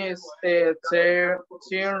 Jenny is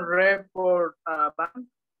seeing report bank.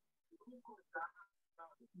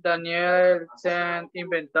 Daniel sent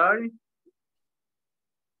inventory.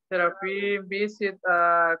 Seraphim visit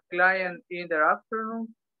a client in the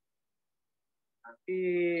afternoon.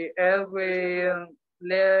 Edwin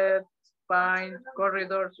let's find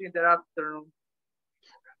corridors in the afternoon.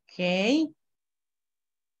 Okay.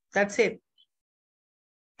 That's it.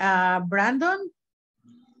 Brandon.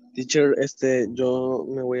 Teacher, yo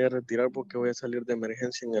me voy a retirar porque voy a salir de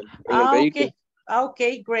emergencia en el vehículo. Okay.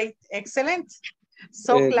 Okay, great. Excellent.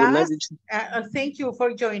 So class, thank you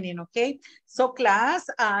for joining, okay? So class,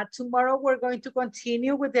 tomorrow we're going to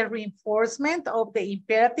continue with the reinforcement of the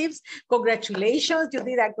imperatives. Congratulations, you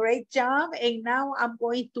did a great job. And now I'm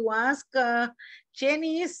going to ask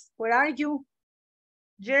Janice, where are you?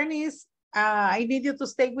 Janice, I need you to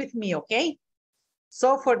stay with me, okay?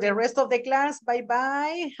 So for the rest of the class,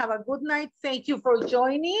 bye-bye. Have a good night. Thank you for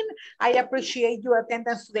joining. I appreciate your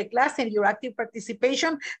attendance to the class and your active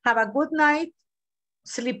participation. Have a good night.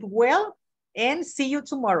 Sleep well and see you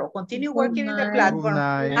tomorrow. Continue working in the platform.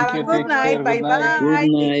 Have a good night. Bye-bye. Good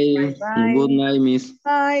night. Good night, miss.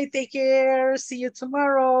 Bye. Take care. See you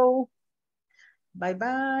tomorrow.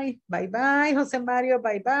 Bye-bye. Bye-bye, Jose Mario.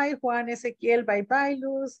 Bye-bye, Juan Ezequiel. Bye-bye,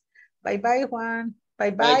 Luz. Bye-bye, Juan.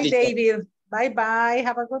 Bye-bye, David. Bye-bye.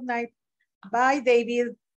 Have a good night. Bye,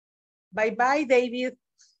 David. Bye-bye, David.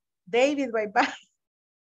 David, bye-bye.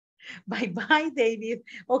 Bye-bye, David.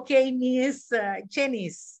 Okay, Miss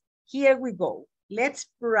Janice, here we go. Let's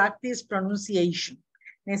practice pronunciation.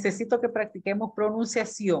 Necesito que practiquemos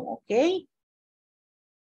pronunciación, ¿ok?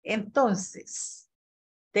 Entonces,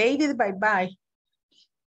 David, bye-bye.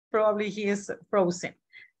 Probably he is frozen.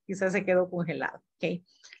 Quizás se quedó congelado, ¿ok?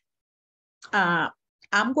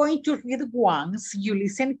 I'm going to read once, you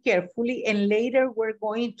listen carefully, and later we're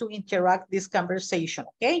going to interact this conversation,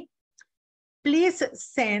 okay? Please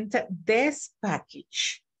send this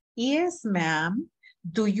package. Yes, ma'am.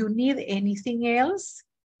 Do you need anything else?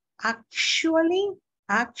 Actually,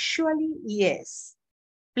 yes.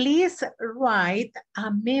 Please write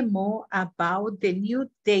a memo about the new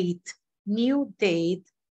date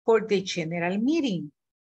for the general meeting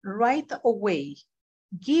right away.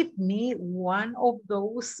 Give me one of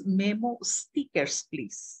those memo stickers,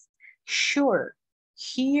 please. Sure,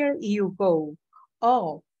 here you go.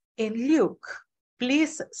 Oh, and look,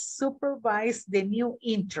 please supervise the new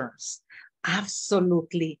interns.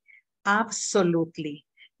 Absolutely, absolutely.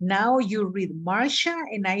 Now you read Marcia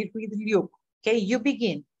and I read Luke. Okay, you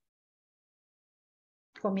begin.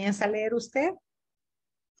 ¿Comienza a leer usted?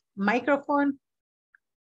 Microphone.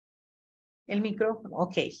 El micrófono,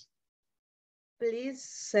 okay. Please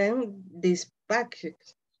send this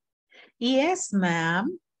package. Yes,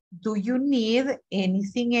 ma'am. Do you need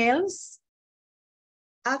anything else?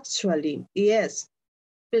 Actually, yes.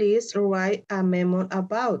 Please write a memo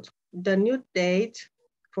about the new date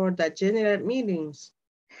for the general meetings.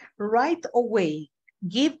 Right away.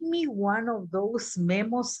 Give me one of those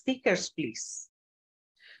memo stickers, please.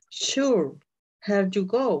 Sure. Here you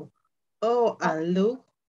go. Oh, and look.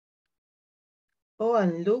 Oh,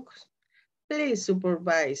 and look. Please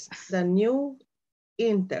supervise the new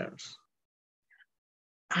interns.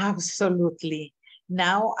 Absolutely.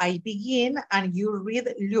 Now I begin and you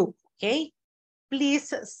read Luke, okay?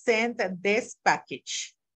 Please send this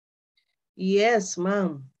package. Yes,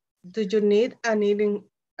 ma'am. Do you need anything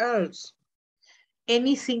else?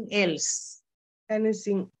 Anything else?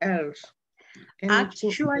 Anything else?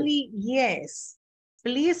 Actually, yes.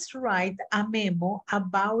 Please write a memo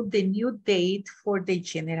about the new date for the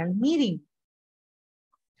general meeting.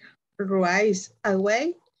 Right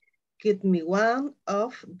away. Give me one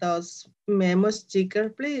of those memo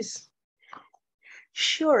stickers, please.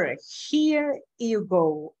 Sure, here you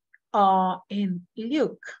go. And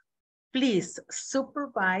look, please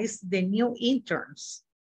supervise the new interns.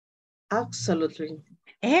 Absolutely.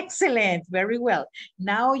 Excellent, very well.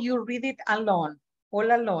 Now you read it alone,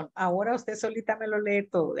 all alone. Ahora usted solita me lo lee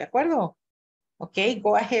todo, ¿de acuerdo? Okay,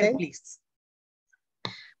 go ahead, Okay. please.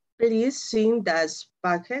 Please sing that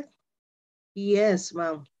packet. Yes,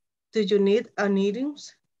 ma'am. Do you need anything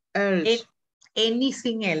else?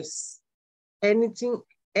 Anything else?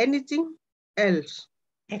 Anything else?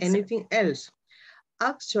 Excellent. Anything else?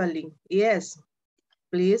 Actually, yes.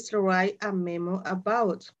 Please write a memo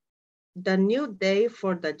about the new day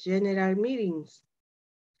for the general meetings.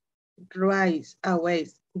 Right away.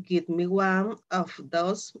 Give me one of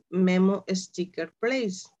those memo stickers,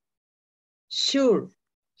 please. Sure.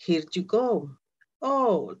 Here you go.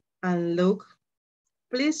 Oh, and look.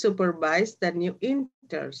 Please supervise the new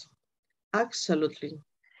interns. Absolutely.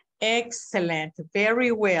 Excellent,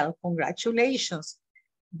 very well, congratulations.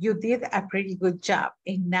 You did a pretty good job.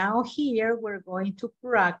 And now here we're going to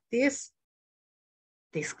practice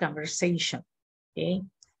this conversation, okay?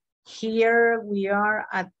 Here we are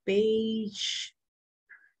at page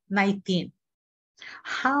 19.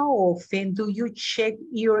 How often do you check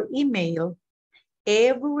your email?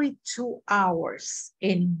 Every 2 hours.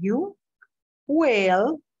 And you?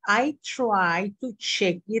 Well, I try to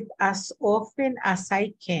check it as often as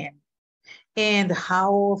I can. And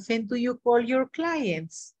how often do you call your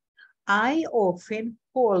clients? I often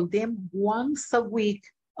call them once a week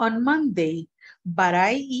on Monday, but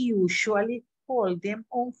I usually call them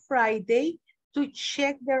on Friday to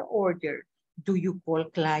check their order. Do you call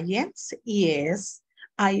clients? Yes,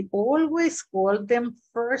 I always call them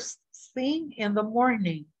first thing in the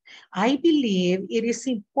morning. I believe it is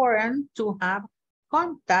important to have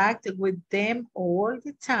contact with them all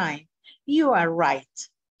the time. You are right,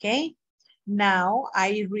 okay? Now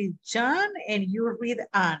I read John and you read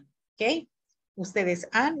Anne, okay? Usted es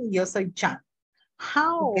Anne y yo soy John.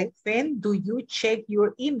 How often do you check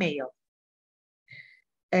your email?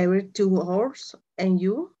 Every 2 hours. And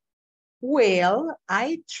you? Well,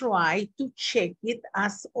 I try to check it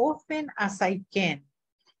as often as I can.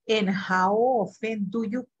 And how often do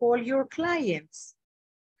you call your clients?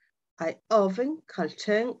 I often call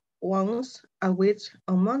them once a week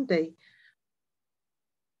on Monday.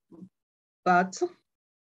 But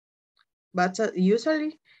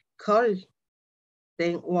usually call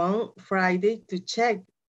them one Friday to check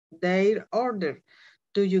their order.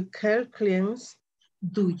 Do you call clients?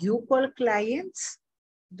 Do you call clients?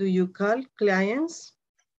 Do you call clients?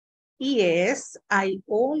 Yes, I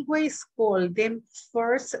always call them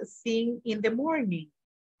first thing in the morning.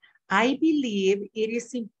 I believe it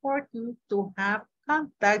is important to have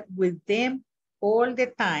contact with them all the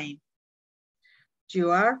time. You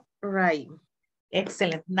are right.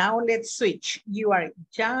 Excellent. Now let's switch. You are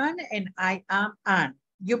John and I am Anne.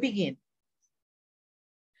 You begin.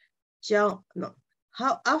 John, no.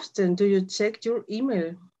 How often do you check your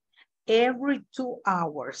email? Every 2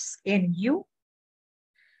 hours. And you?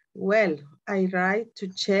 Well, I try to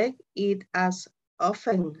check it as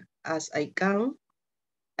often as I can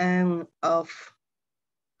and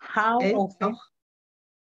How often?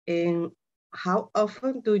 And how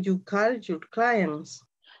often do you call your clients?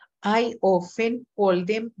 I often call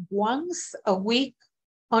them once a week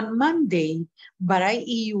on Monday, but I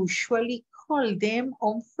usually call them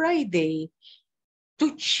on Friday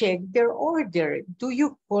to check their order. Do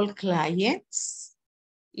you call clients?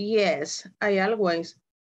 Yes, I always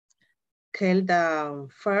call the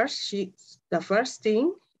first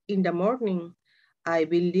thing in the morning. I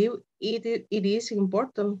believe it is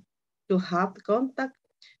important to have contact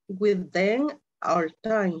with them all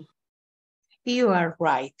time. You are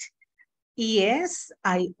right. Yes,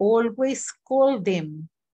 I always call them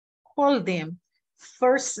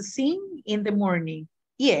first thing in the morning.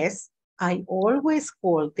 Yes, I always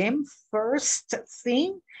call them first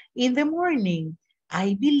thing in the morning.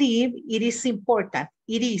 I believe it is important.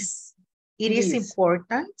 It is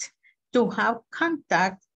important to have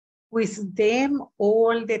contact with them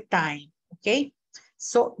all the time, okay?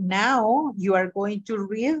 So now you are going to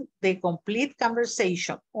read the complete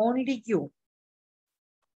conversation, only you.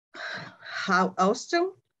 How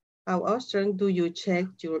often do you check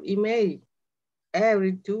your email?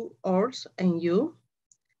 Every 2 hours, and you?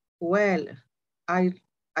 Well, I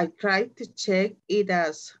try to check it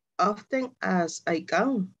as often as I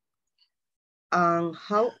can. And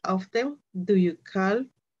how often do you call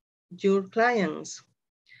your clients?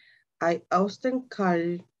 I often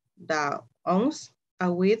call the once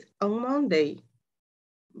a week on Monday,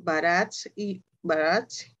 but I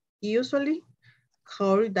usually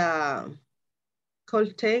call them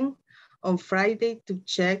on Friday to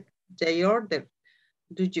check the order.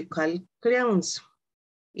 Do you call clients?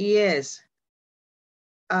 Yes,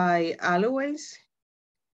 I always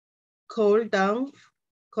call them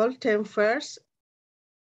first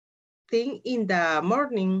thing in the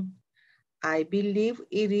morning. I believe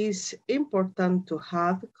it is important to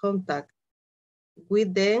have contact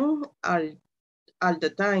with them all the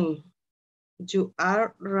time. You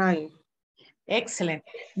are right. Excellent.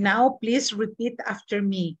 Now please repeat after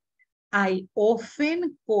me. I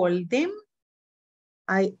often call them.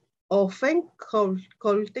 I often call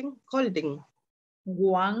them.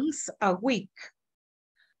 Once a week.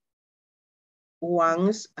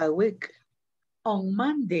 Once a week. On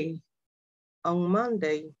Monday. On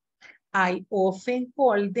Monday. I often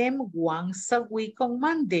call them once a week on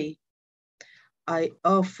Monday. I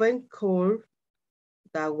often call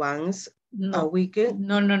the once a week.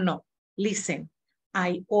 No. Listen,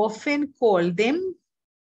 I often call them.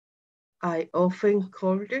 I often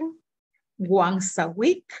call them. Once a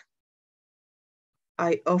week.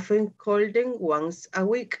 I often call them once a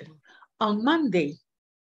week. On Monday.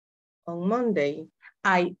 On Monday.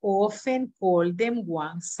 I often call them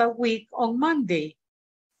once a week on Monday.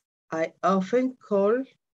 I often call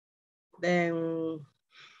them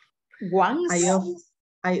once.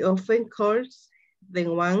 I often call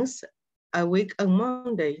them once a week on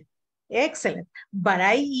Monday. Excellent. But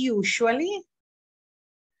I usually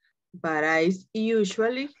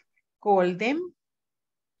call them.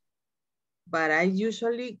 But I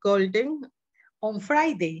usually call them on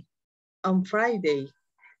Friday. On Friday.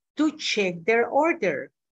 To check their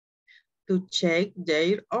order. To check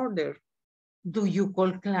their order. Do you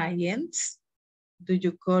call clients? Do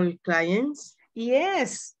you call clients?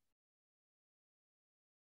 Yes.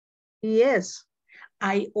 Yes.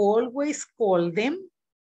 I always call them.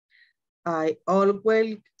 I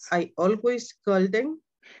always call them.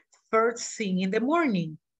 First thing in the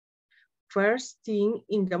morning. First thing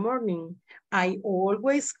in the morning. I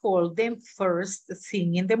always call them first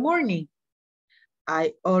thing in the morning.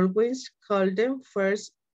 I always call them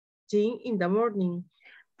first thing in the morning.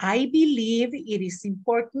 I believe it is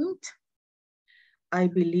important. I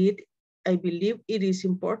believe it is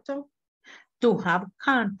important to have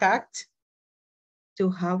contact. To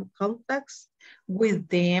have contacts with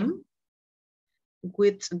them.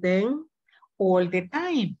 All the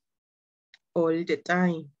time. All the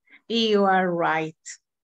time. You are right.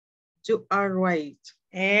 You are right.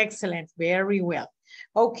 Excellent. Very well.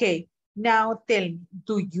 Okay. Now tell me,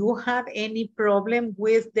 do you have any problem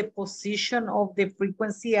with the position of the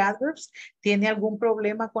frequency adverbs? ¿Tiene algún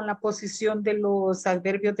problema con la posición de los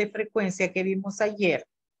adverbios de frecuencia que vimos ayer?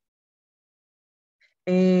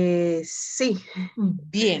 Sí.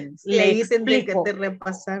 Bien. Sí, ahí tendré que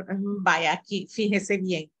repasar. Vaya, aquí, fíjese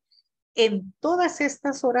bien. En todas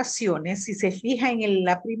estas oraciones, si se fija en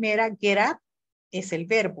la primera, get up es el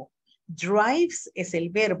verbo. Drives es el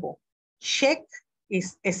verbo. Check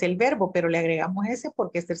es el verbo, pero le agregamos ese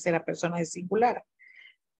porque es tercera persona de singular.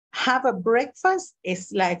 Have a breakfast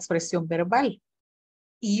es la expresión verbal.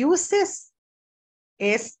 Uses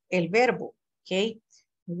es el verbo, ¿ok?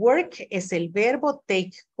 Work es el verbo,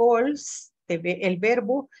 take calls, el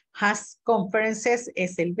verbo, has conferences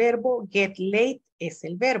es el verbo, get late es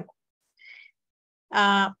el verbo.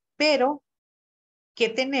 Pero, ¿qué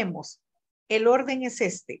tenemos? El orden es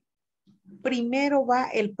este. Primero va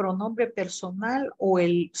el pronombre personal o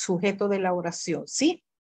el sujeto de la oración, ¿sí?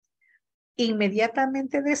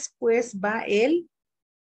 Inmediatamente después va el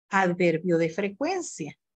adverbio de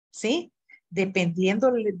frecuencia, ¿sí?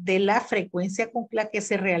 Dependiendo de la frecuencia con la que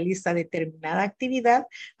se realiza determinada actividad,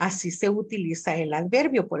 así se utiliza el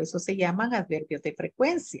adverbio, por eso se llaman adverbios de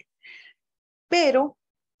frecuencia. Pero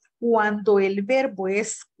cuando el verbo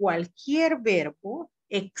es cualquier verbo,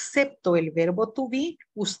 excepto el verbo to be,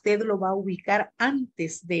 usted lo va a ubicar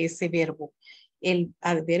antes de ese verbo. El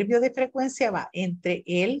adverbio de frecuencia va entre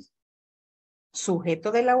el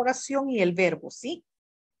sujeto de la oración y el verbo, ¿sí?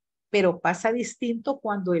 Pero pasa distinto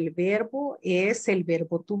cuando el verbo es el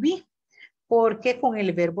verbo to be, porque con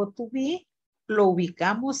el verbo to be lo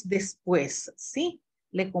ubicamos después, ¿sí?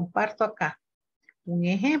 Le comparto acá un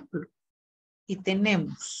ejemplo. Y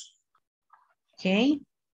tenemos, ok,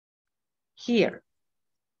 here.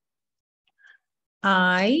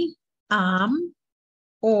 I am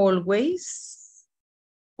always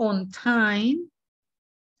on time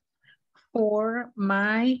for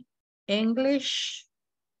my English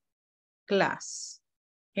class.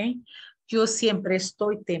 Okay. Yo siempre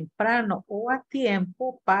estoy temprano o a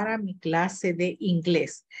tiempo para mi clase de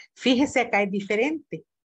inglés. Fíjese, acá es diferente.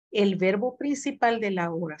 El verbo principal de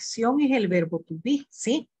la oración es el verbo to be,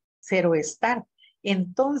 ¿sí? Cero estar.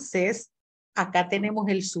 Entonces, acá tenemos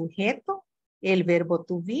el sujeto, el verbo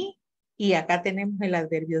to be, y acá tenemos el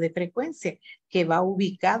adverbio de frecuencia, que va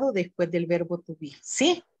ubicado después del verbo to be,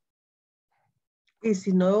 ¿sí? Y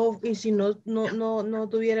si no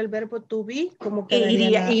tuviera el verbo to be, ¿cómo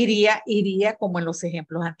quedaría? Iría como en los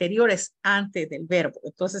ejemplos anteriores, antes del verbo.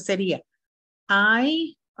 Entonces sería,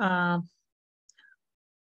 I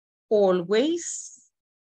always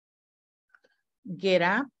get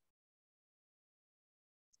up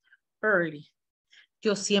early.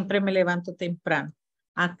 Yo siempre me levanto temprano.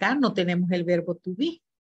 Acá no tenemos el verbo to be,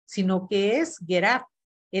 sino que es get up.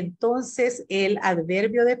 Entonces el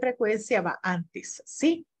adverbio de frecuencia va antes,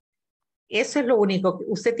 ¿sí? Eso es lo único que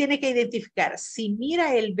usted tiene que identificar. Si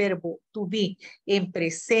mira el verbo to be en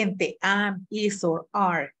presente, am, is, or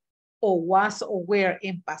are, o was, o were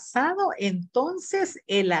en pasado, entonces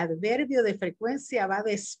el adverbio de frecuencia va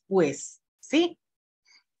después, ¿sí?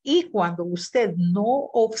 Y cuando usted no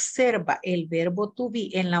observa el verbo to be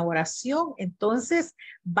en la oración, entonces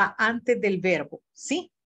va antes del verbo,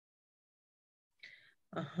 ¿sí?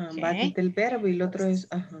 Ajá, okay. Va antes del verbo y el otro es,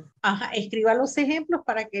 ajá. Ajá, escriba los ejemplos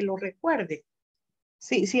para que lo recuerde.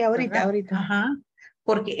 Sí, ahorita. Ajá,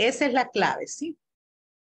 porque esa es la clave, ¿sí?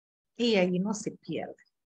 Y ahí no se pierde.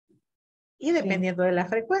 Y dependiendo de la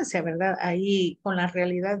frecuencia, ¿verdad? Ahí con la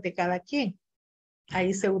realidad de cada quien.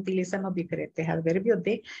 Ahí se utilizan los diferentes adverbios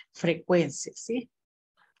de frecuencia, ¿sí?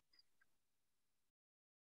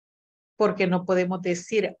 Porque no podemos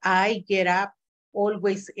decir I get up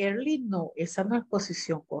always early. No, esa no es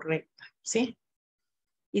posición correcta, ¿sí?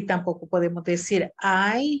 Y tampoco podemos decir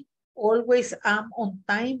I always am on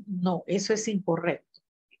time. No, eso es incorrecto.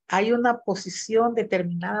 Hay una posición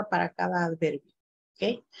determinada para cada adverbio,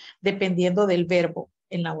 ¿ok? Dependiendo del verbo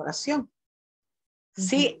en la oración.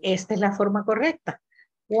 Sí, esta es la forma correcta.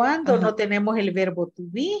 Cuando no tenemos el verbo to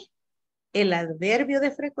be, el adverbio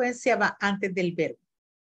de frecuencia va antes del verbo.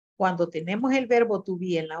 Cuando tenemos el verbo to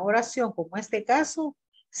be en la oración, como este caso,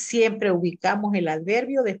 siempre ubicamos el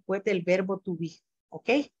adverbio después del verbo to be, ¿ok?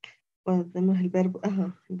 Cuando tenemos el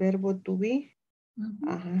verbo to be,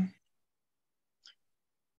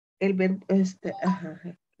 el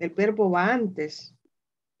verbo va antes.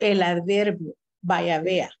 El adverbio, vaya,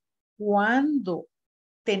 vea. Cuando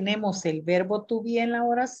tenemos el verbo to be en la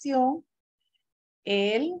oración,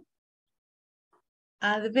 el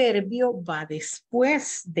adverbio va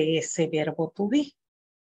después de ese verbo to be.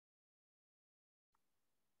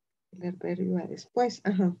 El adverbio va después,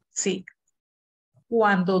 Sí.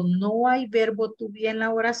 Cuando no hay verbo to be en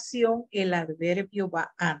la oración, el adverbio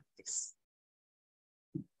va antes.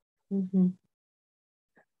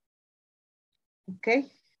 Ok.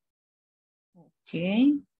 Ok.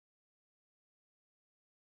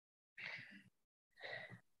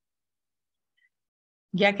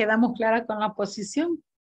 ¿Ya quedamos claras con la posición?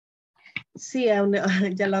 Sí, ya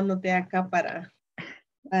lo anoté acá para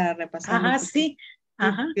repasar. Ajá, sí.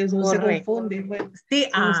 Ajá, que no se confunde. Bueno, sí,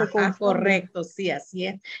 no se confunde. correcto, sí, así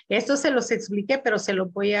es. Esto se los expliqué, pero se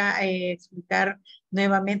los voy a explicar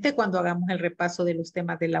nuevamente cuando hagamos el repaso de los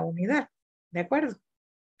temas de la unidad. ¿De acuerdo?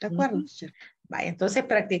 De acuerdo. Vaya, entonces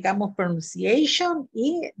practicamos pronunciation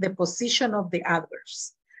y the position of the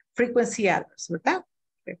adverbs. Frequency adverbs, ¿verdad?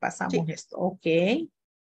 Repasamos esto. Ok.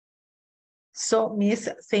 So, Miss,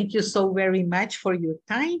 thank you so very much for your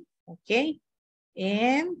time. Okay.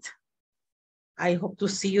 And I hope to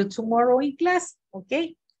see you tomorrow in class.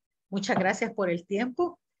 Okay. Muchas gracias por el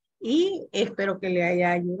tiempo y espero que le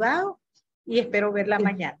haya ayudado y espero verla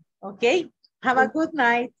mañana. Okay. Have a good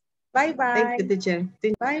night. Bye bye. Thank you, teacher.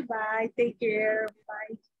 Bye bye. Take care.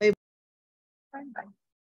 Bye. Bye. Bye bye.